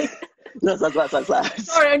 Sorry. Lads.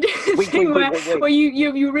 Sorry, I'm doing the Wink, thing wink, wink, wink, where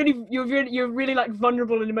you're really like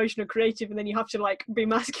vulnerable and emotional, creative, and then you have to like be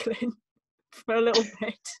masculine for a little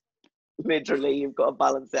bit. Literally, you've got to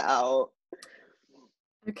balance it out.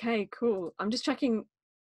 Okay, cool. I'm just checking.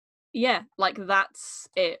 Yeah, like that's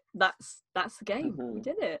it. That's the game. Mm-hmm. We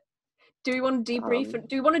did it. Do we want to debrief?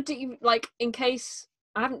 Do we want to like in case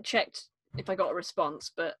I haven't checked if I got a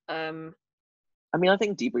response, but I mean, I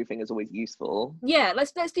think debriefing is always useful. Yeah,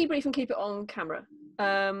 let's debrief and keep it on camera.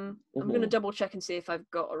 I'm gonna double check and see if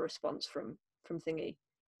I've got a response from Thingy.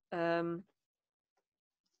 Oh,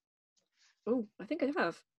 I think I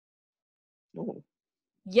have. Ooh.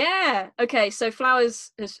 Yeah. Okay. So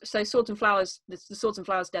Flowers. So Swords and Flowers. The Swords and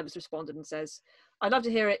Flowers dev has responded and says, "I'd love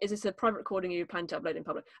to hear it. Is this a private recording you plan to upload in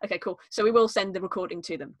public?" Okay, cool. So we will send the recording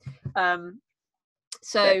to them.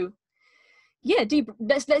 So yeah,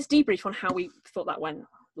 let's debrief on how we thought that went.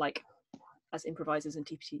 Like, as improvisers and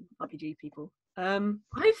TPG RPG people.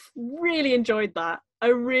 I've really enjoyed that. I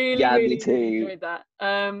really enjoyed that.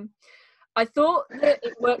 I thought that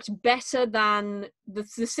it worked better than the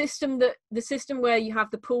system where you have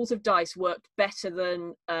the pools of dice worked better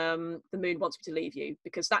than The Moon Wants Me to Leave You,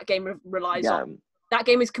 because that game relies on that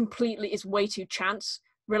game is way too chance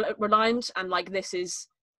reliant, and like this is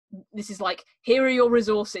like, here are your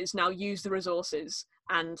resources, now use the resources,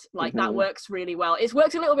 and like that works really well. It's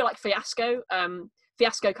worked a little bit like Fiasco.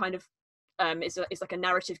 Fiasco kind of is like a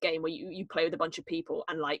narrative game where you play with a bunch of people,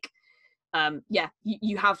 and like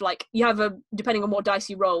you have a, depending on what dice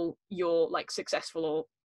you roll, you're like successful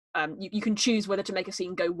or you can choose whether to make a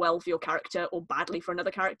scene go well for your character or badly for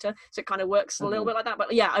another character, so it kind of works a little bit like that.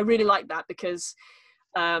 But yeah, I really like that because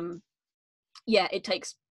it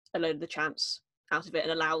takes a load of the chance out of it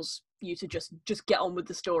and allows you to just get on with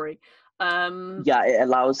the story. It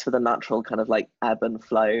allows for the natural kind of like ebb and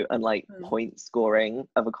flow and like point scoring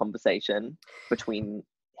of a conversation between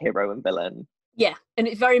hero and villain. Yeah, and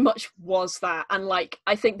it very much was that. And like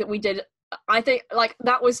I think like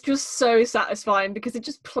that was just so satisfying because it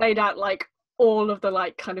just played out like all of the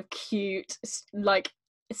like kind of cute like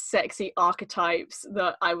sexy archetypes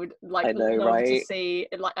that I would like love to see,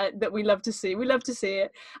 like that we love to see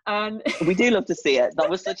it, and we do love to see it. That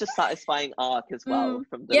was such a satisfying arc as well,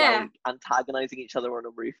 from the like antagonizing each other on a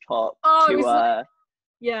rooftop to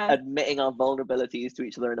admitting our vulnerabilities to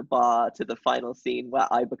each other in a bar, to the final scene where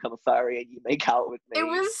I become a furry and you make out with me. It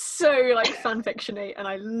was so like fan fiction-y, and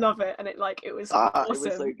I love it, and it was awesome. It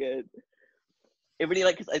was so good. It really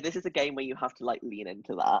like, cause this is a game where you have to like lean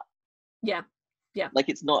into that. Yeah. Like,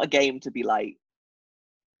 it's not a game to be like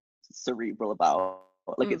cerebral about.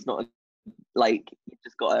 Like, it's not like you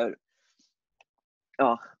just gotta.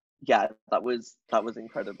 Oh yeah, that was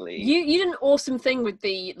incredibly. You did an awesome thing with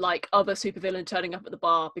the like other supervillain turning up at the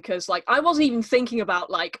bar, because like I wasn't even thinking about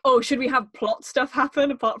like, oh, should we have plot stuff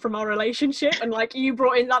happen apart from our relationship, and like you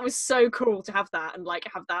brought in, that was so cool to have that, and like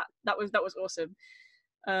have that was awesome.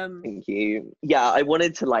 Thank you. Yeah, I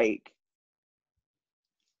wanted to like.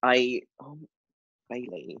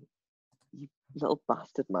 Bailey, you little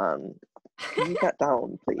bastard man. Can you get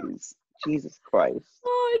down, please? Jesus Christ.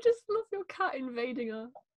 Oh, I just love your cat invading our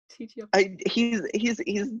TTR. He's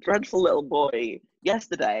a dreadful little boy.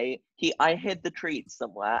 Yesterday, I hid the treats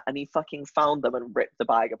somewhere and he fucking found them and ripped the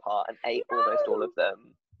bag apart and ate almost all of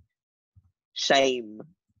them. Shame.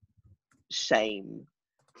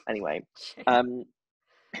 Anyway,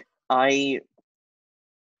 I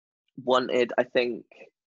wanted, I think,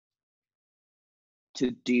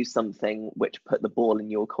 to do something which put the ball in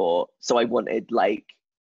your court. So I wanted like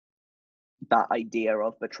that idea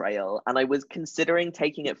of betrayal, and I was considering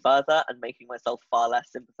taking it further and making myself far less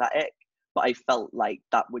sympathetic, but I felt like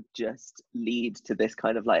that would just lead to this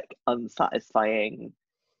kind of like unsatisfying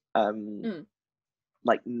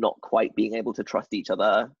like not quite being able to trust each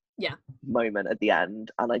other moment at the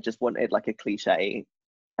end, and I just wanted like a cliche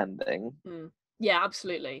ending. Yeah,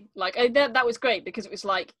 absolutely. Like that was great, because it was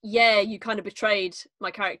like, yeah, you kind of betrayed my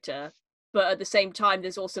character, but at the same time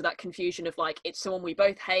there's also that confusion of like, it's someone we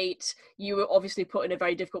both hate, you were obviously put in a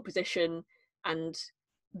very difficult position, and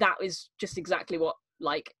that was just exactly what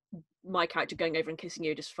like my character going over and kissing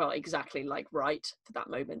you just felt exactly like right for that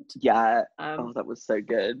moment. That was so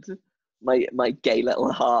good. My gay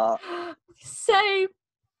little heart. Same.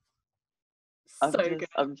 So good.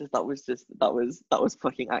 That was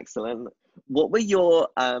fucking excellent. What were your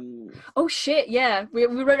Oh shit, yeah. We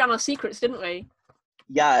wrote down our secrets, didn't we?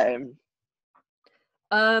 yeah,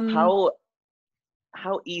 Um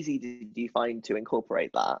how easy did you find to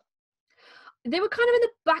incorporate that? they were kind of in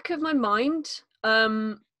the back of my mind.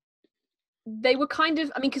 They were kind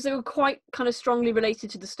of, I mean, because they were quite kind of strongly related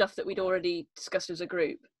to the stuff that we'd already discussed as a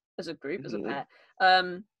pair.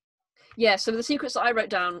 Yeah, so the secrets that I wrote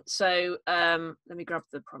down, so let me grab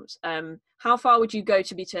the prompts. How far would you go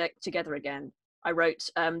to be together again? I wrote,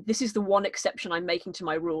 this is the one exception I'm making to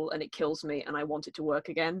my rule and it kills me and I want it to work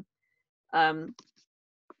again.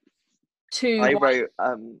 Two, I wrote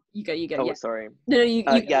you go, oh yeah. sorry. No, you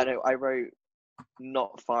yeah, no, I wrote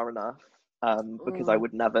not far enough, because I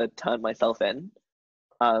would never turn myself in.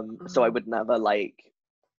 So I would never like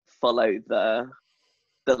follow the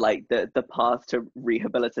path to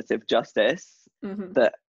rehabilitative justice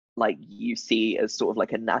that like you see as sort of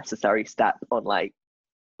like a necessary step on like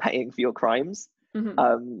paying for your crimes.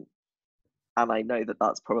 And I know that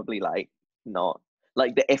that's probably like not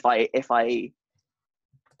like that if I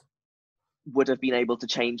would have been able to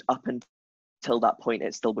change up until that point,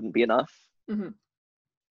 it still wouldn't be enough.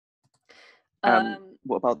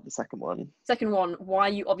 What about the second one? Second one, why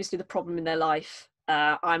are you obviously the problem in their life?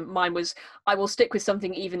 Mine was, I will stick with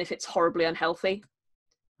something even if it's horribly unhealthy.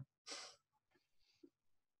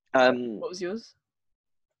 What was yours?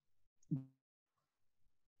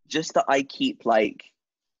 Just that I keep like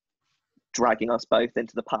dragging us both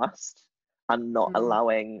into the past and not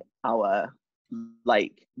allowing our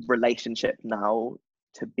like relationship now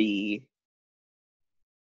to be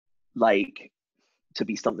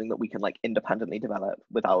something that we can like independently develop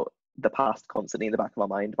without the past constantly in the back of our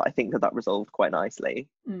mind. But I think that resolved quite nicely.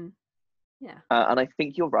 Yeah. And I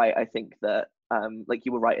think you're right. I think that like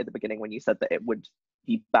you were right at the beginning when you said that it would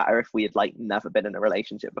be better if we had like never been in a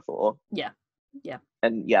relationship before. Yeah.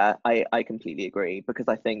 And yeah, I completely agree, because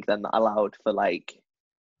I think then that allowed for like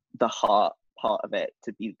the heart part of it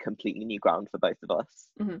to be completely new ground for both of us.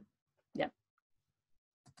 Yeah.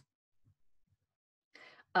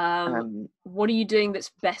 What are you doing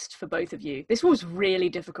that's best for both of you? This was really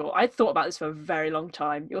difficult. I thought about this for a very long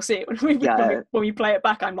time. You'll see it when we play it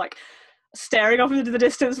back. I'm like staring off into the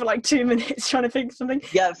distance for like 2 minutes trying to think of something.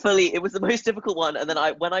 Yeah, fully. It was the most difficult one. And then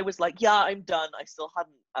when I was like, yeah, I'm done, I still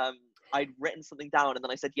hadn't I'd written something down, and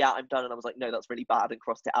then I said, yeah, I'm done, and I was like, no, that's really bad, and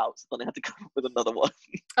crossed it out. So then I had to come up with another one.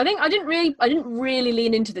 I think I didn't really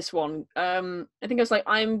lean into this one. I think I was like,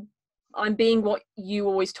 I'm being what you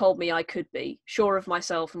always told me I could be, sure of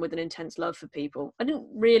myself and with an intense love for people. I didn't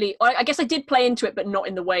really, I guess I did play into it, but not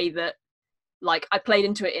in the way that, like, I played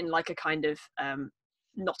into it in like a kind of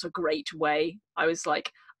not a great way. I was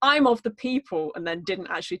like, I'm of the people, and then didn't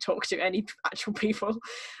actually talk to any actual people.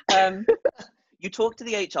 You talked to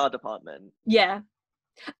the HR department. Yeah.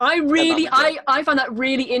 I found that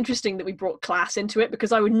really interesting that we brought class into it,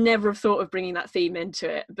 because I would never have thought of bringing that theme into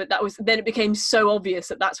it. But then it became so obvious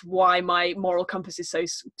that that's why my moral compass is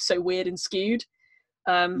so weird and skewed.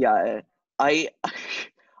 Yeah, I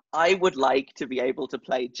would like to be able to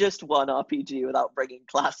play just one RPG without bringing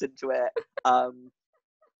class into it.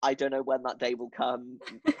 I don't know when that day will come.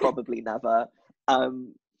 Probably never.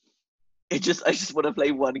 I just want to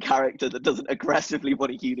play one character that doesn't aggressively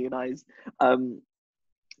want to unionize.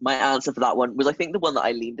 My answer for that one was, I think, the one that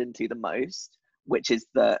I leaned into the most, which is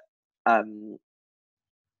that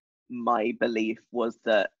my belief was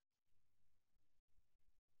that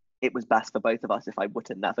it was best for both of us if I were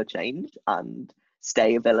to never change and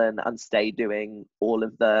stay a villain and stay doing all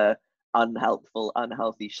of the unhelpful,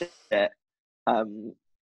 unhealthy shit,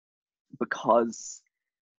 because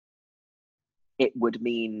it would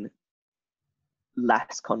mean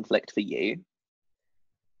less conflict for you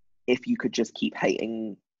if you could just keep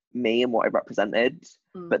hating me and what I represented.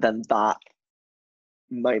 But then that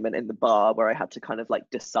moment in the bar where I had to kind of like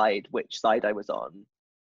decide which side I was on,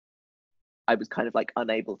 I was kind of like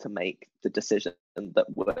unable to make the decision that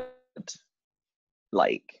would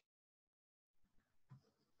like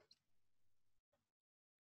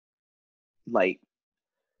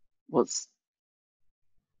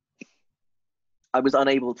I was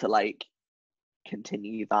unable to like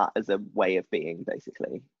continue that as a way of being,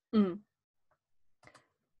 basically. And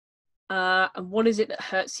what is it that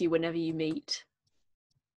hurts you whenever you meet?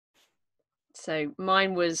 So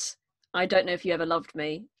mine was, I don't know if you ever loved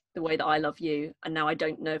me the way that I love you, and now I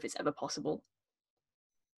don't know if it's ever possible.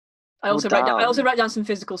 I also wrote down some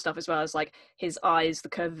physical stuff as well. I was like, his eyes, the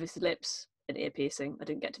curve of his lips, and ear piercing. I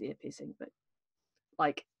didn't get to the ear piercing, but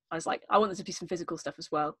like, I was like, I want there to be some physical stuff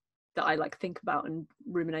as well that I like think about and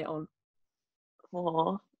ruminate on.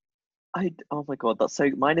 Aww. Oh my god, that's so,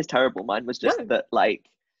 mine is terrible. Mine was just No. that, like,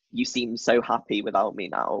 you seem so happy without me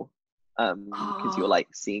now, because you're Oh,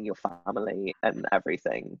 like seeing your family and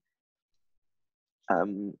everything,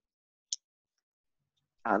 um,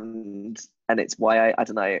 and it's why I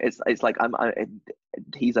don't know. It's like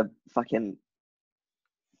he's a fucking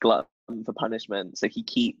glutton for punishment, so he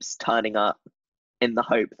keeps turning up in the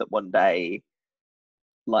hope that one day,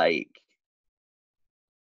 like,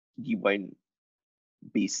 you won't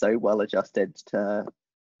be so well adjusted to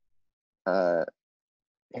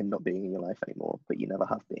him not being in your life anymore, but you never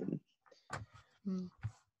have been.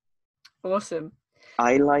 awesome.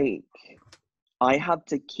 I had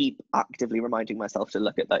to keep actively reminding myself to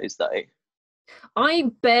look at those though.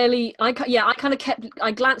 I kind of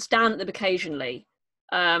I glanced down at them occasionally.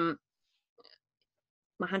 My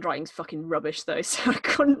handwriting's fucking rubbish though, so I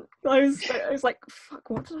couldn't. I was like, fuck,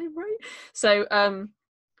 what did I write? So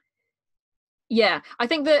yeah, I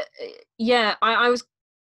think that I was.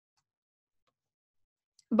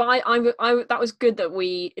 But I that was good that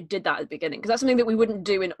we did that at the beginning, because that's something that we wouldn't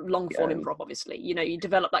do in long form improv. Obviously, you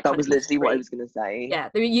develop that kind was of literally what I history. was going to say. Yeah,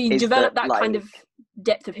 you develop that kind like, of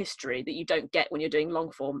depth of history that you don't get when you're doing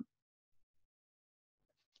long form.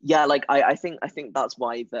 Yeah, like I think that's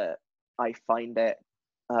why that I find it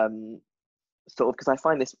sort of, because I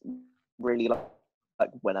find this really like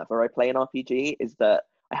whenever I play an RPG is that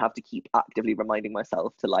I have to keep actively reminding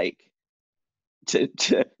myself to like to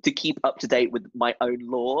keep up to date with my own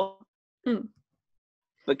lore,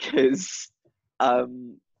 because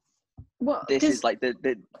this is like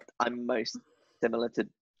the I'm most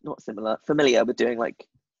familiar with doing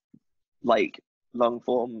like long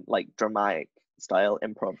form, like dramatic style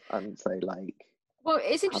improv, and so like, well,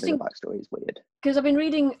 it's interesting, having a backstory is weird, because I've been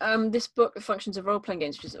reading this book, Functions of Role-Playing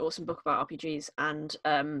Games, which is an awesome book about RPGs, and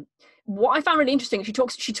what I found really interesting, she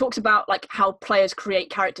talks about like how players create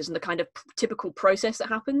characters and the kind of typical process that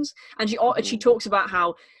happens, and she talks about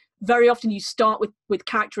how very often you start with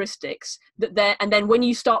characteristics and then when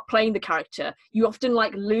you start playing the character, you often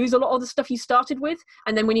like lose a lot of the stuff you started with,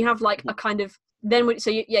 and then when you have like a kind of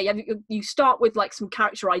you start with like some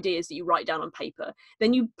character ideas that you write down on paper,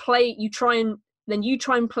 then you try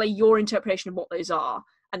and play your interpretation of what those are,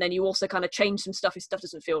 and then you also kind of change some stuff if stuff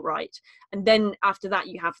doesn't feel right, and then after that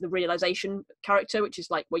you have the realization character, which is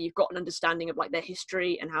like where you've got an understanding of like their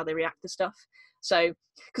history and how they react to stuff. So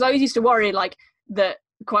because I always used to worry like that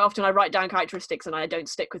quite often I write down characteristics and I don't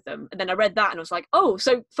stick with them, and then I read that and I was like, oh,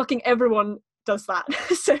 so fucking everyone does that.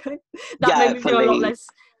 So that made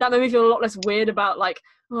me feel a lot less weird about like,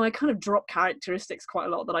 oh, I kind of drop characteristics quite a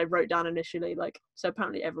lot that I wrote down initially, like, so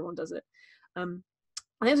apparently everyone does it. I think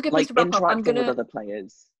it's a good place to wrap up. I'm gonna with other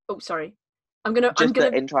players. Oh, sorry.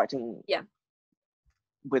 Interacting yeah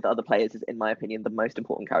with other players is, in my opinion, the most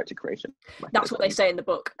important character creation mechanism. That's what they say in the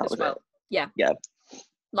book as well. Yeah.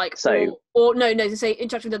 Like, so, or no, they say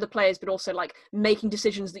interacting with other players, but also like making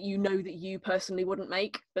decisions that you know that you personally wouldn't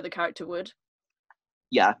make, but the character would.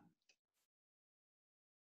 Yeah.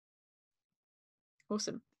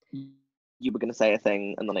 Awesome. You were going to say a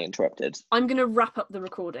thing and then I interrupted. I'm going to wrap up the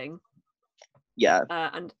recording. Yeah.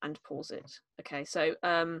 And pause it. Okay, so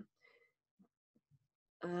how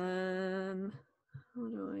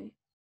do I